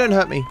 No, no, don't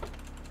hurt me.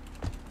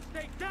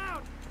 Stay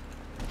down.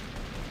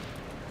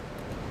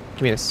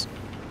 Give me this.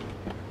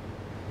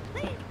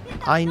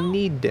 I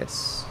need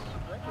this.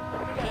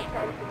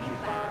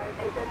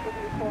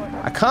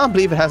 I can't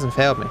believe it hasn't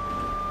failed me.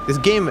 This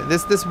game,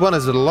 this one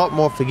is a lot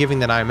more forgiving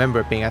than I remember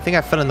it being. I think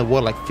I fell in the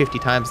water like 50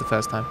 times the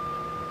first time.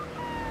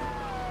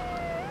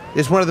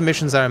 It's one of the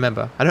missions I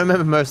remember. I don't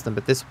remember most of them,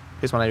 but this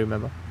is one I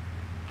remember.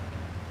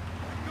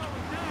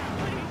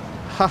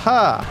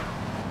 Haha!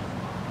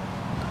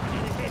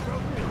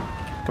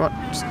 Come on,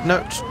 just,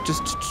 no,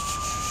 just,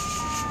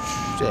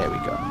 there we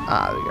go.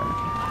 Ah, there we go.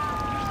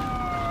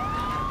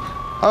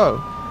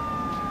 Oh.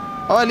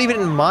 Oh, I leave it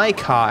in my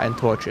car and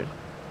torch it.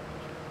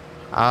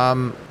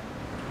 I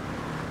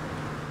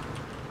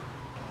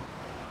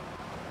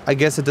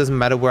guess it doesn't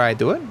matter where I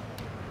do it.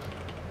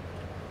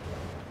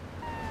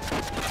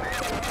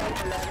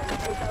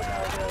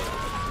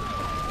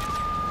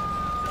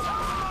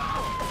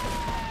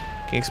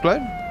 Can you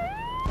explode?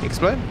 Can you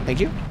explode? Thank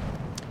you.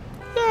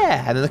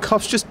 Yeah, and then the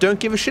cops just don't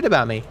give a shit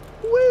about me.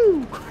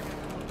 Woo!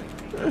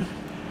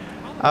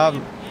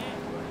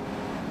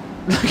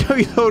 Look how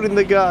he's holding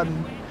the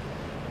gun.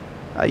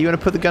 You want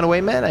to put the gun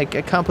away, man? I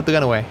can't put the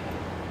gun away.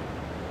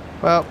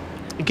 Well,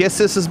 I guess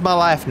this is my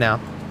life now.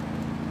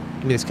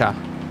 Give me this car.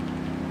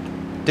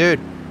 Dude.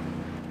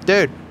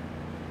 Dude.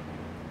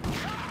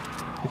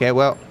 Okay,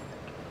 well.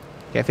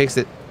 Okay, I fixed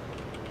it.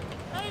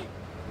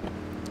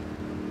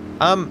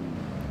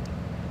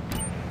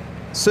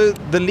 So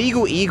the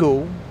Legal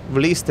Eagle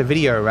released a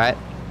video, right?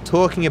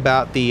 Talking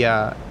about the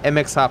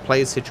MXR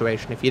Plays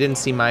situation, if you didn't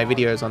see my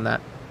videos on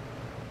that.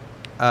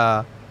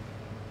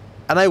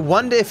 And I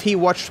wonder if he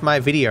watched my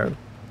video.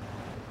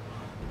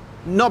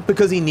 Not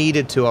because he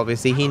needed to,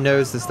 obviously. He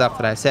knows the stuff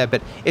that I said,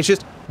 but it's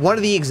just one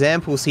of the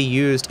examples he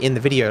used in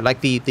the video,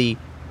 like the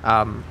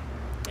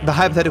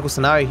hypothetical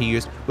scenario he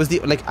used was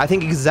I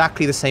think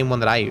exactly the same one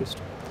that I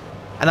used.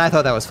 And I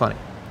thought that was funny.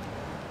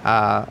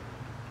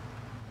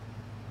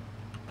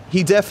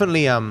 He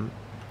definitely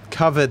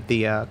covered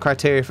the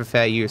criteria for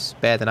fair use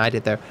better than I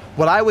did, though.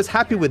 What I was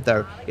happy with,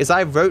 though, is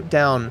I wrote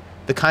down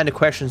the kind of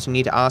questions you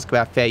need to ask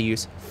about fair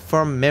use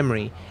from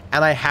memory,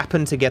 and I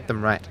happened to get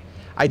them right.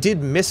 I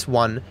did miss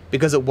one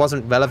because it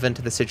wasn't relevant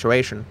to the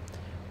situation,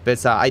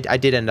 but I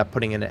did end up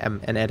putting in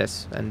an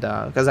edit, and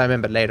because I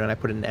remembered later, and I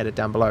put in an edit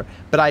down below.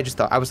 But I just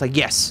thought, I was like,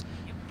 yes,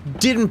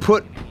 didn't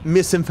put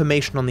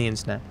misinformation on the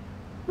internet.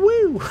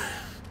 Woo!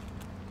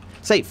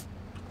 Safe.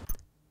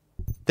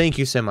 Thank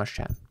you so much,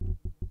 chat.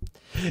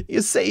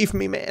 You saved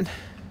me, man.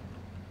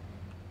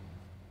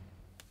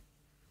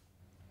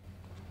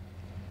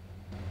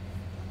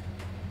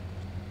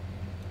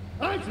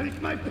 I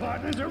think my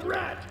partner's a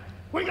rat.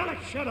 We gotta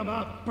shut him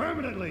up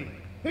permanently.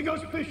 He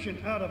goes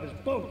fishing out of his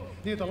boat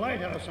near the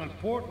lighthouse on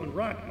Portland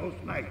Rock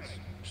most nights.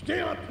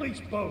 Steal a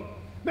police boat.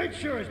 Make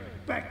sure his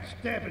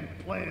backstabbing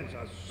plans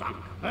are sunk.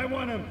 I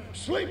want him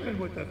sleeping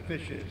with the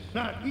fishes,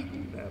 not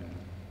eating them.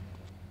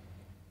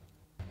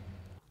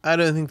 I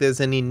don't think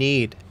there's any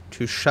need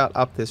to shut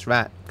up this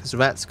rat, because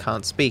rats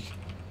can't speak.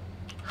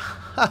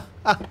 I'm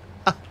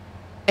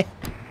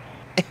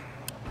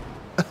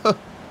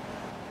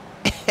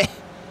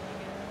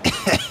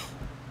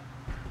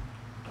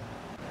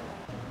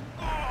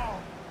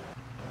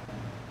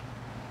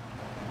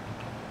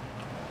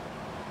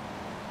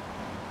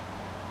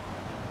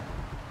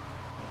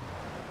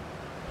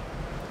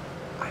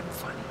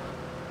funny.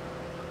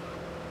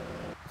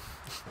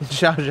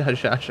 Sha sha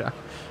sha sha.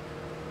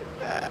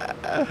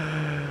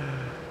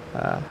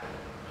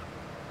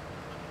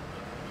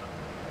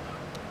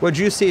 What'd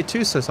you see it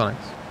too, Sonics?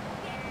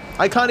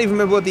 I can't even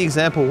remember what the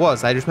example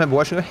was. I just remember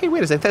watching it. Hey,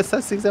 wait a second.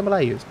 That's the example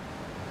I used.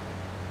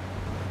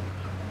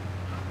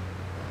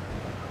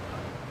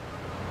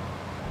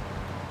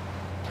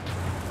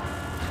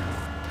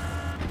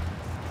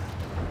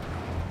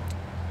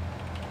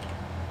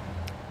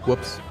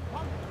 Whoops.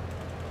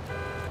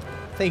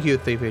 Thank you,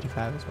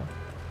 335 as well.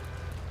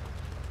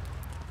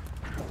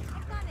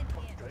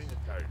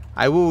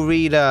 I will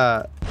read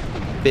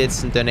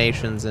bits and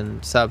donations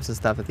and subs and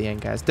stuff at the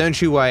end, guys.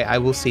 Don't you worry, I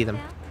will see them.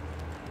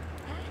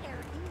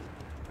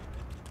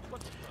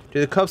 Do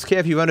the cops care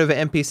if you run over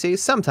NPCs?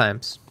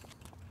 Sometimes.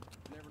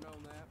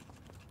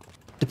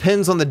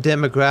 Depends on the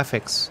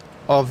demographics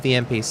of the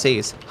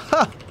NPCs.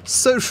 Ha!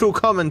 Social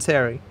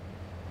commentary.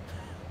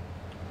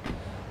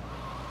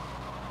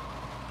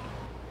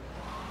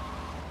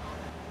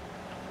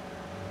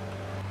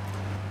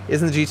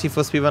 Isn't the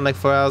GT4 speedrun like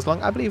 4 hours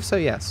long? I believe so,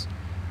 yes.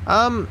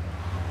 Oh.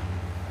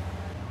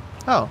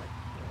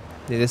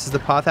 Yeah, this is the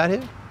path out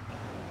here?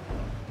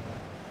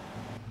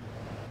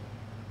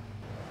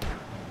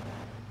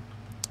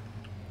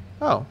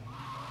 Oh.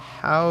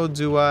 How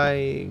do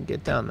I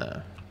get down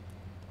there?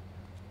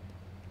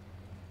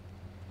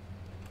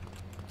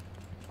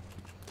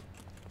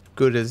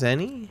 Good as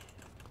any.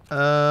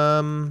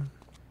 Ah,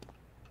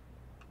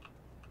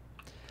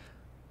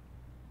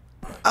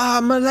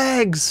 my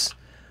legs!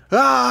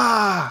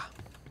 Ah!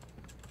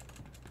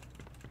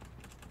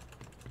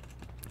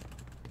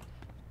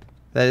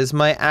 That is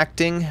my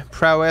acting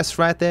prowess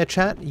right there,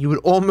 chat. You would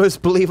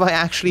almost believe I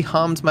actually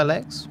harmed my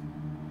legs.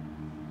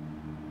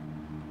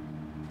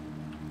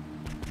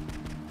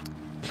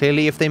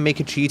 Clearly, if they make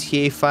a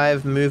GTA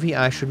 5 movie,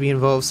 I should be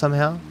involved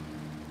somehow.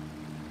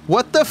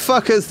 What the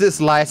fuck is this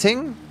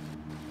lighting?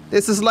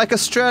 This is like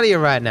Australia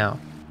right now.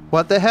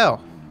 What the hell?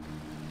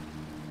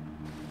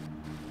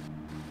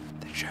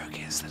 The joke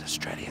is that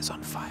Australia is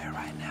on fire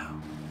right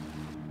now.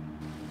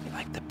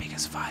 Like the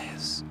biggest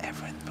fires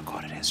ever in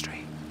recorded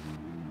history.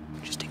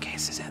 Just in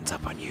case this ends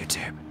up on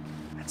YouTube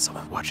and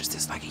someone watches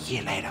this like a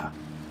year later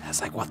and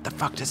it's like, what the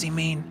fuck does he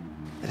mean?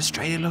 That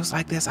Australia looks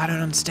like this? I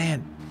don't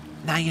understand.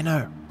 Now you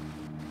know.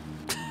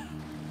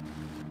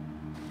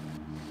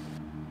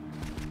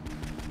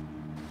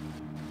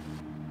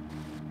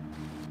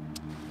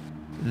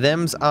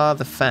 Thems are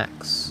the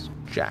facts,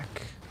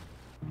 Jack.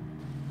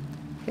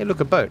 Hey,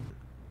 look, a boat.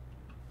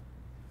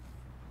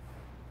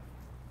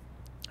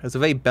 It's a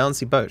very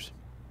bouncy boat.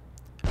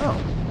 Oh.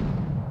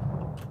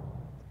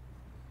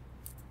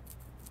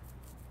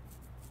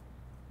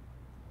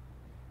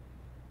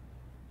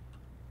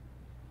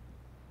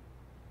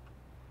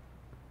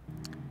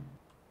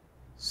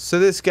 So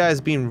this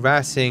guy's been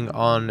ratting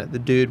on the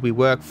dude we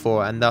work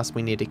for, and thus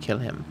we need to kill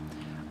him.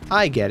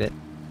 I get it.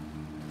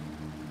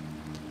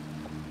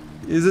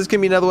 Is this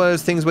gonna be another one of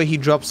those things where he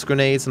drops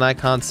grenades and I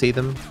can't see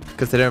them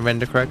because they don't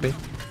render correctly?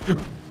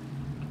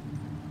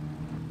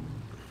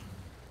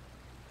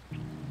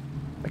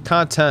 I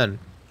can't turn.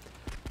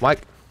 Why?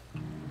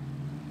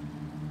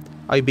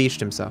 Oh, he beached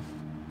himself.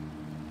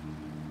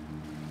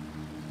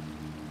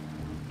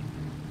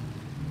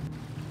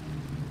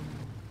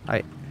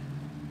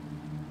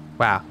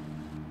 Wow.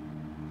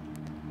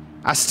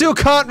 I still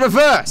can't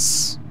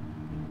reverse!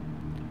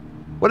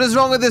 What is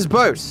wrong with this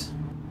boat?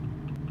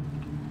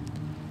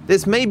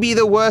 This may be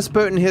the worst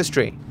boat in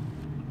history.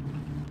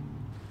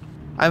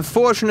 I'm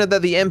fortunate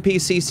that the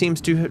NPC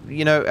seems to,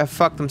 you know, have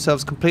fucked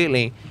themselves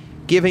completely,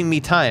 giving me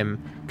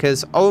time,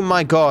 because, oh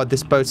my god,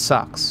 this boat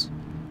sucks.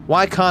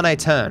 Why can't I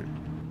turn?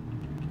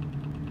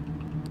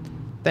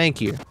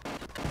 Thank you.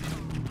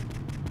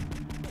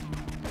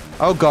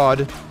 Oh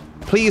god.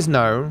 Please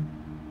no.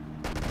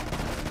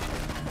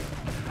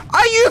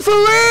 Are you for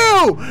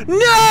real?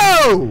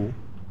 No!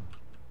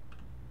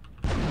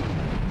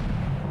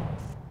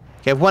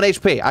 Okay, I have 1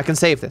 HP. I can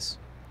save this.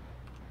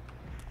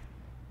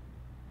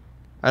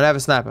 I don't have a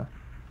sniper.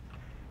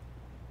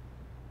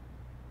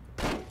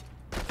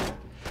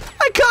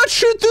 I can't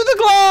shoot through the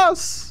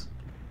glass!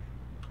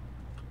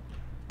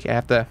 Okay, I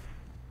have to...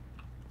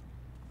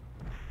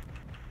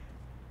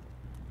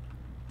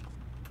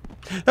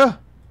 Oh!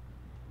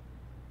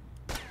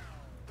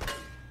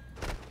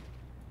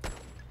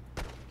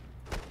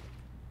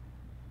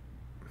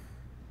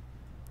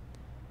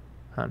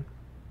 Hun.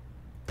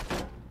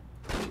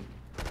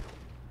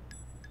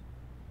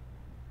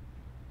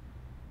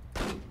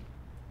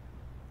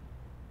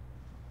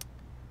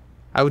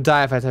 I would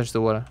die if I touched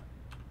the water.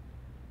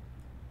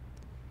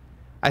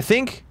 I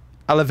think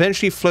I'll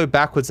eventually float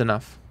backwards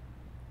enough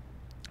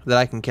that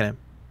I can kill him.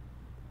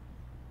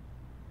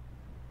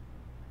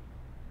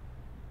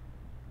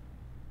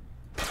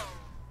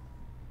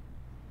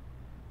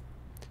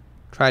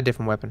 Try a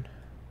different weapon.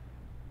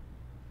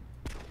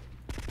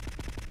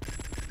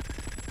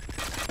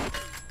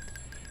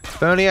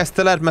 If only I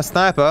still had my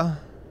sniper.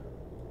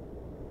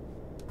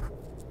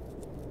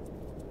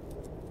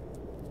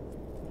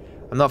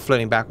 I'm not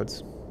floating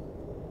backwards.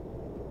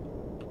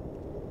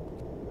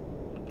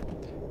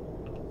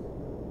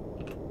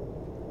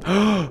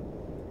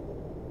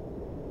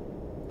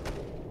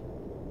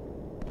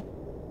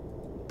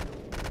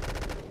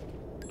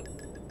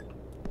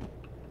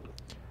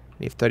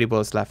 We have 30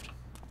 bullets left.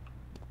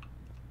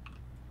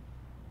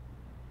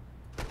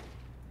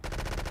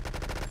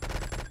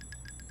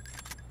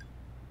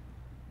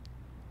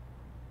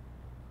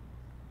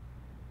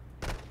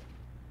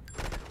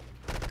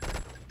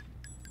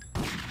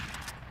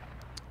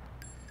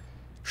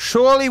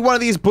 Surely one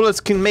of these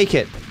bullets can make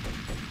it.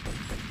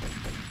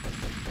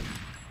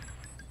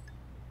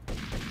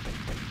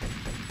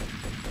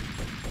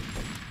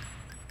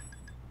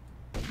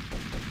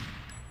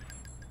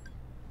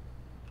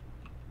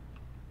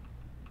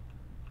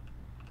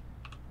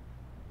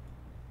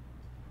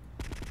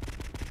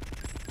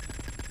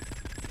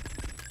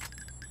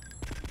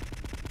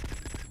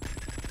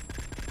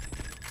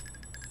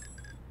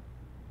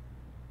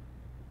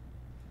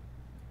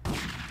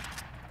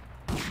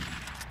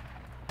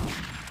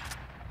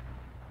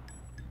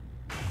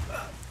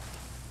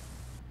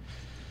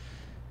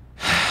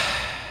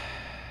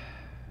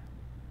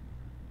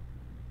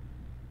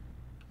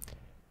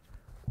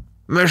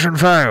 Mission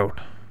failed.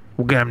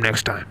 We'll get him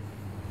next time.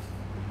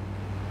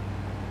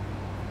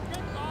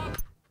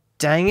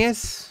 Dang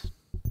it.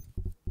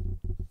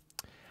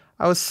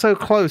 I was so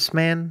close,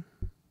 man.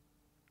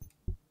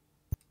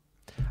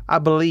 I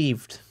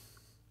believed.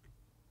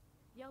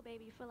 Yo,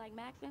 baby, you feel like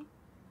maxing?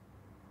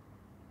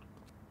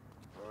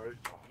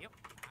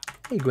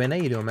 Hey, Gwen, how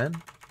you doing, man?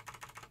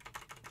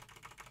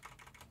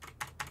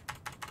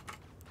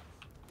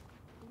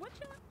 What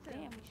you up to?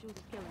 Damn, these shoes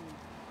is killing me.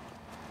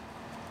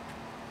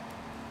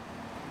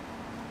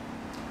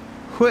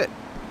 Quit.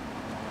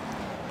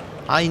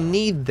 I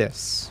need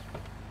this.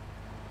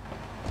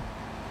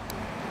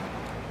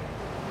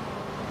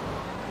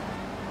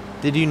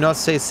 Did you not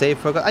say save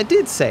progress? I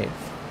did save.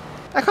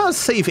 I can't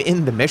save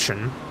in the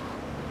mission.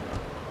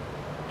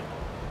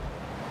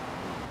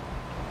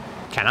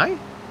 Can I?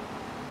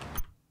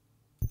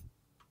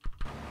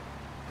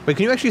 Wait,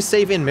 can you actually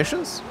save in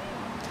missions?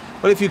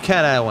 What if you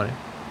can? I don't want it.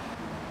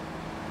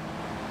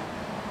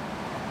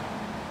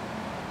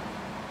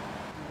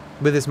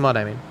 With this mod,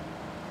 I mean.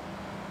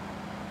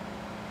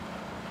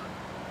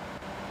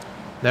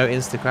 No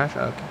insta crash?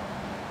 Oh, okay.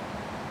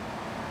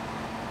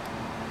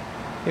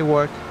 Hey,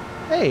 work.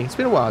 Hey, it's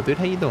been a while, dude.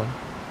 How you doing?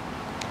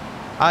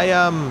 I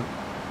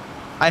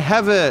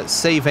have a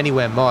save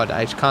anywhere mod.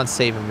 I just can't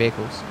save in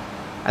vehicles.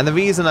 And the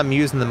reason I'm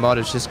using the mod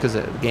is just because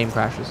the game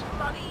crashes.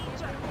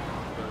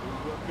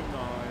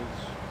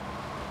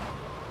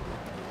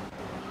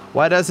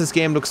 Why does this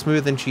game look smoother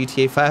than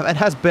GTA 5? It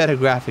has better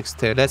graphics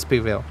too, let's be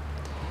real.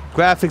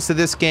 Graphics of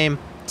this game,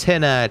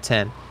 10 out of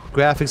 10.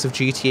 Graphics of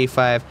GTA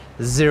 5,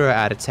 0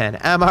 out of 10.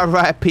 Am I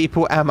right,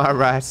 people? Am I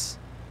right?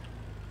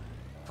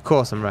 Of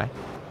course I'm right.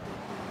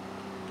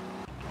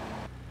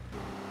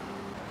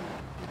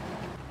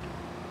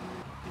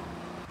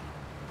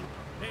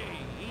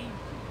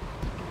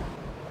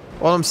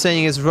 All I'm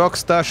saying is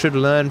Rockstar should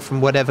learn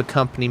from whatever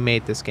company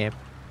made this game.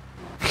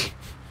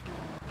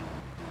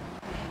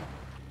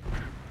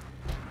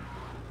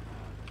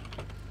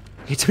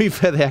 To be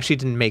fair, they actually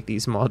didn't make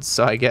these mods,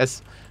 so I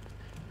guess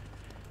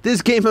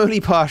this game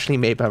only partially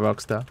made by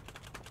Rockstar.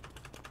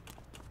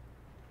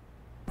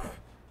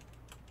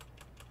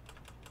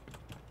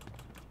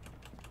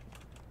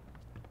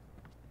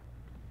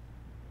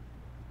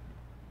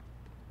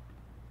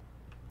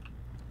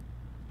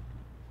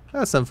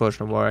 That's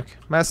unfortunate work.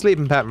 My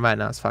sleeping pattern right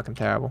now is fucking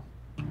terrible.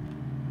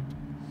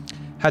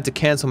 Had to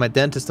cancel my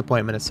dentist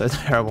appointment, it's so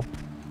terrible.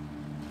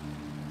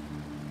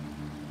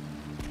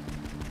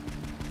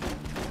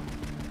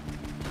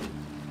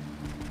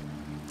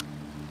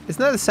 Isn't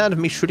that the sound of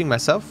me shooting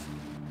myself?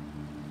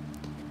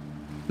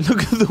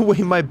 Look at the way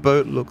my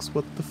boat looks,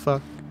 what the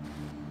fuck?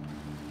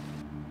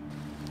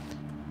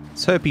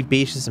 Let's hope he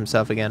beaches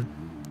himself again.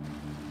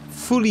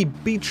 Fully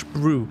beached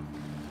brew.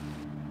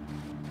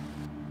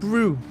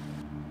 Brew.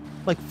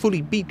 Like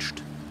fully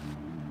beached.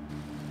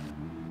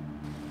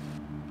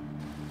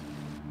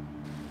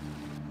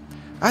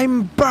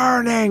 I'm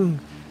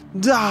burning!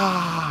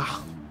 Da!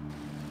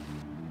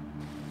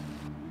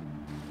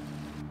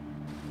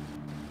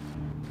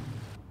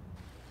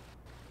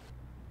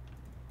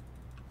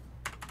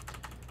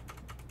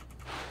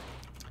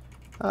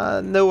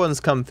 No one's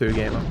come through,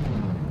 gamer.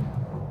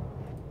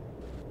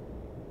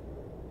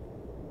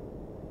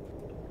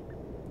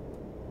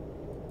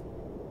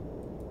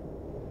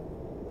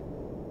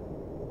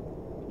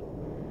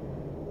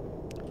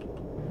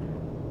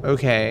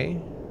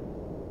 Okay.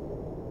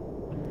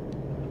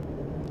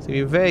 So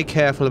be very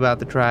careful about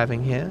the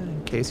driving here,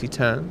 in case he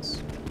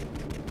turns.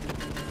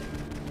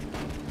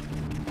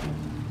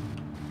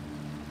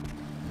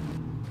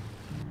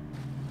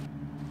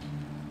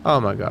 Oh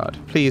my god.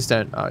 Please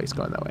don't. Oh, he's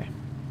going that way.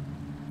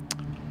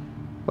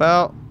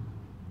 Well,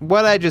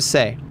 what did I just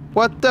say?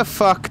 What the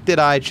fuck did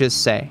I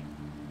just say?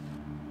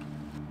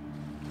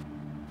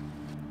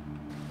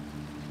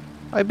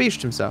 I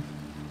beached himself.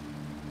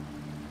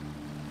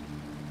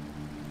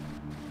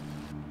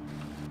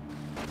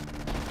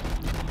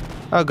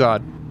 Oh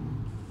god.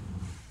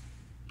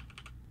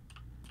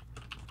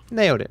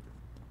 Nailed it.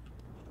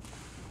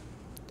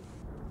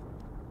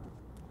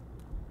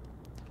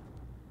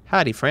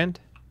 Howdy, friend.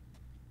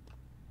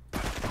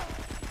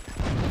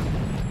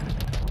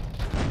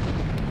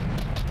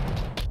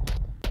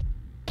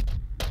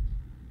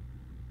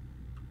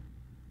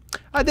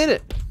 I did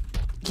it.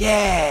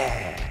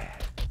 Yeah.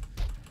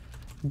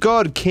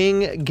 God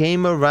King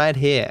Gamer right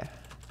here.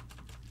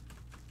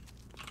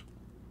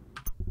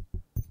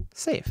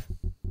 Save.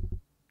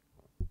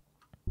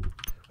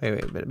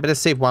 Wait. Better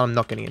save while I'm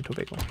not getting into a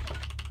big one.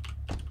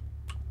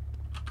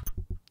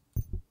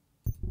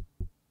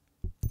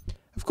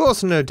 Of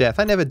course, no death.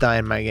 I never die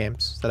in my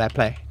games that I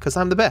play, because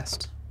I'm the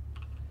best.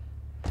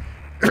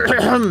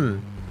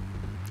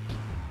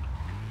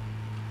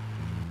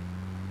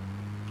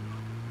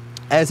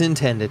 As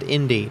intended,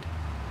 indeed.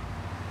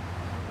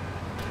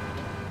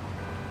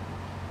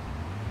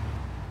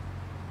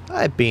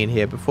 I've been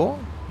here before.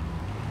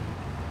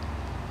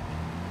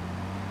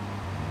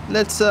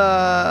 Let's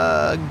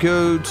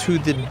go to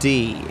the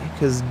D,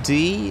 because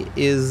D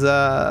is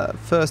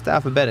first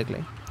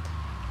alphabetically.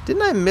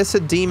 Didn't I miss a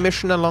D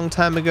mission a long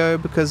time ago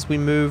because we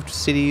moved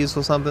cities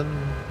or something?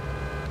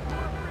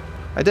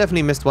 I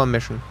definitely missed one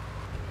mission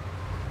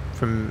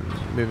from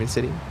moving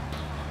city.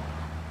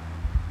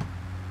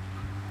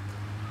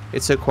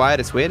 It's so quiet,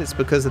 it's weird. It's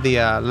because of the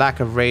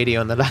lack of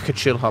radio and the lack of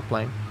chill hop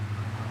lane.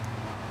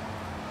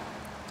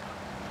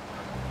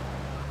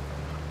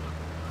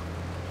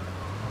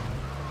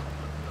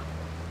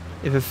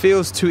 If it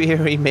feels too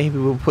eerie, maybe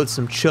we'll put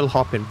some chill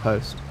hop in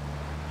post.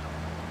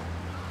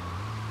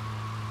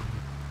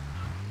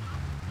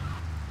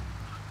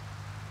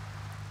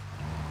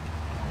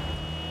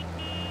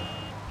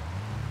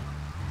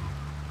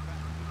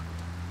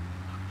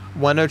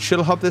 Why no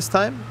chill hop this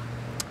time?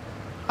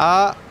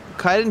 I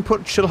didn't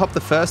put chill hop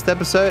the first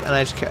episode, and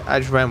I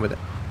just ran with it.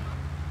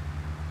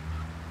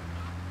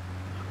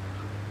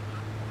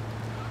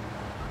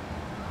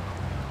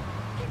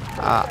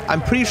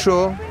 I'm pretty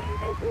sure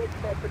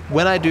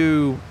when I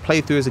do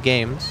playthroughs of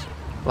games,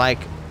 like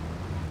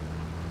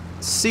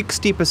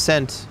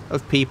 60%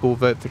 of people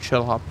vote for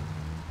chill hop,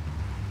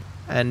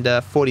 and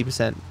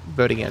 40%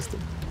 vote against it,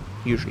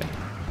 usually.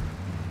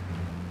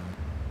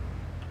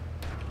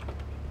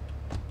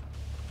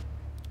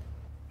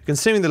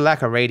 Considering the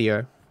lack of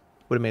radio,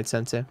 would have made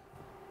sense here.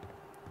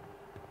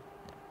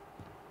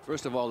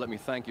 First of all, let me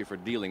thank you for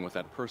dealing with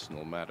that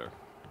personal matter.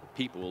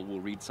 People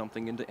will read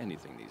something into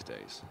anything these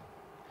days.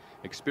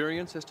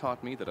 Experience has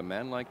taught me that a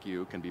man like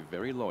you can be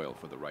very loyal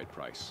for the right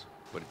price,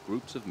 but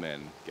groups of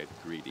men get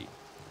greedy.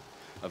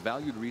 A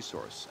valued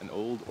resource, an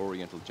old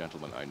Oriental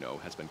gentleman I know,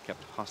 has been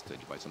kept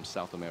hostage by some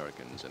South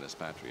Americans in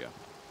Espatria.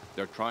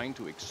 They're trying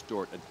to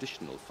extort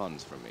additional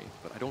funds from me,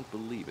 but I don't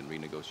believe in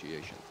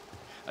renegotiation.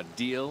 A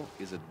deal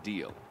is a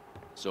deal,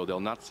 so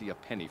they'll not see a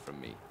penny from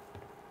me.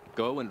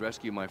 Go and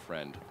rescue my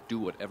friend. Do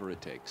whatever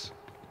it takes.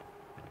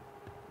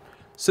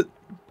 So,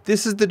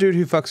 this is the dude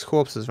who fucks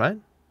corpses, right?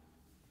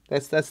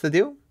 That's the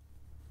deal?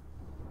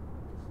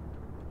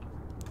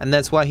 And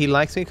that's why he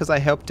likes me, because I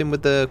helped him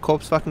with the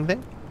corpse fucking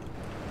thing?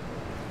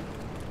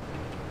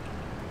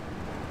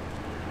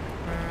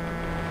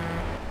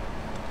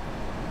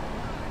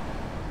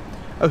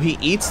 Oh, he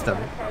eats them.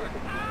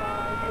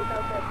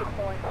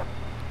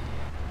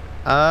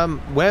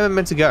 Where am I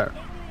meant to go?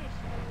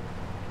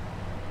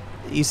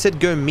 He said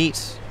go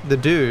meet the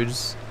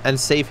dudes and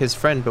save his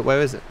friend, but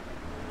where is it?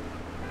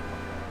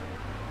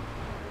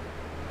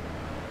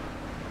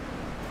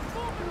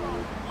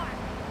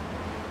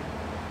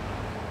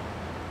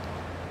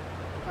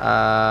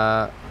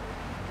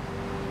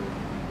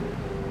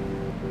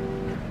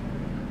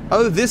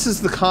 Oh, this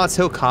is the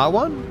cartel car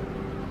one?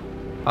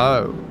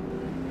 Oh.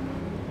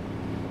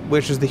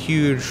 Which is the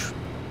huge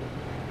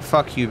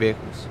fuck you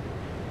vehicles.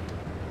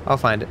 I'll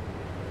find it.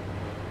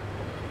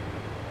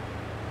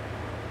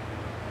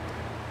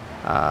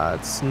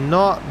 It's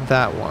not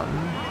that one.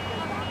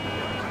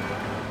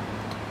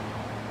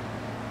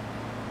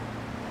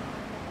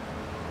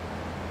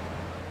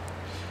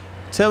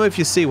 Tell me if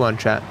you see one,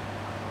 chat.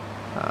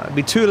 It'd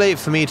be too late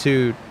for me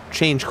to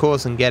change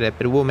course and get it,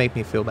 but it will make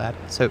me feel bad.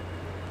 So,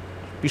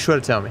 be sure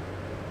to tell me.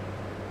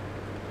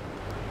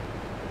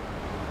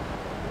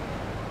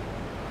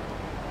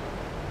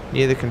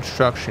 Near the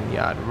construction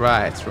yard.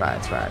 Right.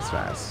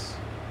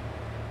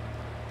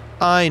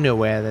 I know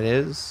where that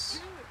is.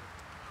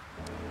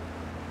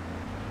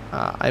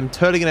 I'm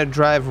totally going to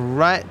drive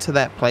right to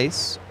that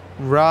place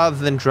rather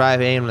than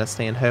drive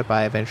aimlessly and hope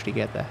I eventually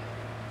get there.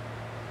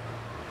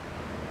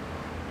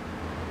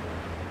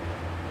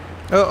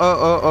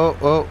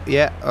 Oh,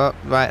 yeah,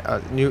 right.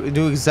 I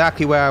knew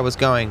exactly where I was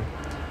going.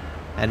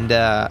 And,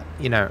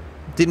 you know,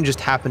 didn't just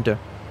happen to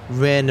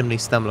randomly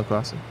stumble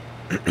across it.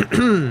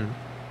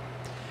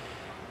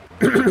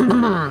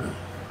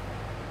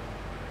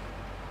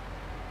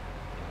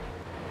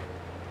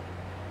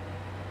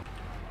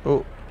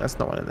 Oh, that's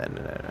not one of them.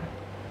 No.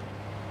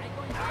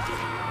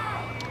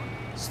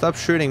 Stop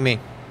shooting me.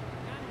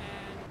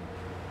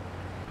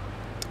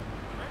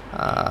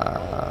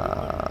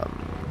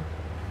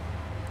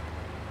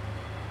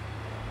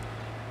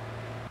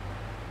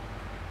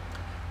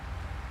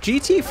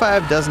 GT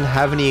 5 doesn't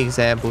have any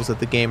examples of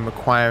the game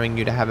requiring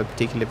you to have a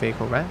particular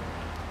vehicle, right?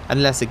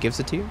 Unless it gives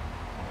it to you.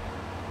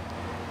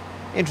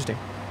 Interesting.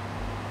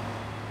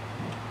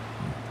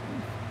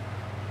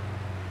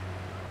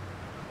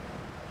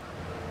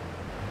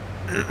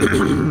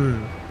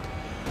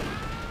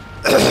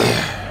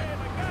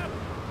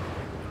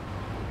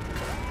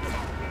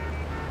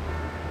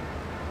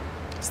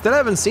 Still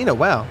haven't seen it.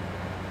 Wow.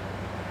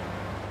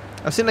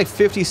 I've seen like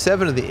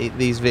 57 of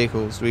these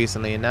vehicles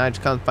recently, and now I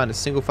just can't find a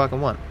single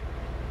fucking one.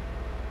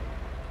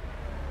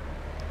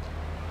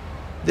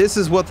 This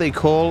is what they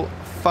call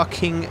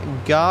fucking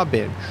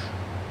garbage.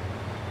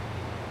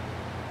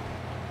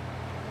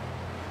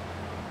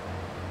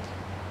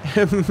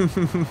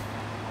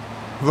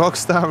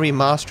 Rockstar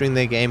remastering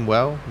their game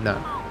well?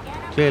 No.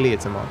 Clearly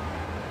it's a mod.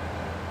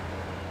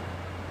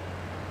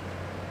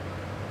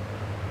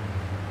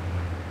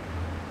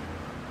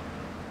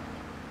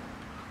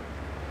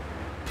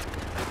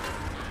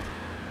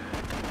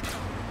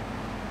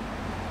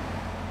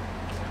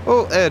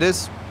 Oh, there it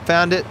is.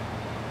 Found it.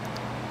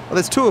 Well,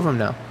 there's two of them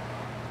now.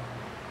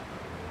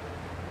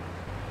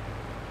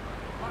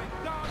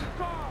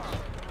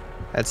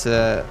 That's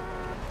a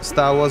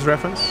Star Wars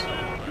reference.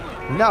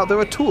 Now there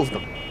are two of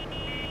them.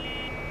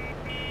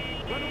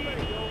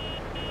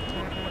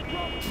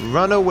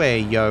 Run away,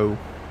 yo.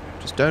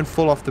 Just don't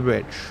fall off the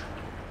bridge.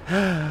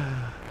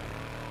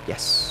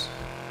 Yes.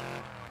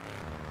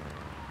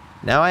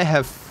 Now I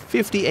have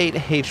 58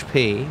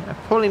 HP. I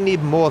probably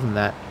need more than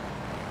that.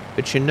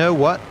 But you know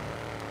what?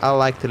 I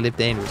like to live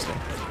dangerously.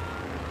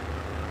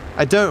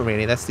 I don't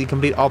really. That's the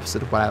complete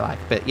opposite of what I like.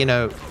 But, you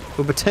know,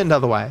 we'll pretend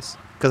otherwise.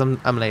 Because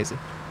I'm lazy.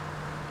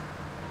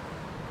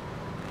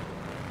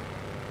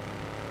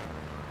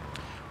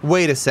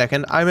 Wait a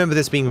second. I remember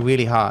this being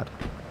really hard.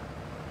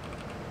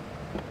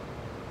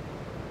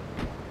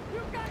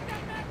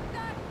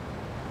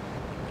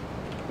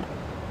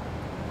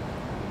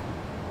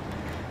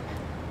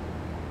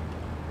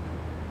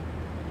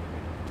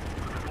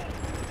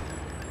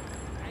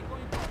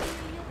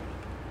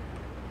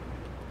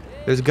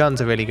 Those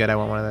guns are really good. I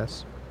want one of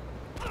those.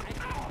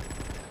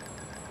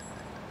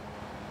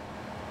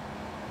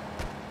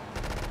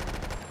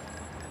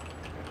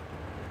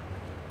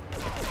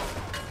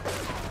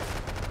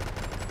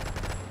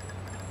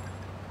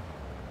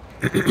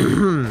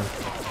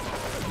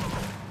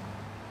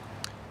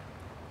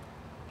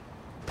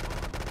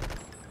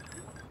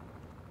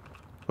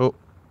 Oh.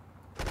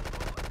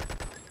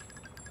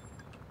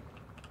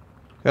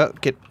 Oh,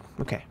 get...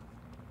 Okay.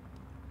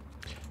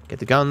 Get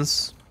the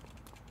guns.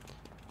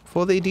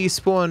 Before they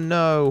despawn,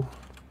 no.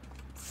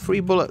 Free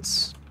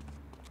bullets.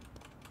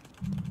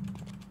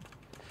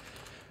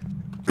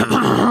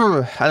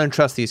 I don't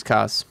trust these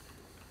cars.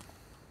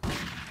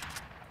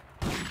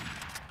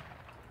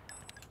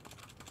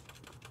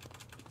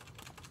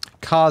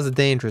 Cars are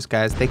dangerous,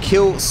 guys. They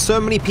kill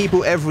so many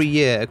people every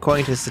year,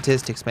 according to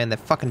statistics, man. They're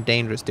fucking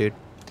dangerous, dude.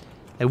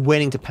 They're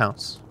waiting to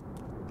pounce.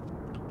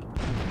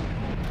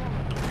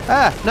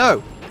 Ah,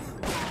 no!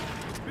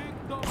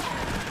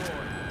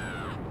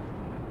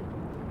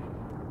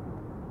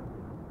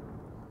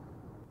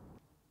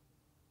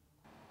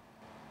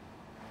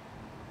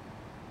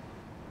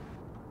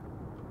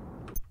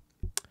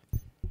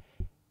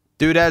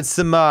 Dude had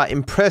some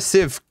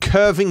impressive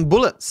curving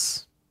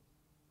bullets.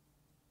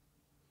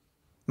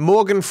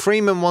 Morgan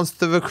Freeman wants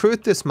to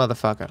recruit this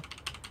motherfucker.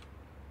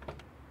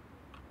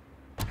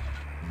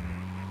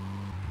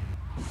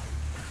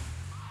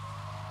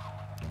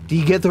 Do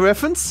you get the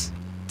reference?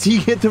 Do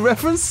you get the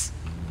reference?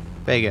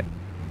 Very good.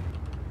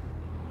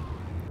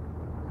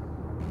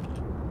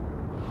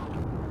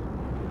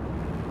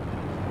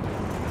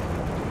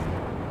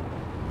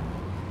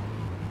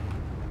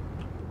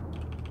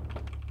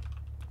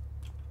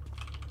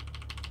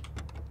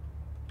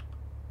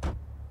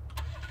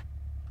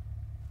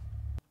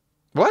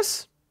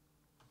 What?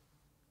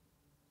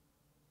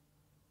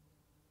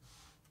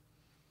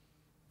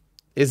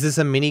 Is this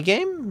a mini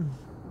game?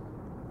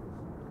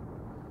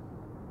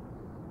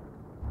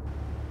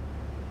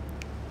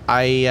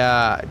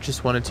 I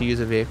just wanted to use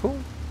a vehicle.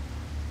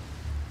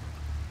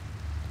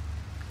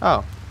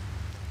 Oh.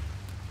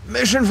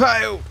 Mission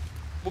failed.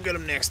 We'll get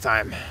him next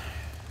time.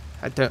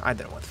 I don't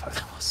know what the fuck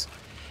that was.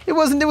 It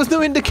wasn't. There was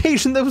no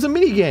indication there was a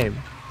mini game.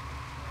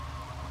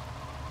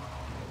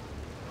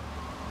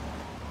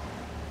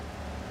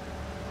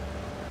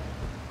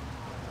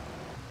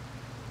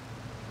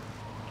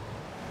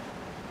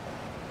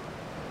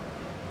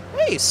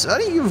 Hey,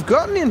 Sonny, you've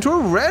gotten into a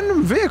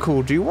random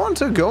vehicle. Do you want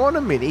to go on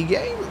a mini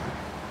game?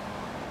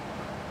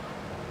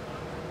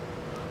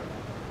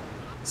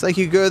 It's like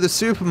you go to the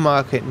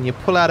supermarket and you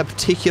pull out a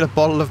particular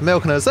bottle of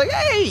milk and it's like,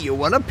 hey, you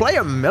want to play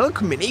a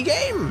milk mini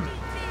game?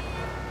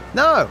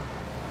 No.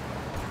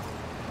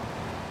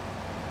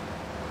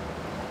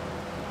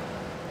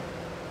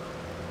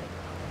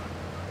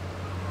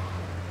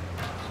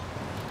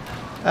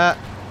 Uh.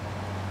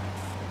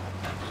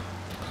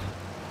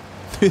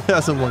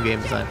 2001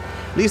 game design.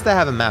 At least I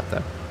have a map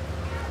though.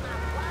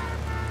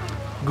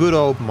 Good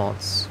old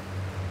mods.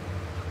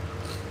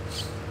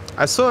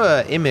 I saw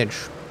an image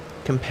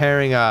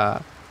comparing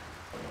a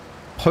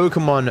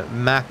Pokemon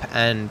map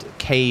and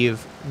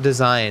cave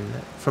design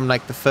from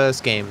like the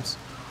first games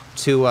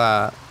to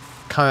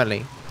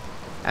currently.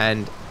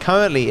 And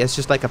currently it's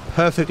just like a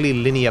perfectly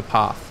linear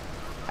path.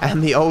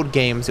 And the old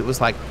games, it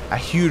was like a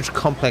huge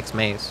complex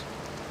maze.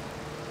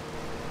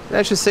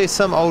 Let's just say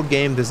some old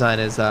game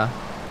designers are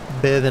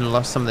better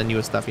than some of the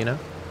newer stuff, you know?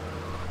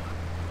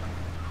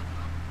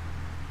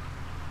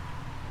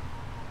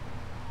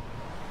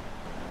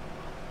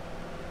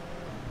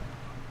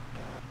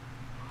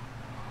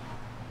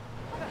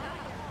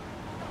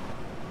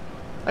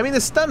 I mean,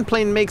 the stunt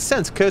plane makes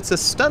sense, because it's a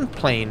stunt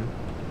plane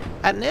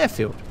at an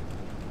airfield.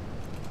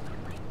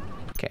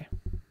 Okay.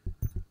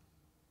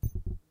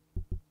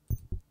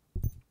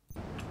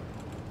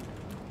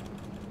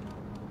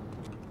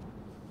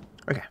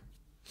 Okay.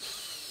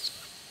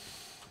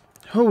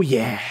 Oh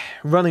yeah,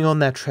 running on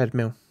that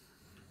treadmill.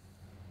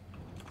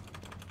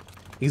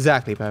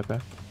 Exactly, Popo.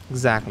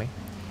 Exactly.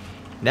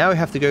 Now we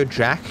have to go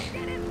jack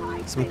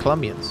some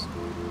Colombians.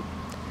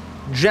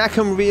 Jack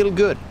 'em real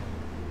good.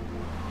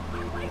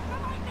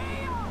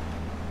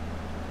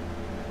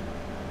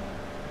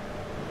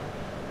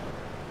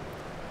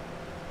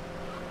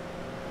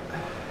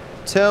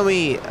 Tell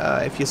me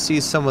if you see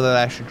someone that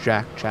I should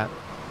jack, chat.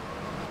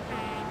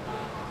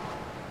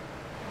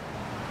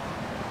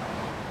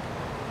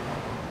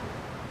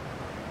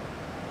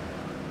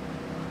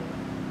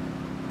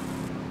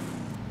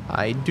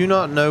 I do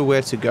not know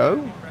where to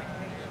go.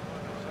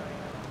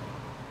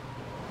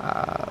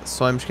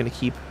 So I'm just going to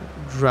keep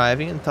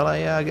driving until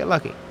I get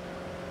lucky.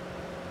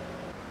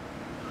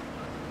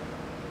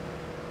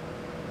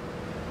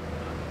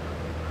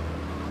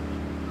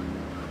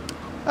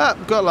 Ah,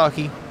 got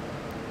lucky.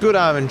 Good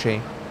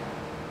RNG.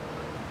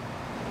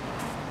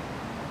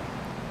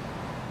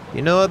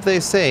 You know what they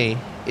say?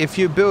 If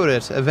you build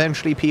it,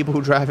 eventually people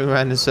driving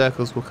around in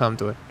circles will come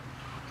to it.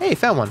 Hey,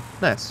 found one.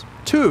 Nice.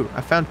 2. I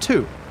found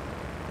 2.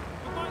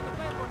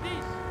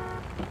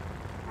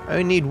 I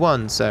only need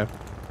 1, so,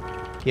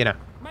 you know.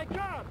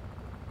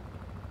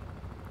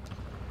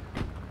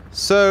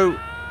 So,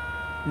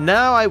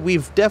 now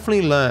we've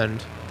definitely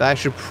learned that I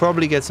should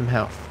probably get some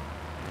health.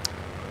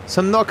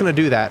 So I'm not going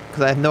to do that,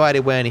 because I have no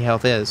idea where any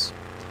health is.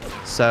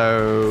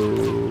 So,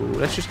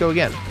 let's just go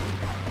again.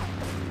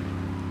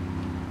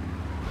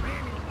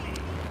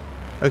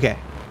 Okay.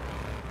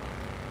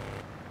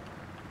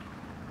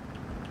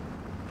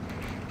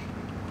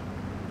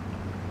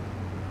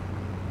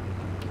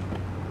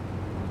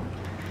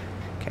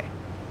 Okay.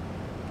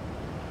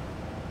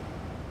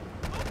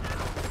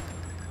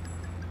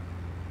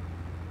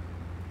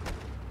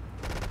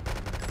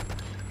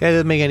 That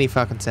doesn't make any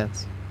fucking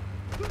sense.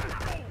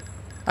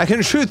 I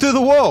can shoot through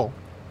the wall!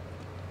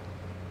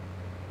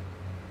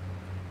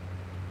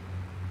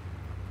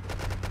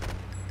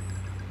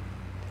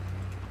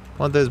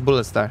 Want those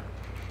bullets though.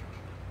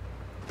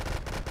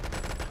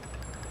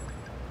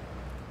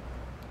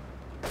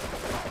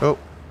 Oh.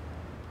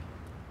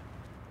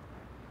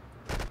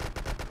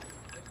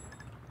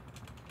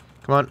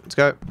 Come on, let's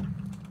go.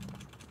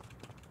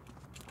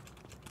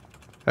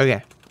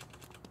 Okay.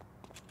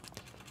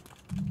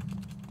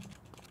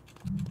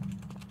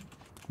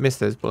 Missed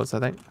those bullets, I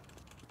think.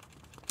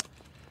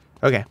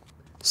 Okay.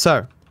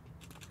 So.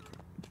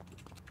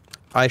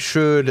 I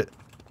should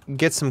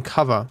get some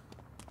cover.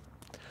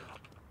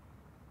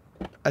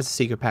 As a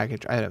secret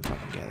package. I don't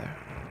fucking get there.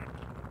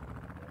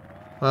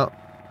 Well.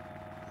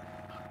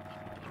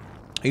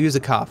 I use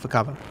a car for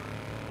cover.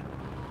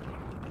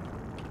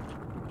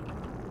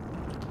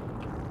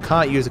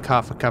 Can't use a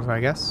car for cover,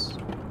 I guess.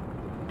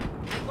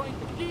 I'm going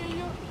to kill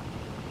you.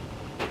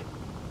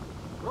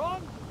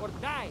 Run or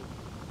die.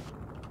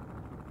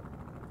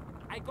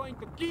 I'm going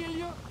to kill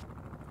you.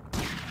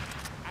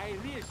 I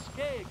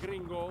risque,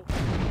 gringo.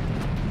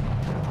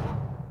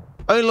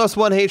 Only lost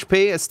 1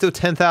 HP. It's still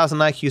 10,000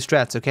 IQ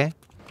strats, okay?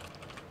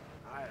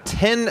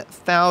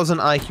 10,000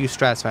 IQ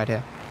strats right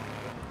here.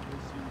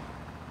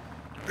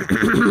 It's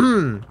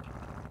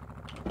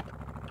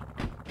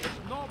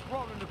no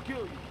problem to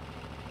kill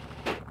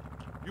you.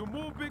 You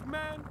move, big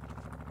man.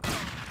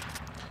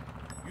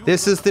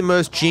 This is the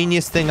most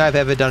genius thing I've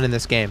ever done in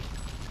this game.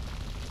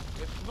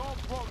 It's no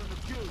problem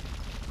to kill you.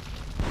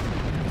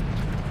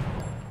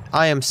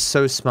 I am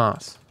so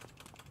smart.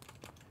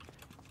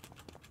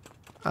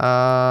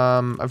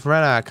 I've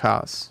run out of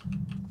cars.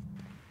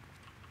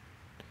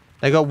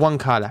 I got 1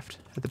 car left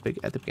at the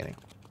beginning.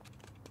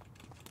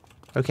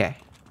 Okay.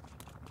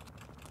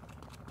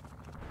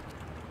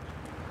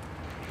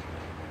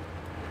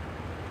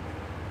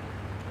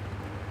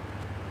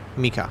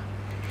 Mika.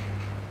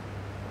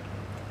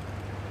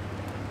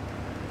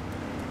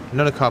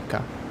 Not a cop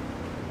car.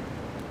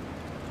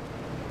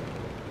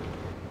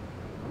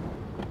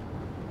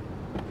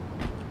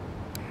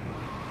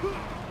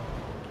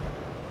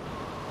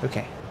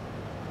 Okay.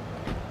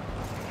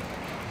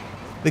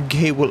 The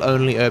gate will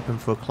only open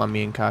for a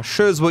Colombian car.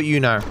 Shows what you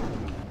know.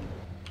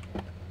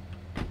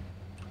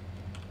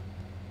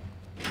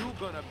 You're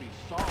gonna be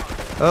sorry.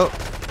 Oh.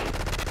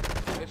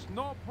 It's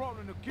no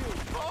problem to kill you.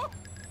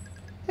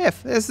 Yeah,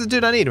 that's the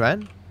dude I need, right?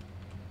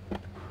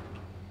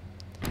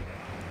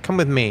 Come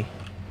with me.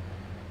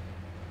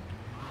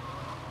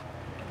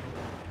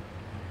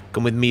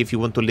 Come with me if you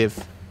want to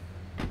live.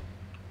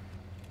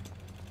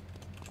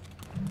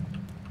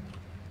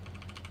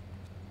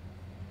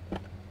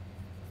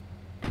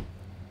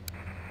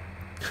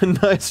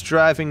 Nice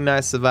driving,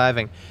 nice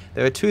surviving.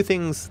 There are two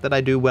things that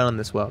I do well in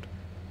this world.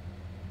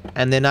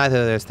 And they're neither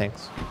of those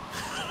things.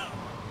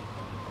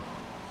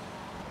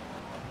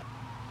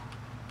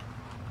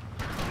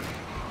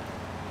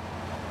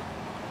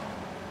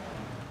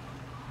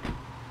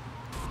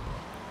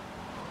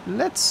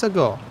 Let's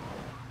go.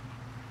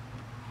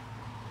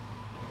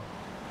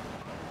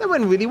 That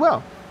went really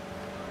well.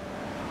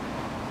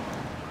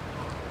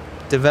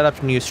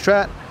 Developed new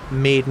strat,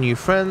 made new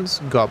friends,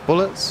 got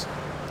bullets.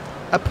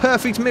 A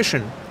perfect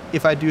mission,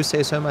 if I do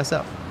say so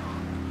myself.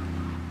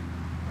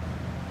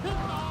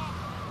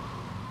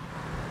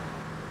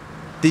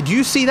 Did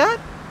you see that?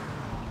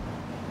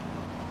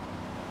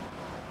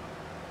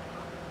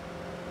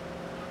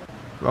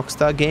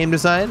 Rockstar game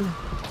design.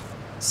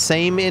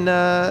 Same in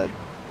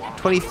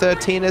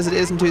 2013 as it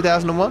is in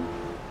 2001.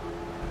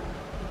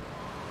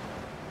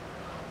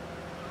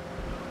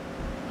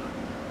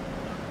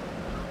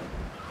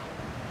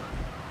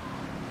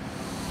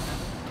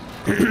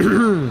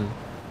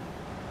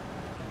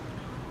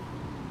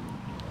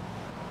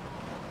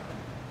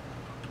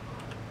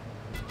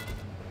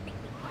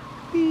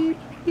 Beep,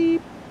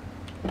 beep.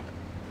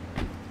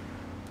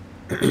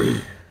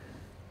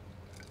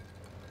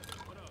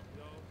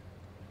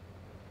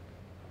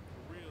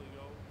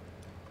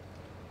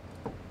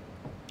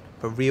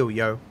 For real,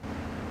 yo.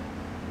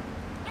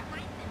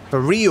 For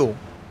real.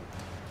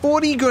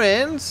 40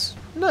 grand?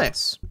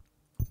 Nice.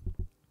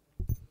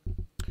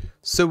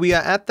 So we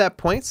are at that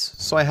point.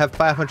 So I have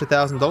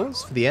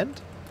 $500,000 for the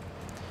end.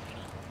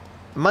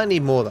 Might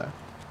need more though.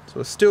 So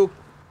we'll still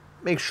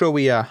make sure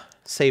we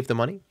save the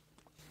money.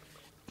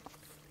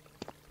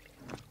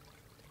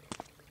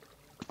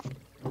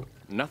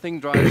 Nothing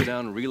drives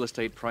down real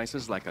estate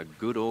prices like a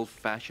good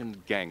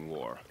old-fashioned gang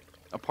war.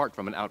 Apart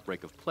from an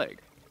outbreak of plague.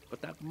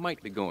 But that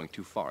might be going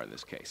too far in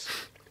this case.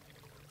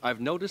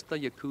 I've noticed the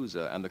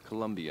Yakuza and the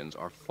Colombians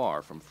are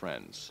far from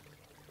friends.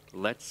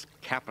 Let's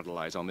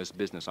capitalize on this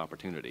business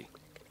opportunity.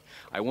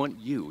 I want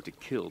you to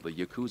kill the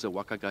Yakuza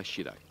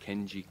Wakagashira,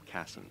 Kenji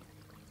Kassen.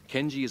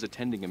 Kenji is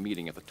attending a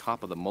meeting at the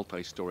top of the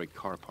multi-story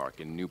car park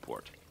in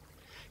Newport.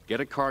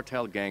 Get a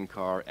cartel gang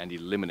car and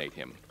eliminate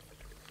him.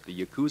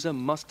 The Yakuza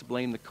must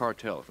blame the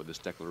cartel for this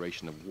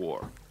declaration of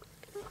war.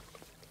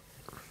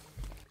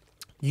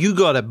 You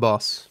got it,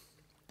 boss.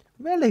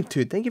 Relic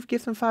dude, thank you for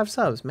gifting 5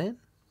 subs, man.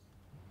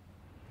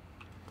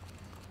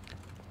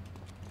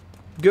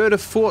 Go to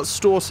Fort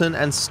Staunton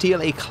and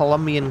steal a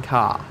Colombian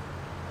car.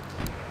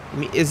 I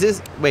mean, is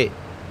this... Wait.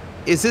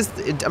 Is this...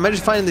 Am I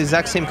just finding the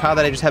exact same car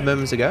that I just had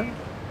moments ago?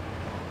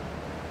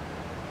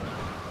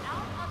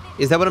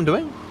 Is that what I'm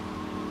doing?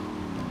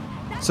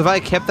 So if I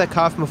kept that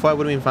car from before, I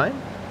would have been fine?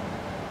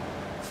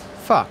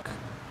 Fuck.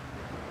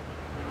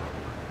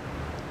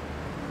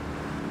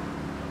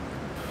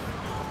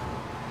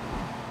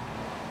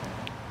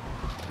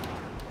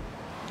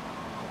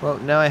 Well,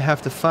 now I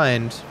have to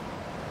find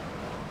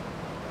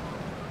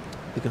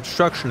the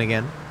construction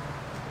again,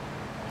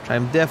 which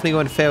I'm definitely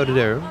going to fail to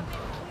do.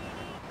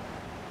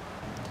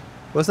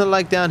 Wasn't it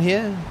like down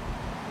here?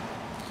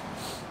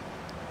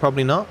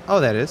 Probably not. Oh,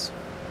 that is.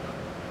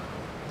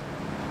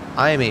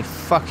 I am a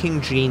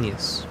fucking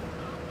genius.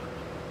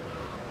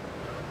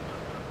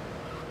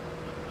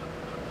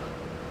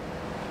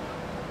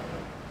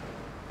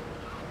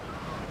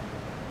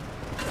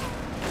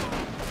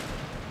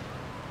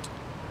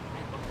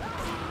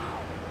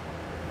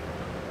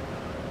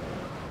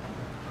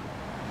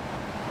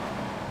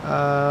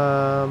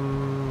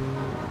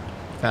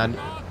 Found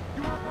it.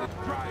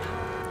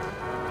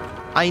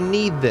 I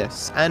need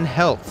this and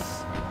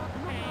health.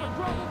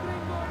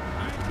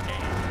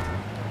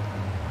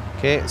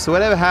 Okay, so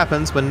whatever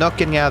happens, we're not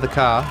getting out of the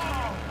car,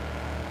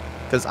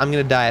 because I'm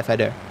gonna die if I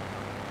do.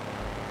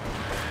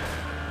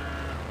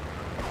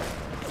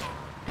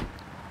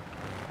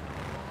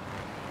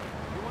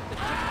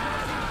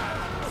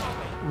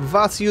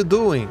 What you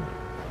doing?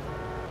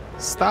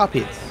 Stop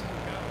it.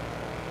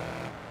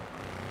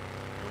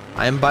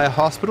 I am by a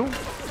hospital.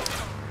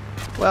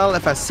 Well,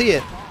 if I see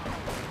it,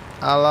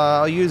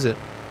 I'll use it.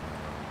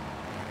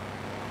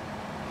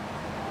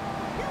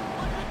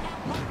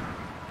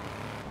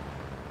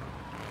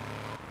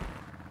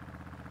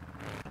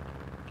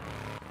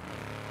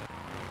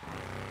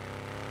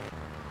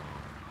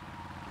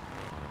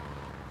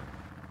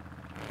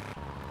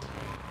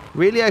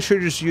 Really, I should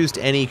have just used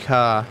any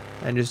car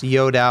and just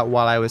yelled out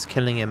while I was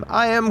killing him,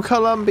 "I am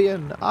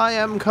Colombian! I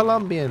am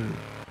Colombian!"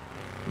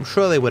 I'm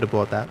sure they would have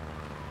bought that.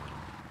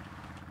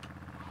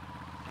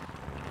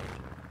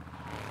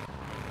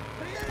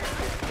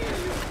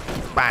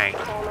 Bang!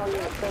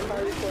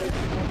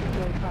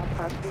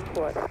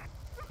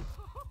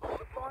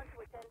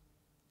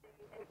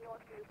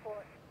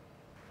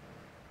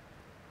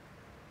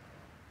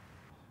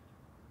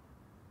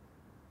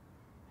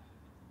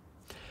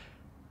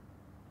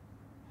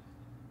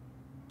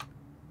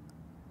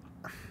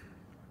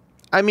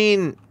 I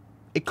mean,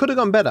 it could have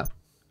gone better.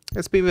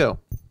 Let's be real.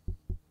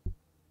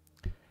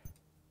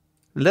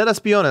 Let us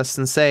be honest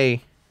and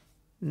say,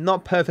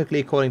 not perfectly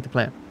according to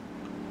plan.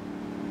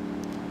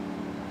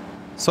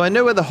 So I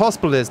know where the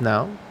hospital is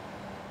now.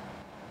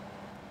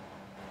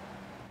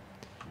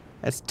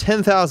 It's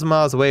 10,000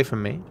 miles away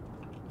from me.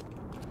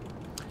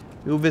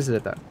 We'll visit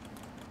it though.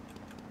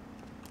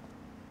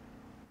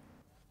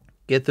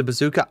 Get the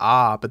bazooka?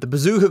 Ah, but the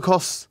bazooka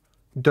costs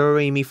do,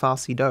 re, mi, fa,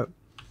 si, do.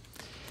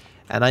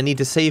 And I need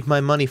to save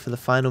my money for the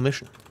final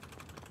mission.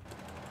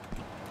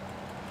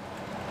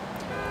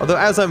 Although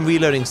as I'm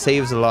reloading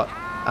saves a lot,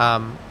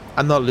 I'm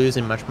not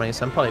losing much money,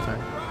 so I'm probably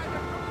fine.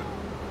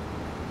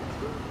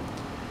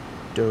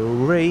 Do,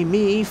 re,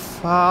 mi,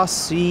 fa,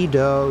 si,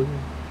 do.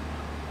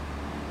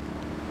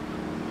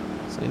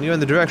 So you're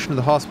in the direction of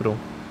the hospital.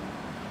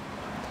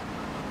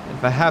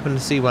 If I happen to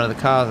see one of the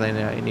cars,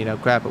 I need to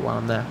grab it while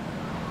I'm there.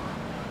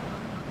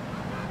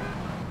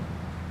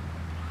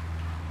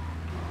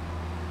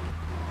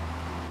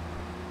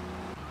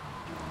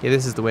 Yeah,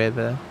 this is the way of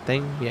the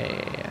thing.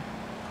 Yeah.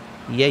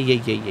 Yeah. Yeah.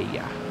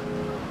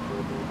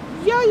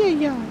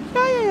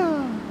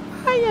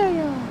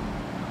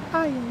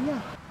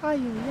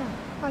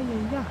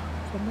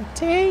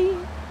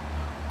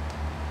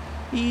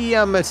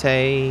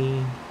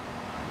 Yamate.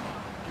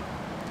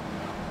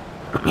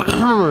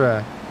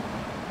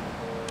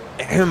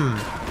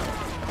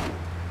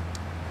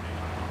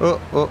 Oh,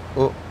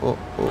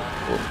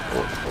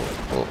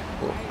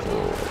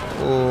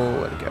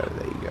 where'd it go?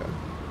 There you go.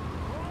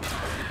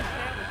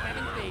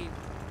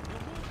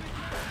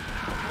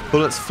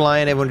 Bullets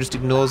flying, everyone just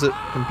ignores it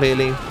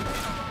completely.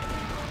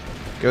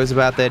 Goes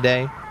about their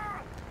day.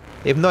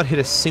 They've not hit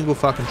a single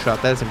fucking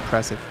shot. That is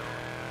impressive.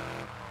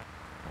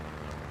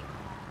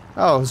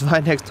 Oh, I was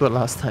right next to it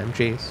last time.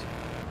 Jeez.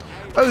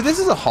 Oh, this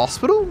is a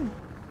hospital?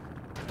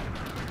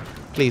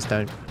 Please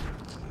don't.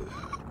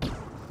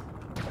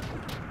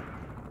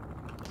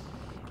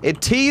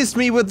 It teased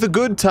me with the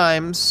good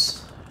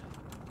times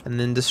and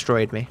then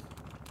destroyed me.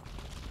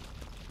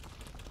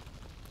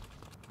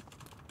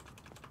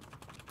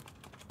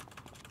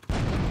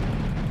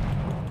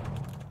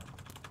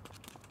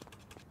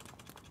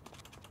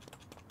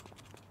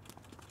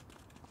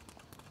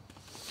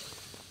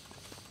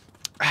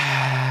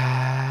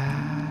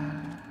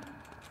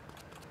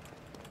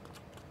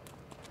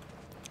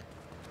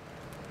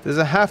 Does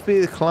it have to be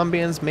the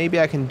Colombians? Maybe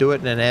I can do it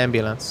in an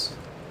ambulance.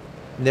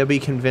 And they'll be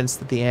convinced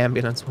that the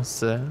ambulance wants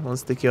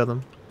to kill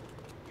them.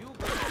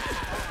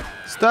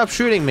 Stop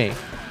shooting me!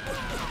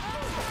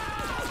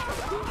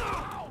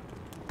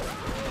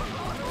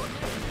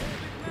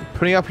 Been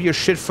putting up with your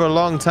shit for a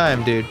long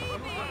time, dude.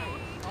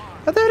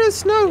 Oh, there it is,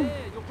 snow!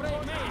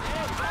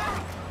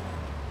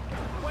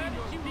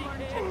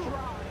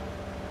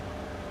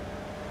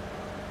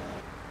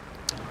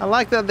 I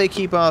like that they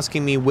keep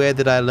asking me where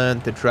did I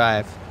learn to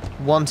drive.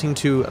 Wanting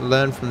to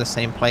learn from the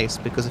same place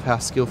because of how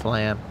skillful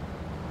I am.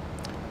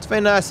 It's very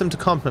nice of them to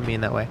compliment me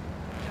in that way.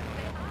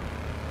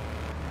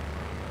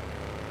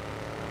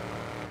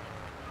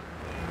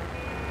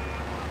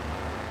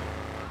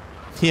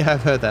 Yeah,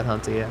 I've heard that,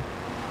 Hunter, yeah.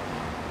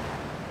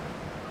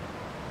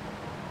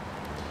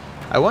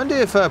 I wonder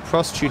if a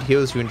prostitute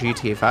heals you in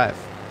GTA 5.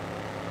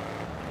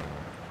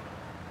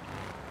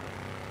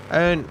 I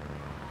don't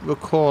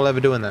recall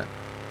ever doing that.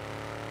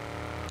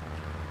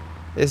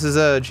 This is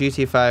a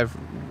GTA 5,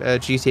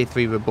 GTA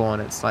 3 Reborn.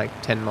 It's like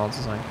 10 mods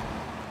or something.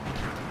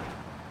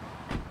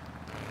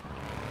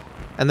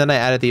 And then I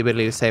added the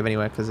ability to save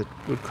anywhere because it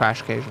would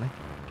crash occasionally.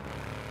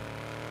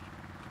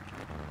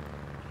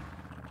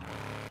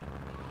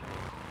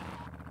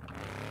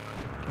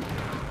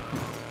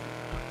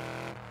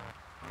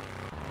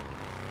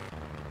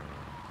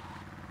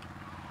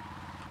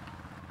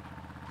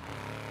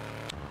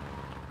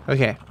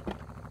 Okay.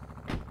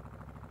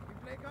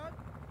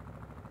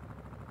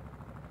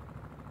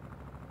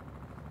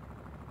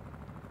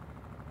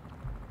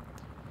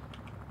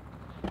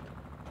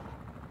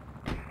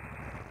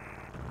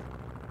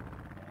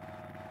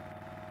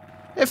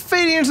 They're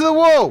feeding into the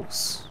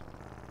walls!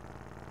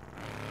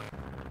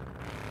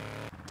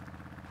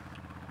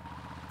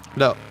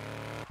 No.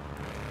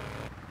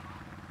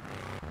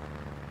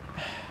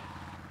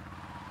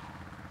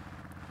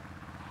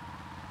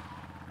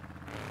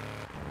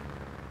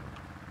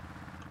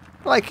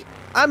 Like,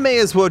 I may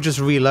as well just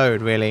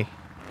reload, really.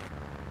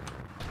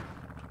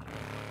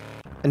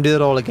 And do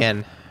it all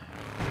again.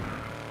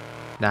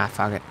 Nah,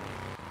 fuck it.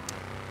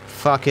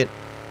 Fuck it.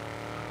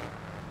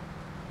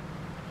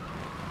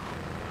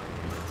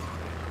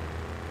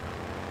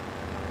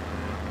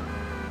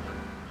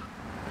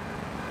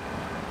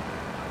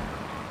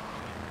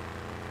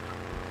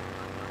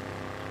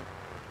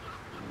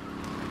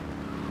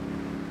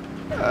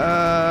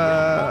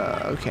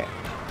 Okay.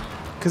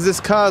 Because this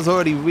car's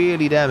already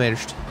really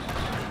damaged.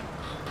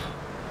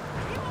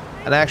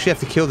 And I actually have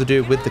to kill the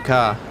dude with the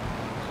car.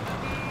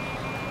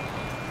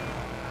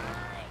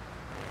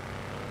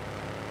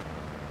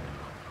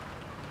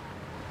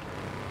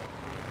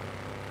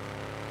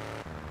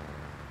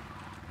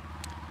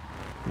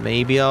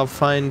 Maybe I'll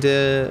find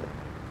a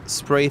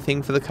spray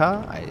thing for the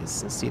car. I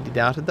sincerely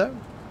doubt it though.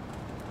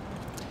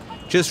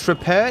 Just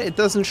repair? It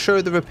doesn't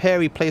show the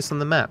repair place on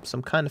the map, so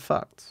I'm kind of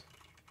fucked.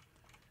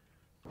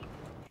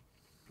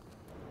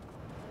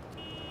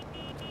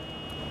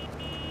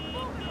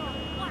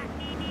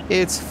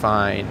 It's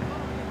fine.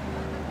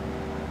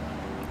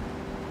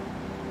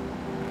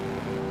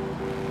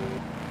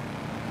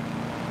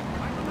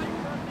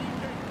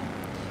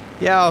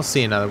 Yeah, I'll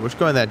see another. We're just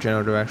going that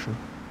general direction.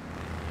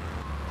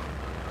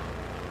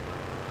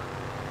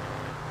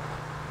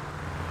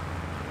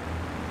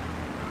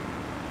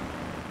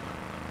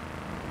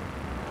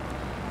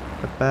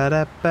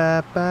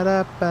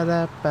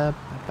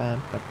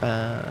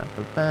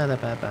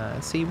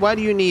 See, why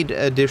do you need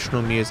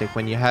additional music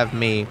when you have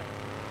me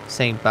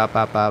saying ba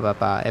ba ba ba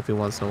ba every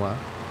once in a while?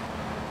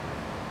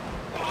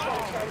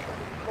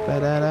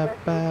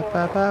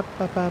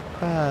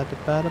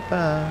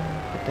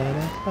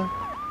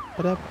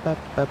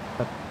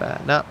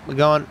 No, we're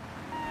going.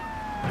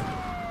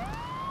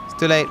 It's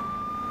too late.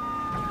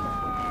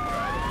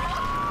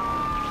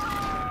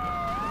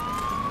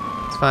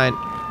 It's fine.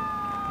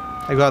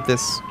 I got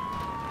this.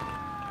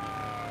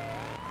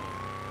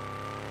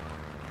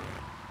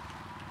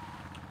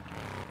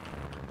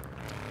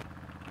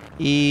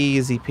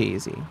 Easy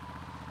peasy.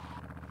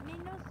 Me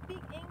no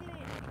speak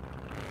English.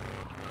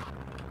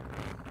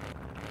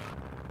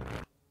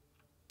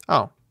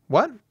 Oh,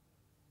 what?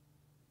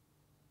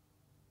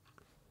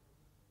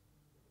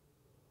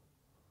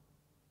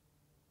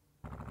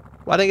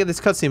 Why didn't I get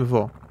this cutscene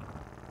before?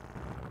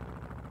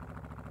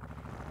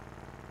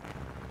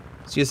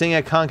 So you're saying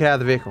I can't get out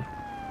of the vehicle?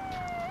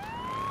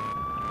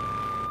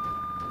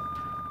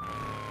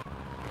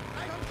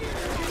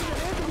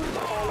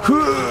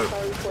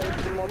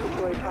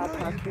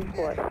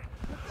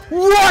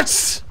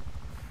 What?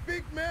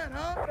 Big man,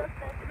 huh?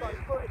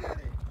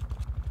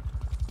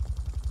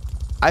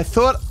 I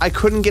thought I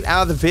couldn't get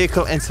out of the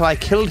vehicle until I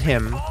killed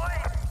him.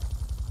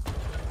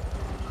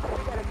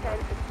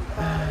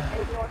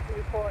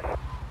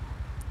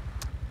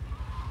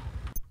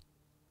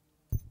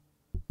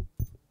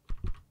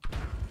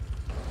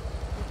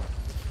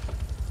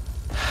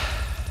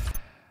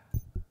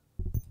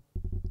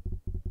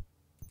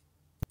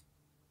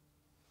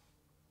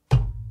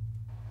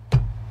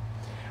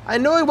 I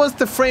know he wants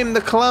to frame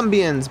the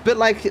Colombians, but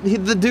like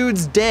the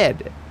dude's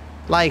dead.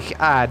 Like, They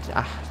don't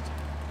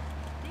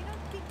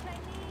speak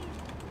Chinese.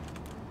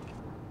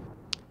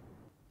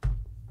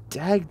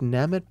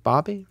 dagnammit,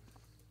 Bobby.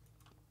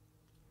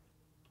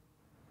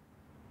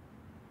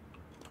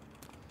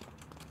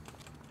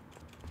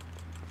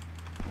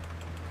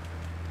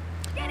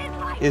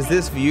 Is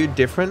this view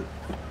different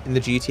in the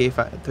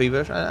GTA 3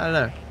 version? I don't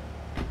know.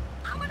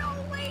 I'm an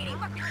old lady.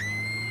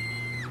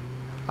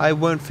 I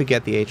won't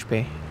forget the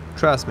HP.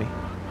 Trust me.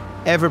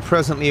 Ever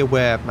presently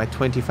aware of my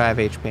 25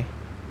 HP.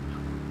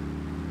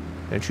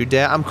 Don't you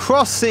dare. I'm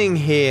crossing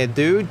here,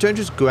 dude. Don't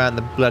just go out in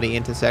the bloody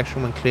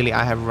intersection when clearly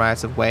I have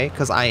rights of way,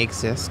 because I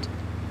exist.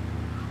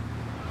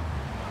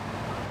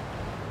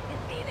 You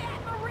see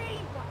that,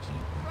 Marine? Watch you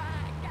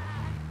cry, guy.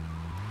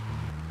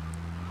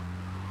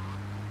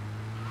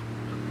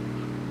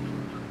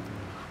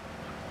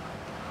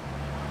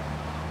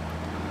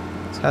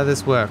 That's how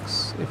this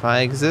works. If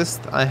I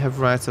exist, I have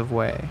rights of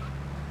way.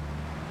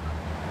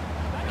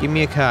 Give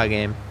me a car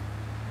game.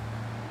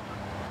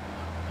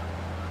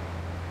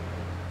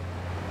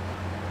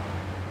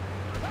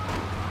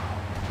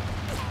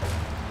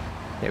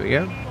 There we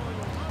go.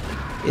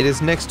 It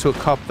is next to a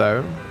cop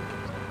though.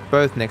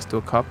 Both next to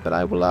a cop, but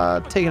I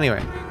will take it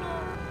anyway.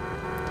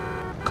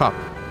 Cop.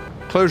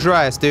 Close your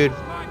eyes, dude.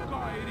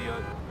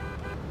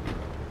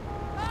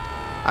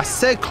 I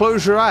said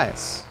close your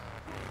eyes.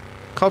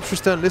 Cops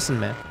just don't listen,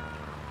 man.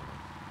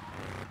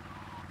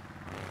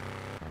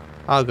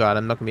 Oh god,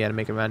 I'm not gonna be able to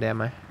make it around,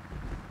 am I?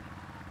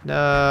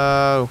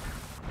 No.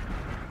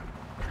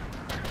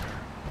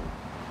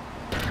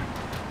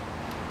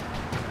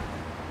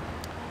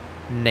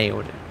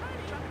 Nailed it.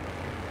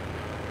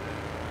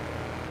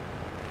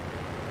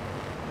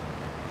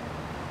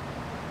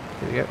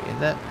 Here we go, in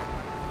that.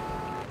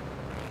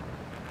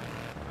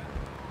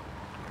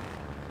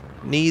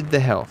 Need the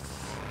health.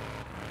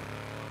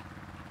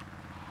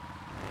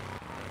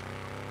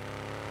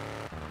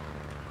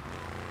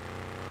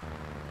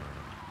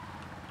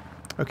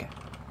 Okay.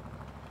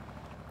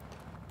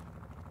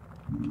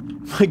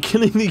 By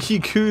killing the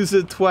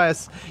Yakuza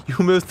twice, you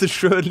most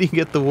assuredly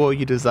get the war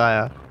you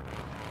desire.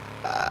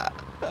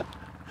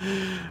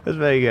 That's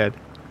very good.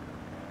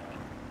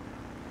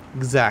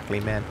 Exactly,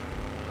 man.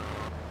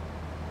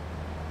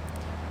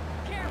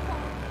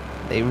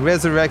 They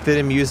resurrected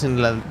him using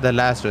the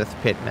Lazarus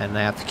pit, man.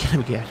 I have to kill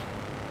him again.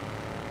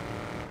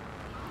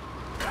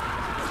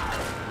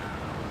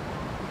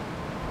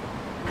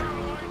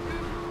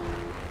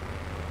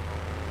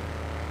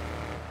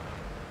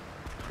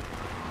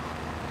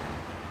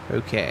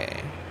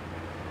 Okay.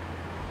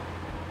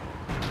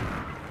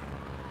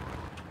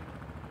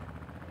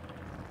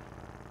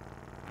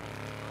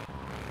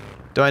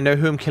 Do I know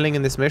who I'm killing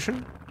in this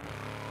mission?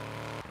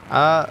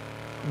 The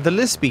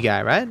Lispy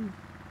guy, right?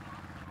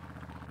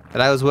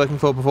 That I was working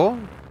for before?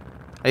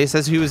 He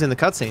says he was in the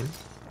cutscene.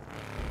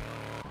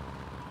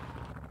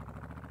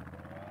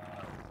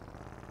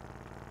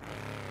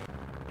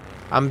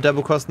 I'm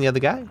double crossing the other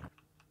guy?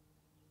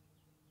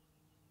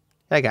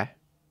 That guy.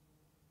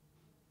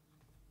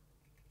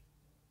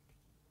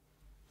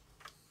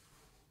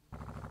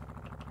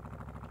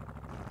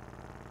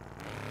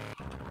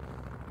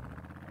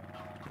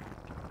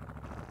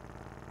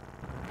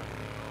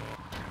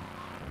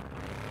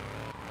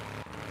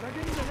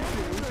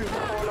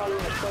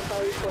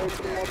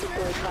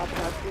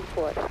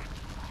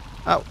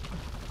 Oh.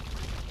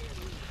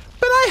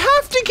 But I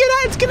have to get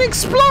out, it's gonna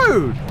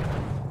explode!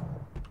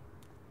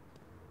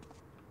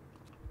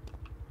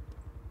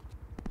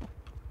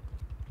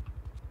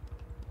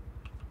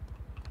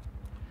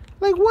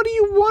 Like, what do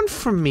you want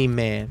from me,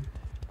 man?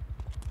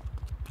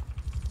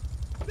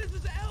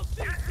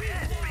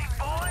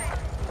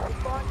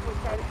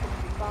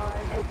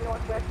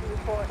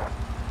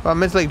 Well, I'm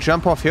meant to like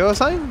jump off here or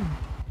something?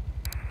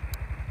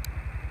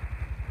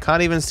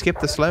 Can't even skip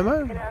the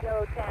slow-mo?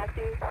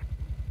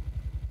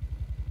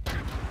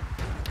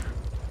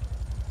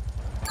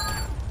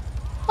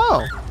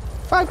 Oh,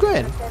 $5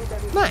 grand.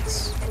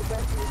 Nice.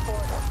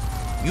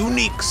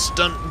 Unique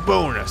stunt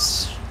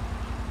bonus.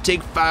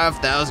 Take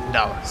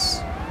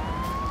 $5,000.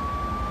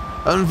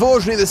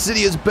 Unfortunately, the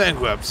city is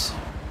bankrupt.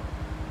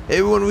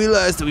 Everyone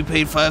realized that we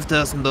paid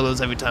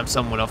 $5,000 every time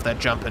someone went off that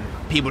jump, and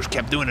people just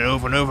kept doing it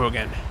over and over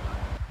again.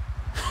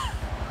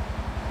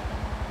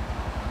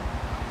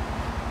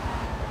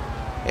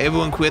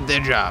 Everyone quit their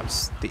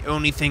jobs. The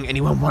only thing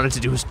anyone wanted to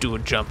do was do a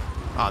jump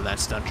on that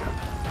stunt jump.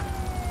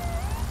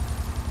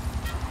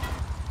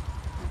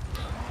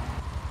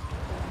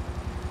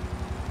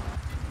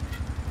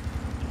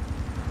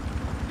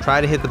 Try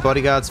to hit the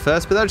bodyguards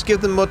first, but that'll just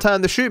give them more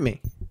time to shoot me.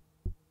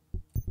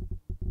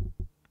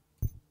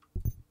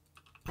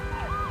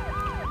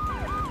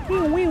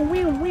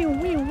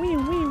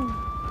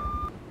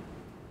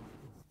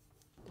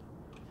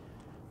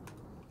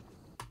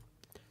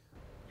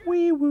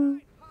 Wee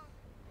woo.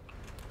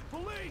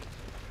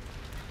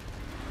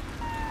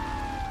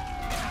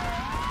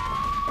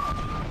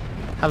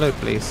 Hello,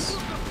 police.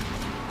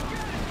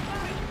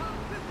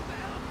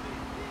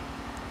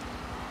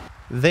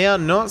 They are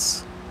not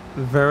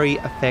very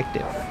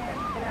effective.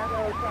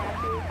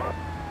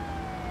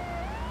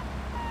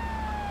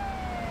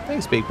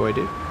 Thanks, big boy,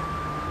 dude.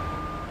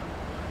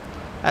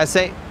 I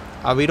say,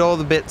 I'll read all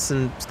the bits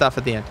and stuff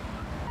at the end.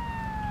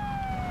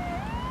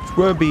 Which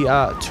won't be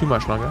too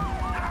much longer.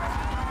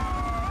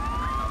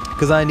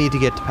 Because I need to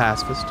get to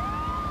pacifist.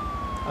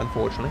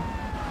 Unfortunately.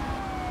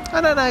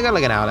 I don't know, I got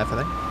like an hour left, I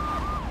think.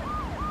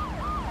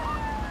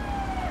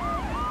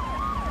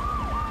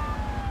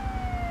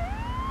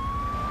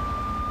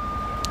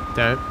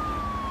 Don't.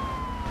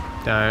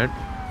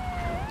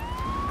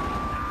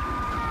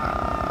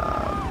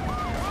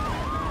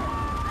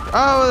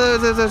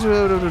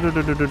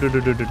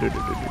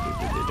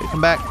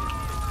 Come back.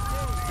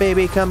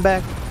 Baby, come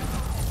back.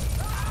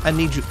 I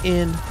need you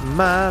in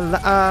my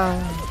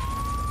life.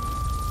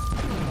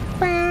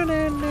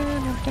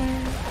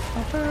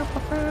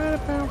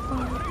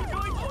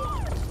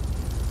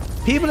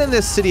 People in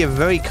this city are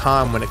very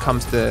calm when it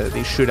comes to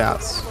these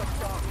shootouts.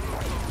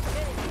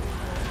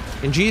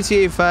 In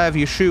GTA 5,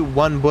 you shoot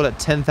one bullet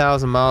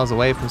 10,000 miles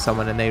away from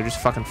someone and they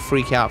just fucking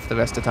freak out for the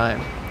rest of the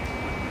time.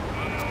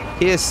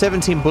 Here,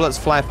 17 bullets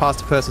fly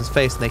past a person's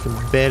face and they can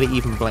barely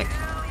even blink.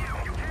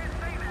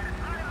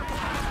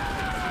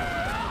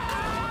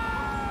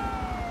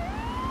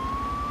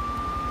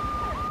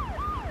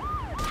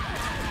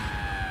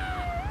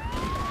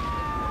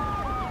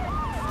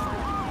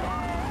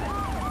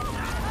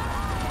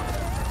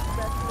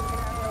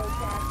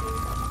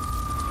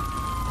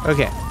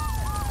 Okay.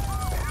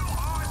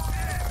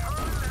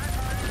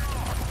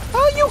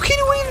 Are you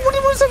kidding me? What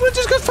was that? We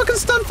just got fucking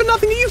stunned for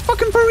nothing. Are you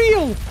fucking for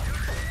real?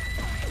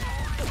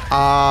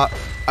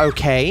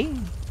 Okay.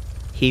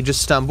 He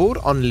just stumbled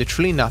on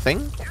literally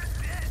nothing.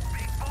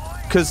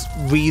 'Cause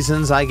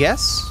reasons, I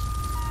guess.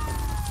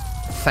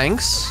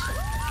 Thanks.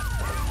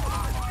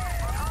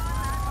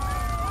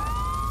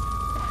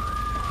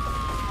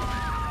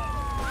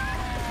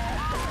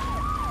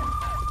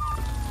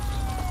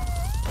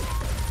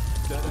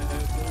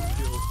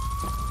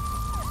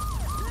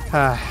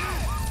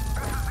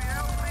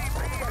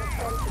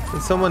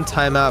 Can someone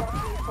time out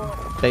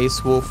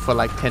Base Wolf for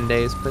like 10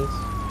 days, please?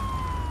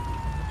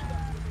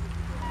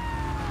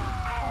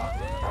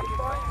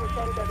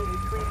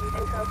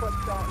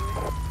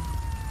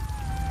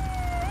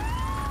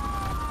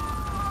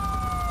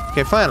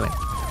 Okay, finally.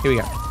 Here we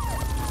go.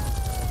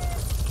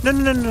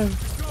 No.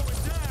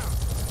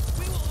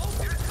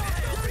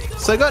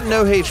 So I got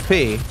no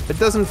HP. It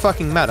doesn't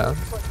fucking matter.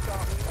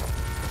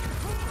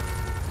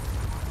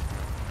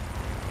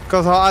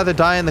 Because I'll either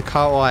die in the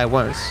car or I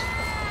won't.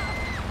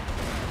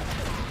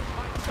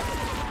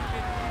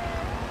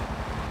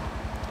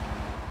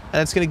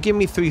 And it's gonna give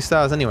me 3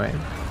 stars anyway.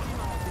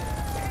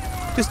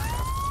 Just...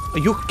 Are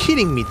you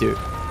kidding me, dude?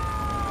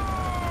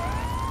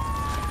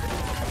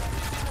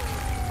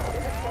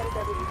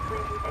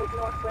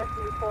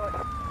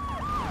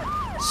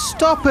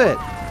 Stop it!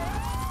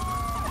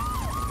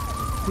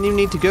 Didn't even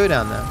need to go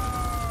down there.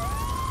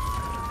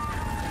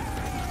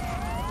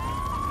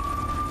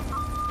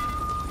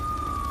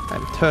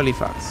 I'm totally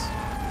fucked.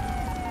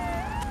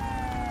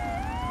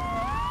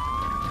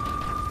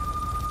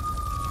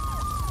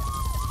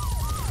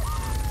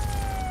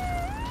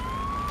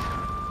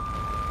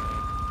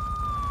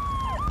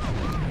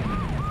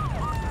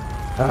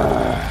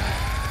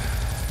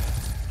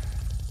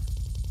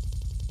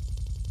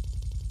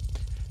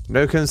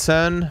 No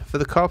concern for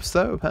the cops,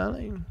 though,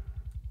 apparently.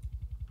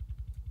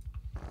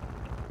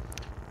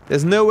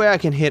 There's no way I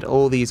can hit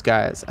all these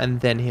guys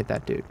and then hit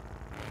that dude.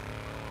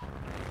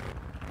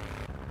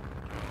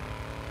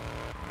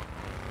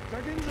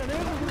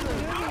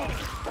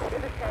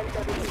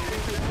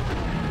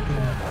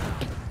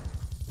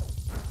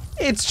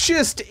 It's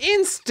just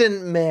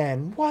instant,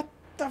 man. What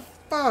the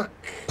fuck?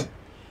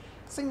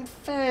 This ain't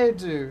fair,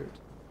 dude.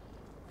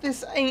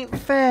 This ain't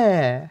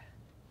fair.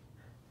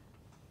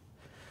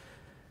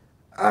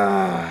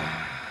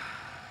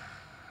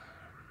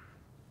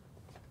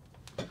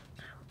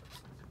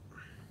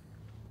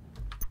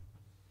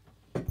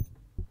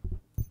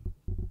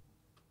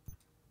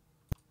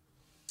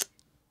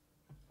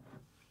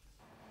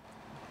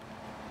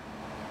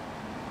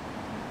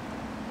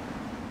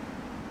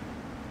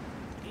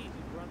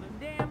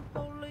 Damn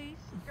police.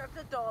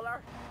 Just $1.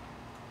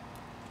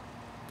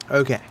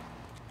 Okay.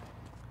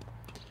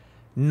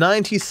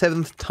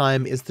 97th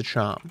time is the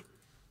charm.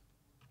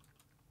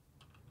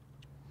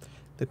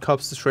 The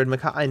cops destroyed my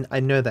car. I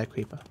know that,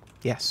 Creeper.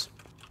 Yes.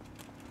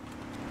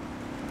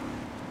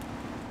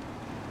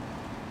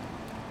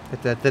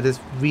 That is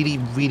really,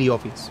 really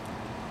obvious.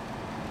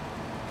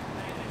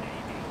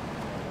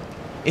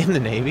 In the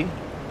Navy?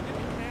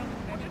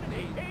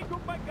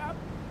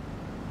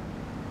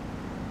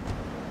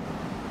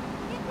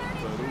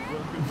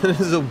 This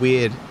is a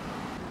weird...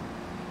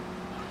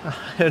 I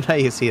don't know how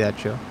you see that,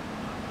 Joe.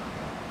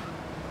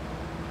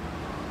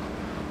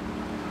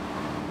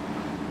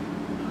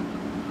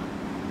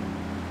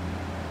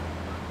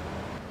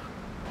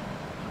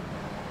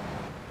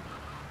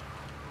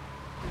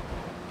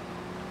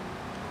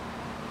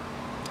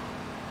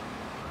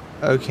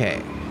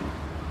 Okay.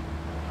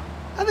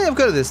 I think I've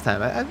got it this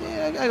time. I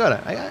got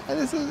it. I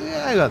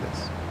got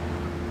this.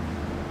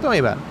 Don't worry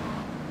about it.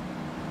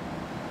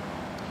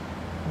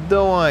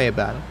 Don't worry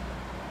about it.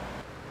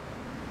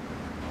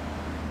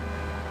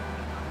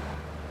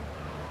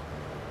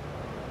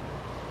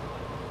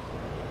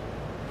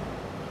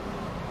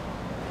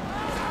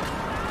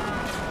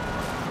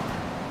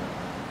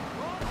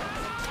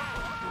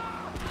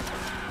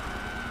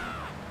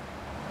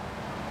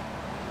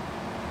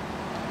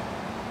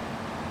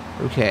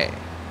 Okay.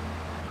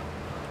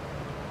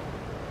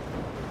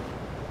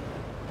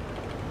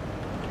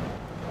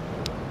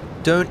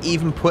 Don't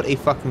even put a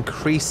fucking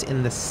crease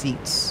in the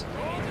seats.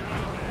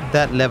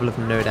 That level of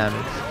no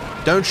damage.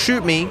 Don't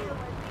shoot me.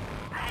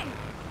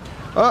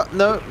 Oh,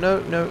 no,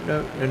 no, no,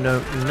 no, no,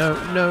 no, no,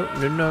 no,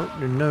 no, no,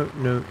 no, no,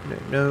 no, no,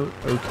 no.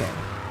 Okay.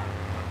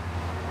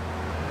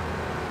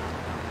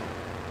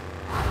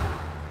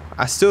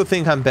 I still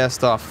think I'm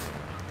best off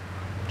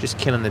just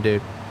killing the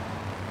dude.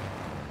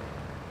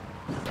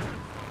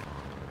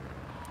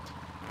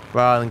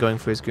 Rather than going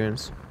for his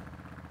goons.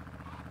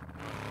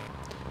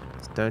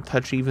 Just don't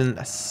touch even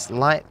a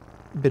slight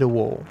bit of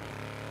wall.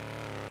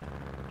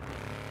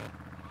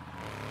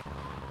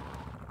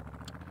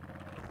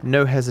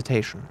 No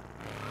hesitation.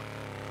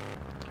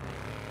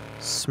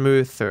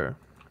 Smooth through.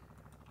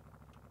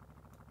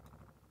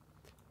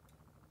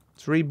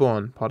 It's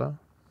reborn, Potter.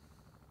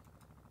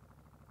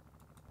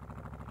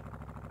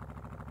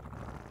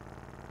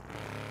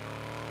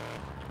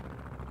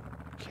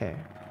 Okay.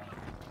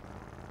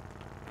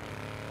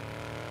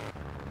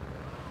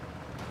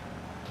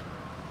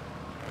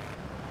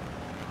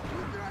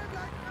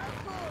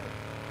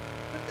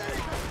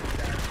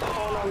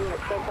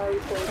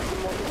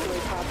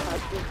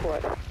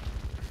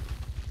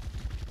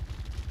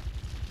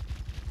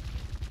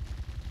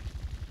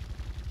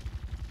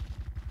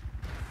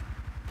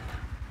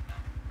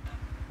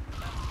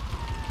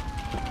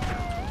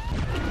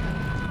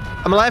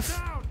 I'm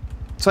alive,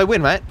 so I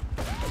win, right?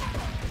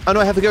 Oh no,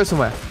 I have to go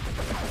somewhere.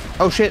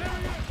 Oh shit.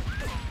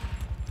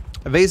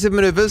 Evasive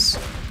maneuvers.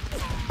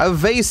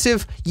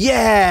 Evasive,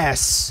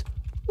 yes!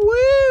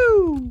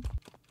 Woo!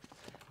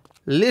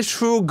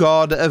 Literal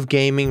god of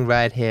gaming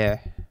right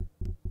here.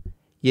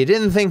 You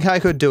didn't think I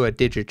could do it,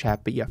 did you,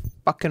 chap? But you're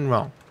fucking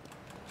wrong.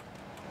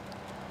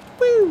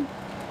 Woo!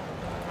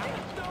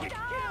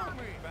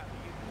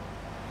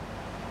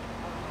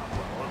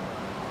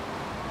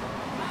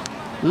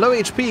 Low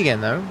HP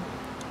again, though,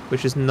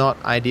 which is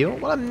not ideal.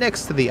 Well, I'm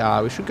next to the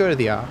R. We should go to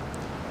the R.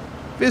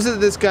 Visit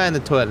this guy in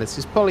the toilets.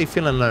 He's probably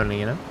feeling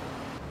lonely, you know?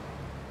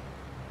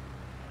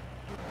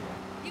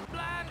 You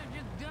blind or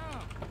just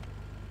dumb?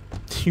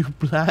 You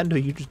blind or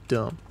you just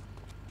dumb?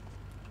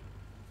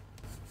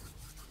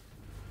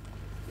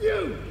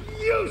 You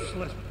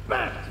useless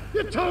bat!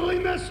 You're totally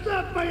messed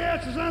up! My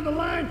ass is on the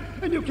line,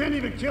 and you can't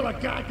even kill a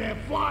goddamn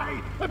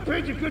fly! I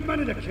paid you good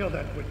money to kill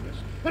that witness,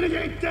 and he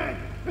ain't dead!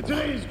 And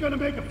today he's gonna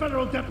make a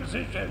federal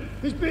deposition!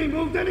 He's being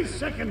moved any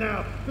second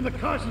now from the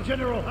Carson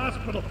General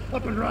Hospital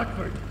up in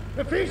Rockford.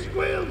 If he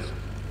squeals,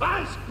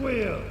 I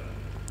squeal!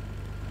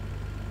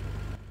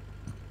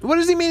 What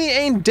does he mean he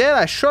ain't dead?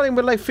 I shot him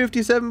with like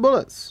 57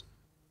 bullets.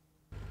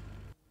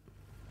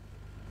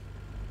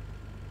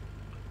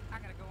 I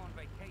gotta go on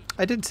vacation.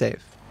 I did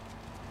save.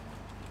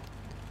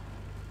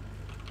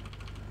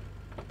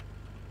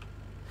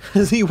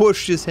 Has he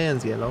washed his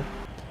hands, Yellow?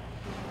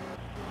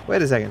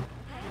 Wait a second.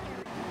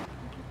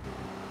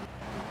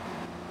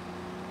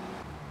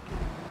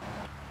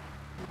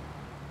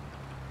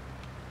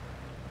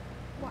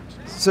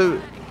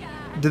 So,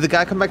 did the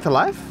guy come back to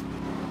life?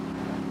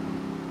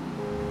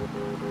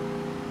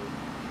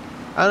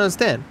 I don't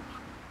understand.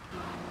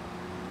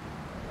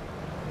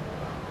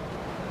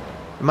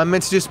 Am I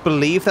meant to just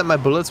believe that my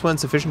bullets weren't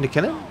sufficient to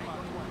kill him?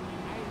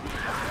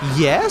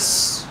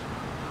 Yes?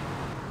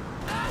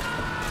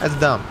 That's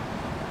dumb.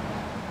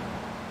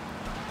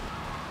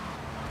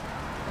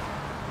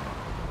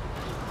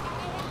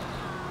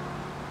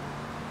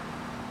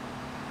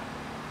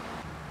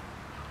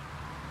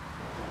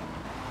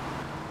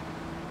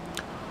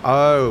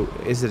 Oh,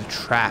 is it a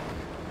trap?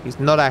 He's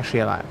not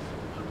actually alive.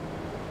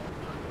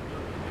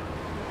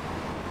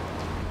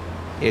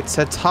 It's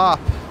a top.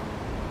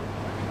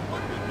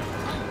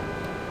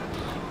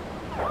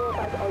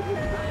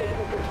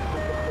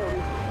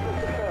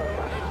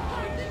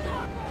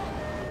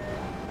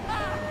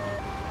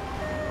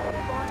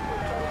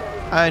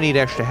 I need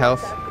extra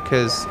health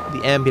because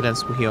the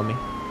ambulance will heal me.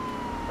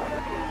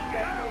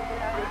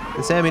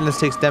 This ambulance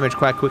takes damage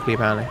quite quickly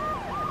apparently.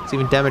 It's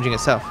even damaging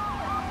itself.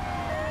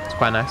 It's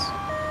quite nice.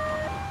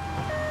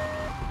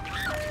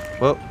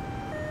 Whoa.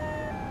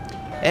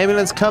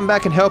 Ambulance, come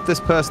back and help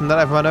this person that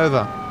I've run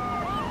over.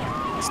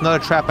 It's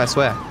not a trap, I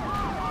swear.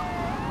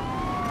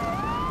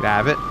 Get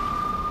out of it.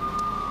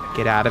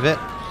 Get out of it.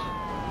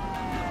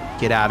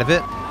 Get out of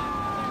it.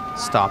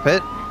 Stop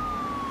it.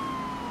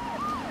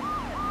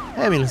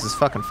 Ambulance is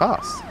fucking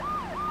fast.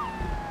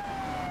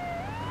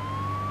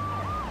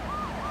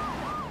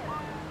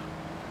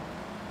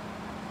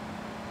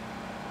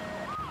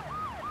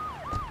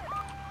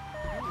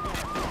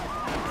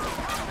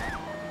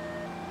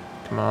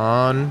 Come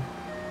on.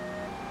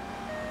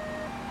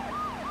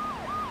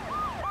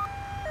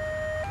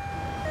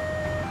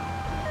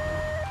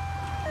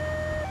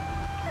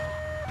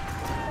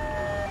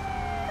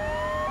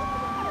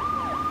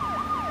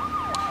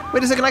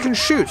 Wait a second, I can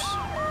shoot.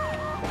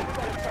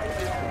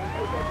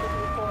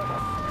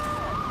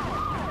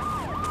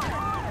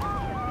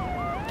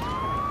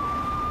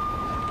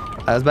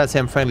 I was about to say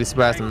I'm frankly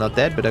surprised I'm not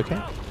dead, but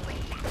okay.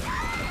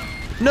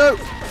 No!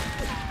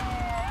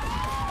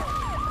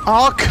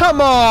 Oh, come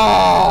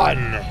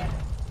on!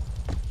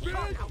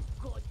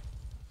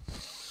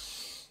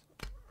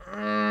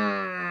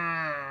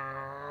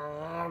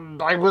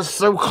 I was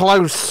so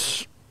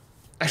close.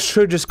 I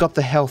should have just got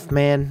the health,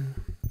 man.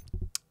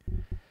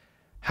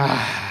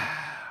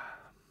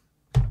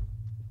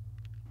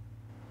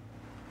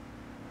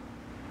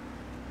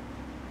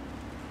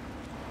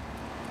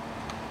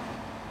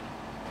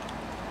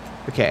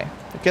 Okay,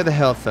 get the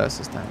health first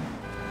this time.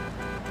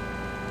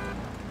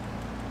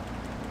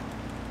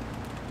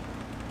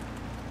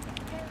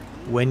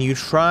 When you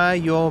try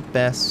your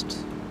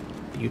best,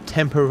 you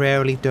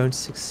temporarily don't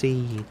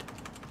succeed.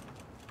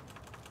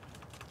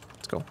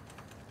 Let's go.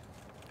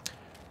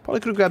 Probably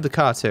could have grabbed the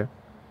car too.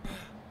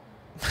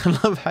 I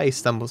love how he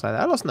stumbles like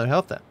that. I lost no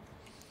health there.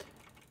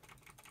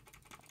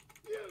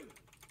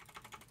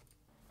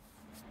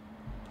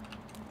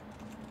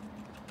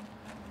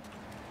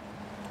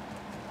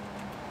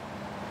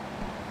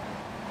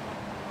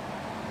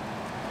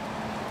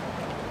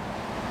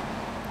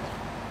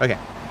 Okay.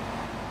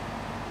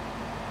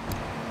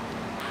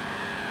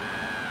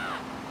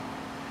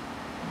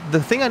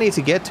 The thing I need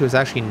to get to is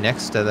actually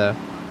next to the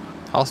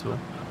hospital.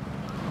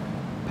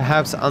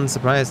 Perhaps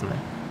unsurprisingly.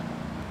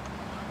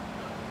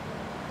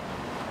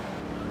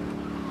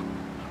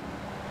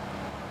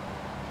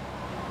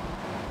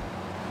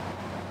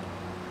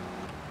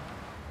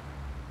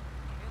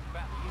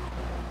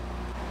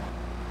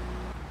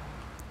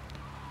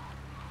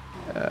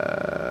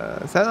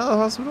 Is that not the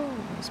hospital?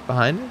 It's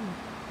behind it?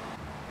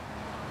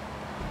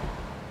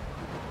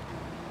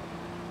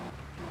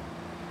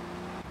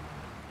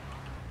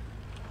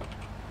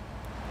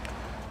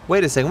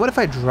 Wait a second, what if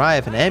I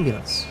drive an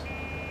ambulance?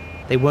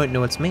 They won't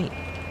know it's me.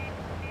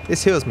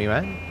 This heals me,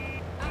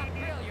 right?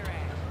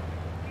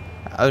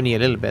 Only a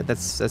little bit,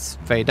 that's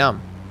very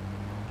dumb.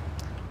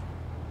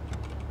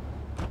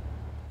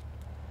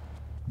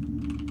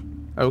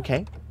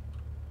 Okay.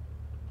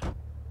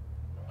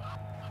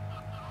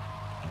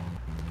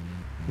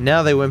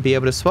 Now they won't be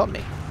able to spot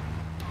me.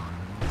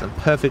 I'm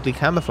perfectly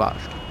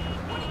camouflaged.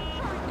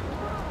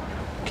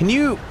 Can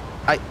you...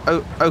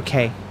 Oh,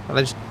 okay. Well,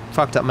 I just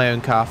fucked up my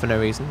own car for no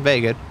reason.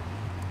 Very good.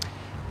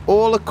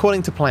 All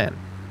according to plan.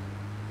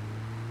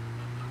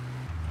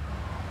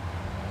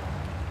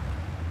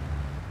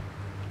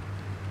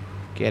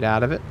 Get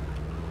out of it.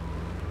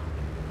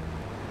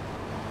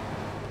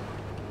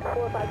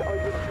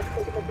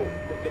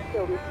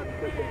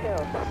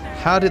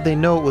 How did they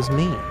know it was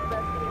me?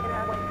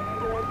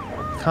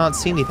 Can't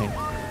see anything.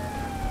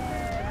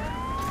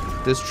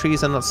 Those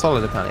trees are not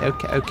solid apparently.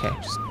 Okay, okay.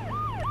 Just...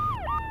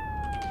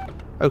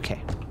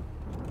 Okay.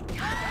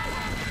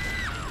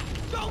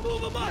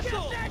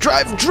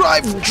 Drive,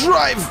 drive,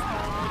 drive!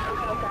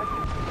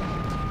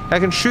 I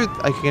can shoot.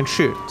 I can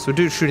shoot. So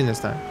do shooting this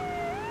time.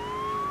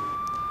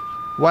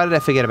 Why did I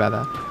forget about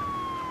that?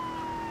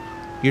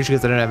 Usually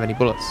because I don't have any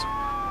bullets.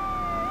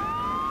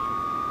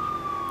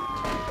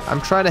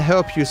 I'm trying to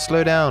help you.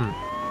 Slow down.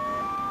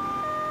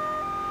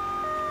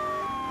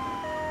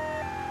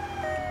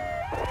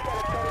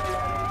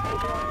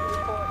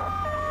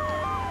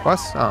 What?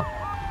 Oh.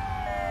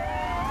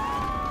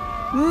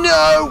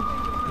 No!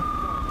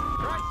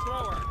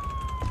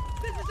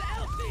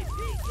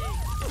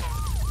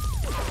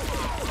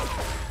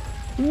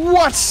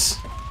 What?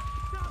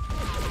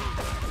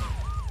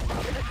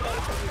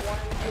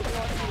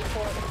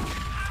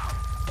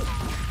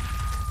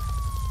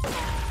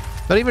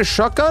 Not even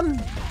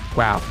shotgun?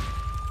 Wow.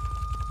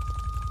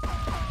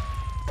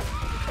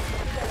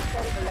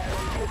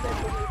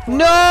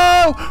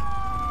 No!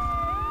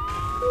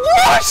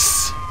 What?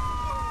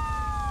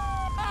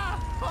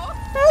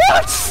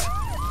 What?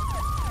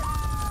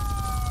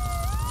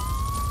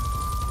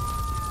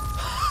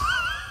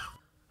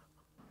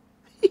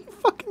 He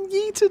fucking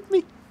yeeted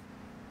me.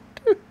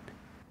 Dude.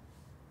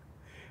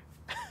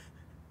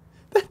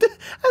 That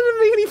didn't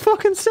make any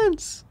fucking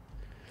sense.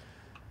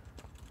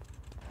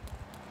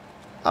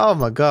 Oh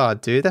my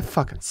god, dude, that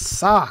fucking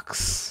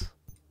sucks.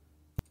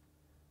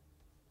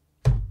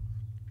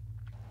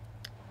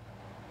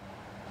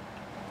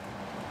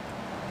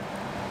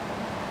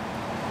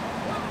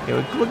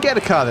 Okay, we'll get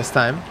a car this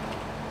time.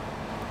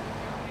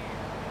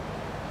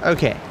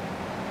 Okay.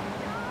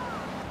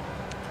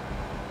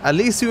 At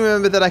least you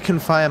remember that I can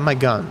fire my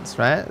guns,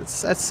 right?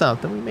 That's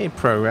something. We made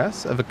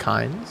progress of a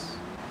kind.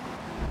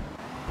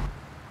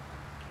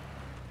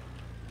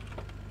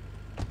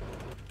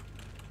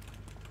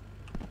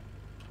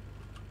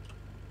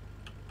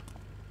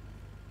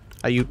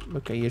 Are you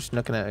okay? You're just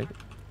not gonna.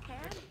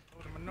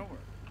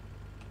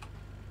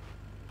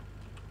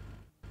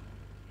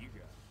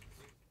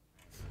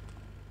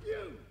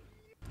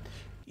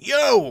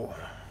 Yo!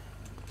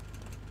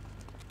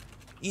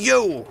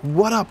 Yo!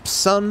 What up,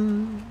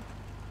 son?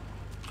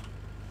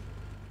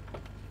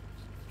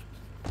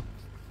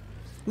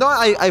 No,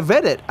 I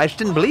read it. I just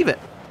didn't believe it.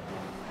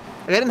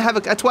 Like, I didn't have a.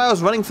 That's why I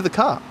was running for the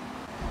car.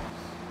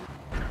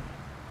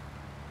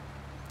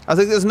 I was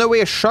like, there's no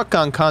way a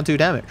shotgun can't do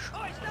damage.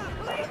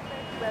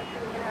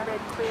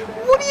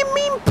 What do you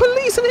mean,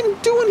 police? I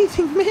didn't do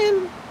anything,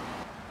 man.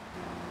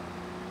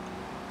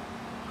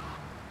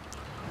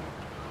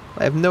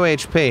 I have no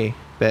HP,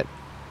 but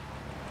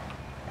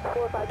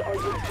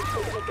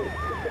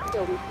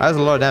that was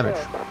a lot of damage.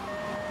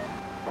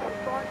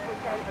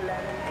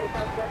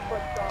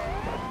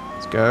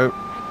 Let's go.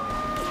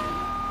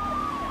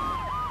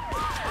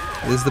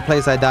 This is the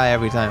place I die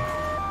every time.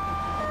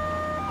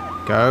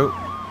 Go.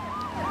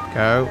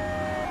 Go.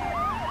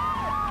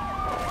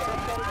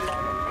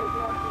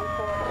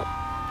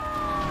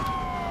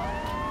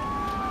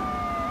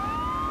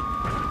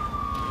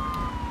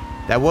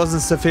 That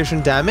wasn't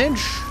sufficient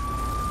damage?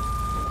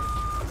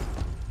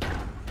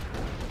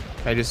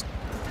 I'm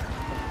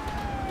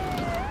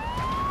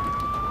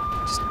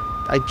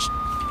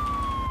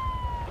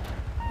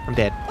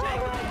dead.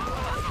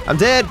 I'm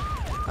dead.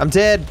 I'm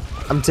dead.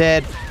 I'm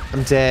dead.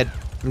 I'm dead.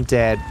 I'm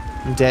dead.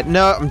 I'm dead.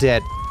 No, I'm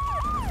dead.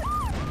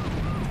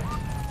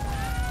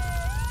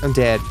 I'm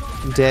dead.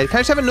 I'm dead. Can I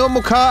just have a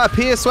normal car up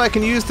here so I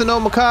can use the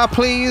normal car,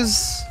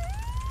 please?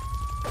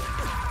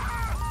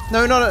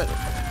 No,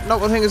 not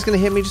one thing that's gonna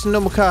hit me. Just a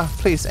normal car,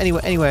 please.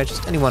 Anywhere,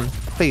 just anyone,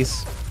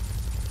 please.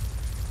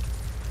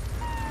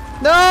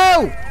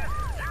 No!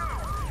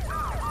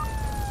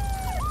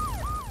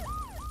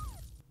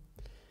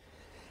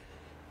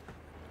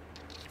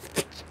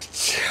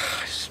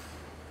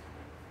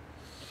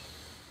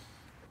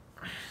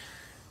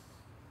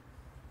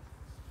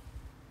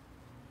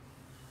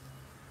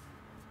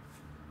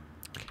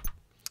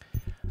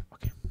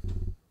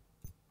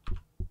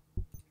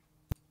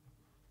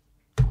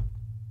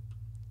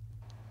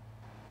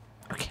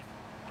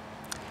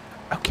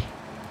 Okay.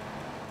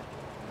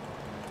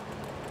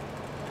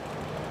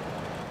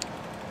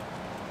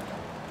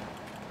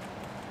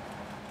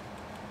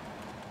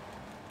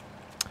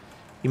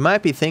 You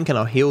might be thinking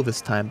I'll heal this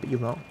time, but you're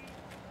wrong.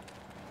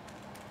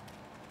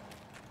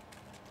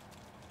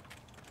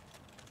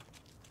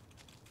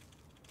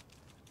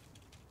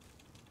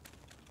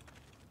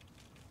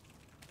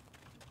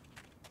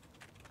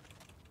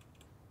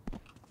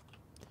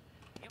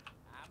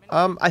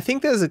 I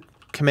think there's a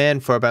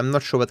command for it, but I'm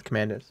not sure what the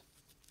command is.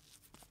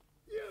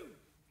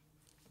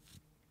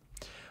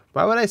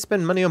 Why would I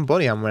spend money on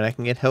body armor when I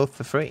can get health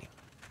for free?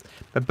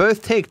 But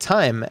both take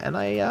time, and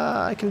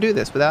I can do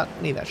this without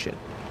any of that shit.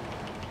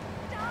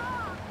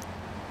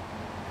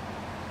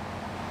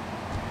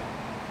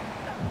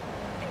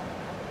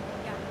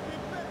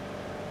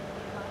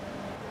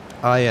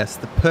 Ah yes,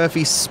 the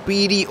perfect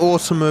speedy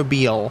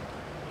automobile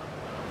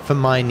for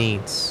my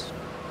needs.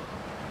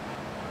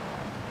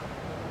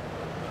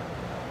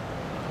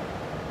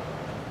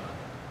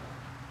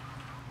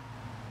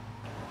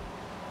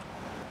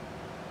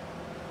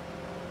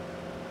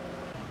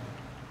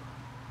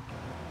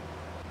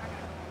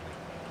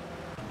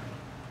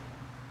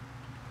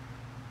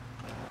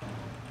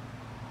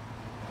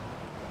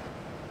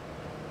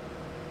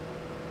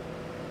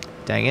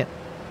 Dang it.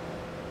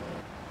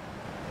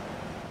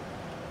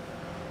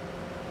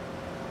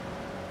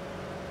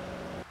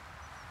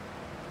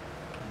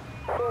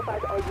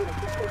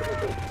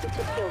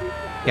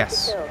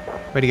 Yes.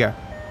 Where'd he go?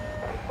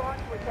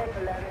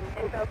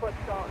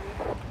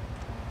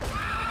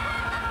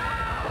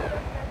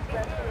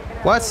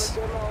 What?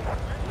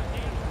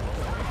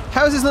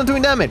 How is this not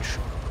doing damage?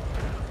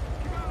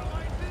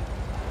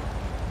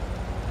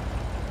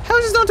 How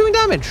is this not doing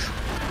damage?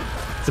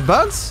 Is it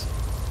bugs?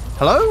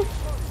 Hello?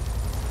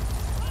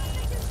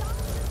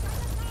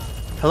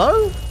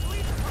 Hello?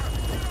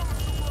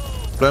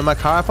 Blow my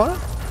car up on it?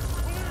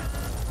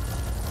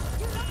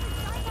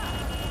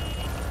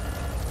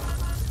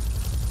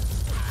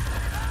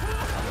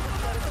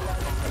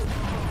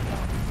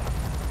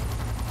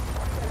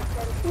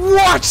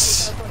 What?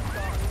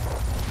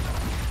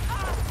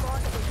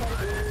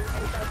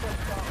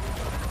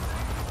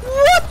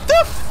 What the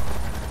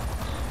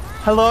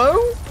f- Hello?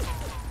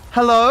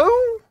 Hello?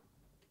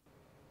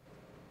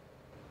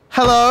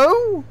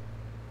 Hello?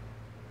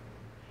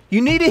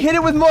 You need to hit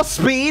it with more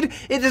speed?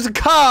 It is a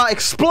car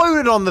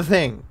exploded on the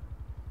thing.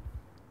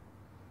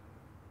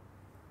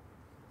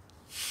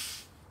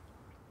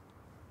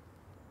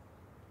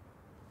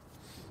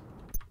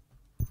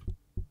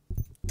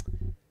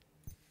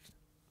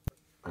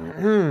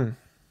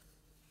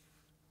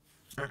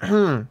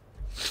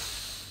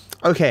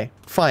 Okay,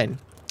 fine.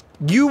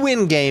 You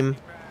win, game.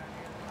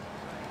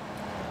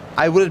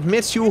 I will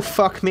admit you will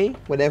fuck me,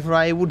 whatever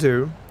I will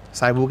do,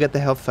 so I will get the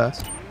health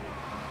first.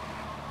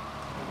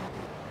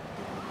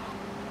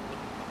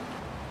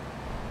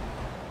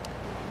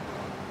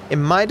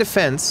 In my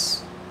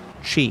defense,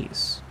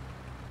 cheese.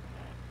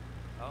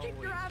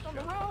 Keep your eyes on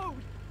the road.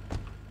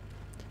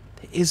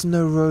 There is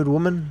no road,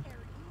 woman.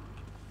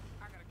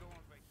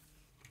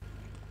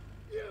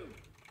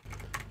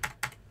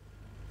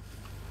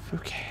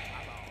 Okay.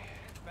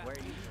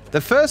 The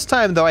first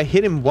time, though, I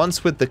hit him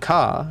once with the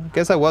car. I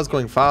guess I was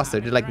going faster.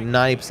 Did like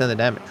 90% of the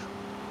damage.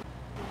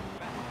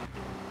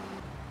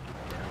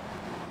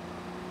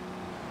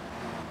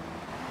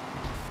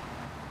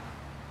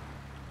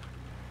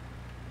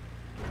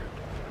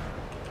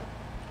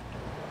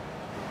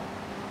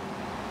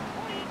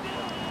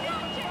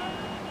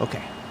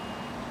 Okay.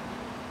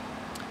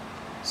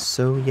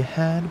 So you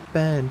had a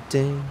bad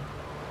day,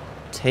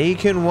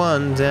 taking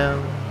one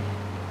down.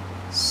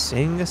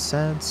 Sing a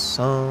sad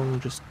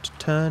song just to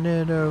turn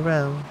it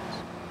around.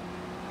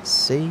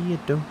 Say you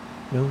don't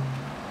know,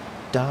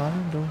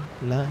 darling,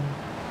 don't lie.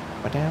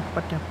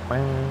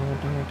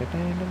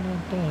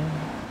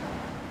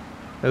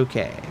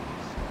 Okay.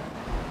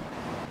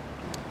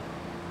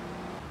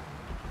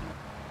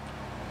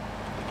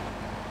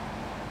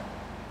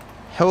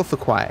 Health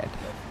acquired.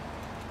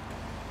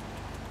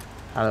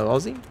 Hello,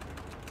 Aussie.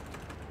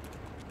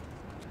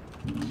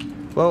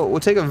 Well, we'll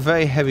take a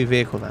very heavy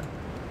vehicle then.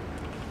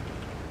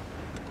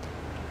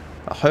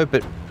 I hope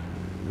it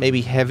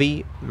maybe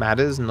heavy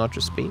matters, not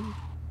just speed.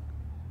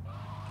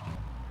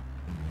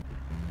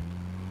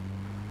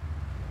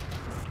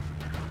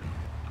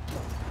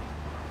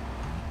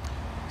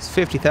 It's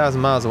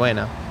 50,000 miles away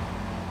now.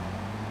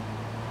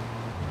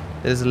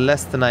 It is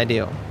less than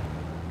ideal.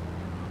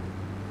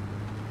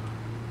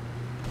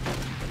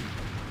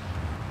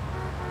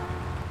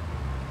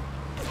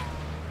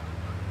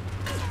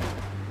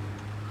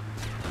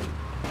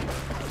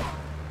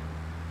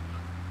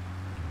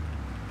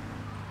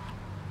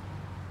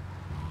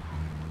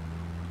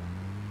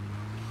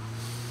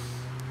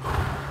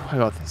 I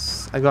got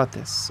this. I got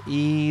this.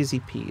 Easy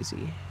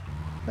peasy.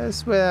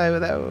 That's where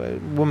that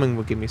woman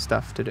would give me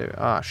stuff to do.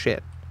 Ah,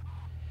 shit.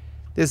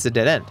 This is a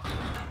dead end.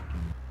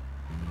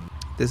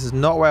 This is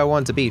not where I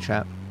want to be,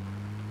 chap.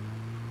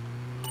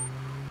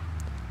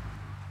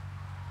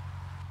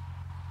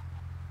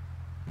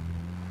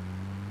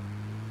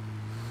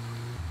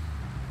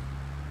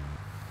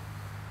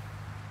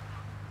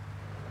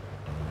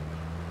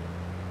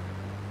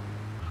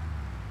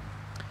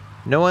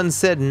 No one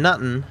said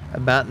nothing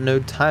about no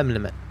time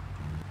limit.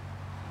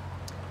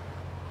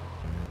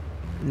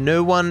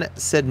 No one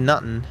said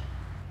nothing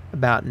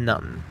about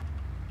nothing.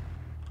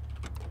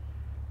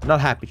 Not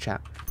happy,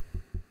 chap.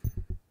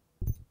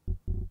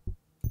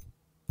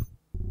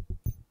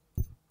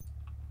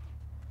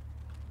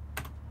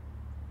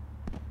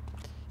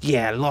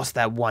 Yeah, I lost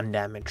that one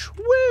damage.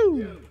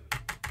 Woo!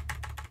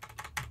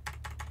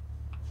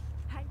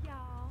 Hi,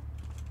 y'all.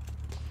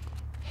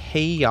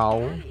 Hey,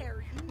 y'all.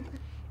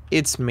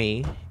 It's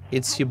me.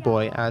 It's your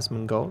boy,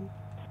 Asmongold.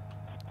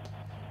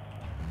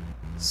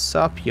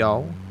 Sup,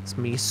 y'all. It's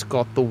me,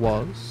 Scott the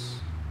Woz.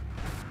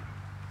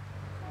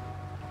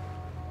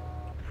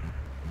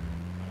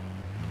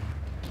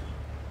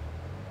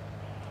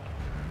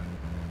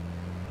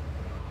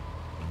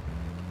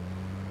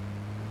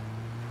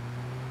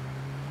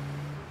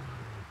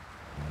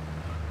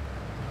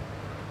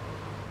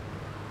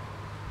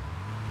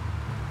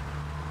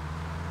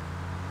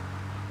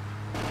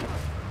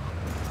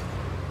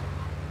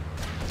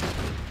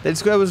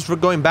 Let's go. I was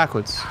going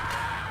backwards.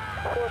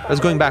 I was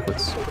going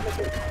backwards.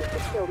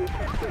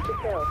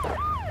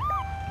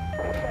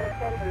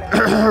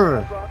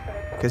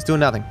 Okay, it's doing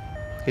nothing.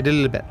 He did a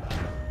little bit.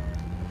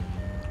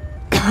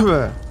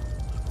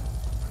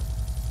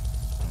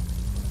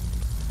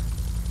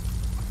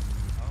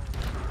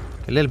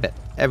 A little bit.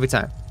 Every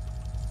time.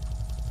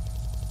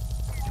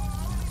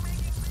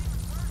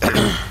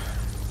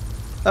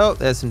 Oh,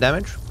 there's some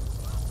damage.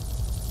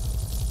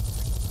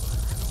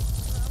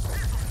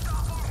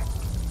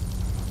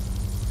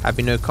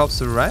 Happy no cops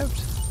have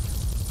arrived.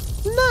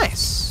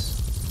 Nice.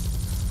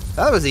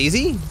 That was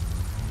easy.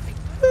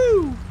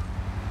 Woo.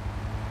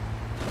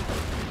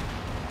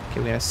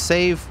 Okay, we're gonna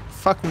save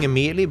fucking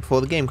immediately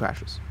before the game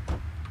crashes.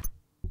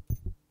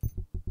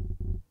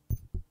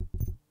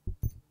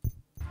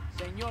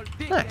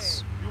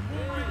 Nice.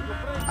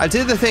 I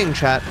did the thing,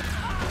 chat.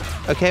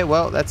 Okay,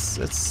 well, that's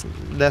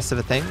less of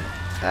a thing.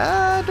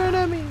 Ah, don't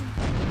know me.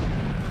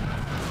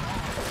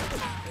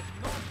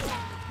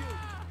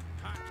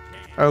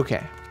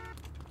 Okay.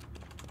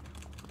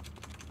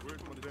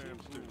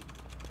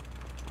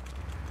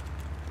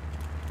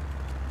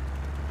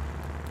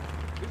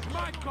 It's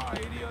my car,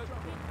 idiot.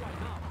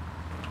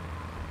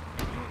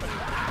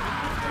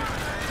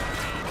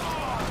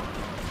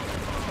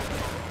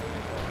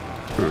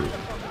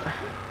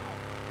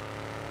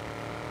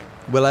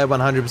 Will I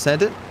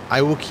 100% it?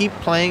 I will keep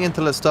playing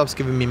until it stops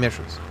giving me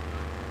missions.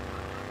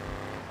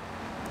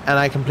 And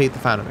I complete the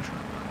final mission.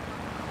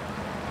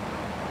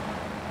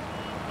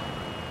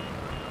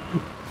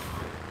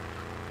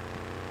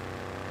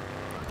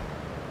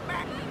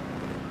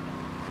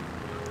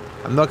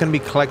 I'm not going to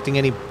be collecting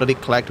any bloody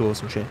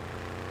collectibles and shit.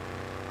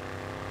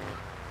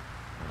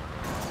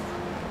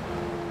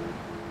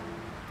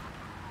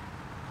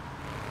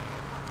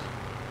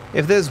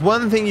 If there's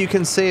one thing you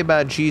can say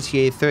about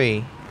GTA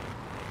 3,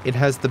 it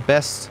has the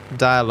best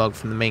dialogue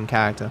from the main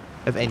character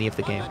of any of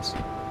the games.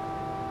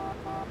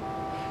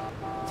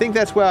 I think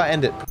that's where I'll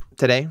end it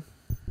today.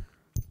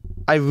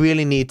 I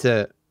really need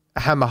to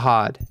hammer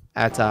hard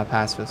at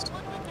Pacifist.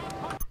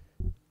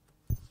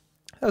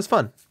 That was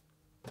fun.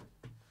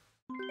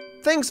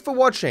 Thanks for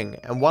watching,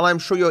 and while I'm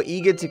sure you're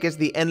eager to get to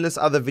the endless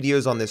other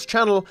videos on this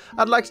channel,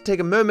 I'd like to take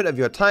a moment of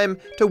your time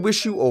to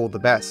wish you all the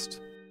best.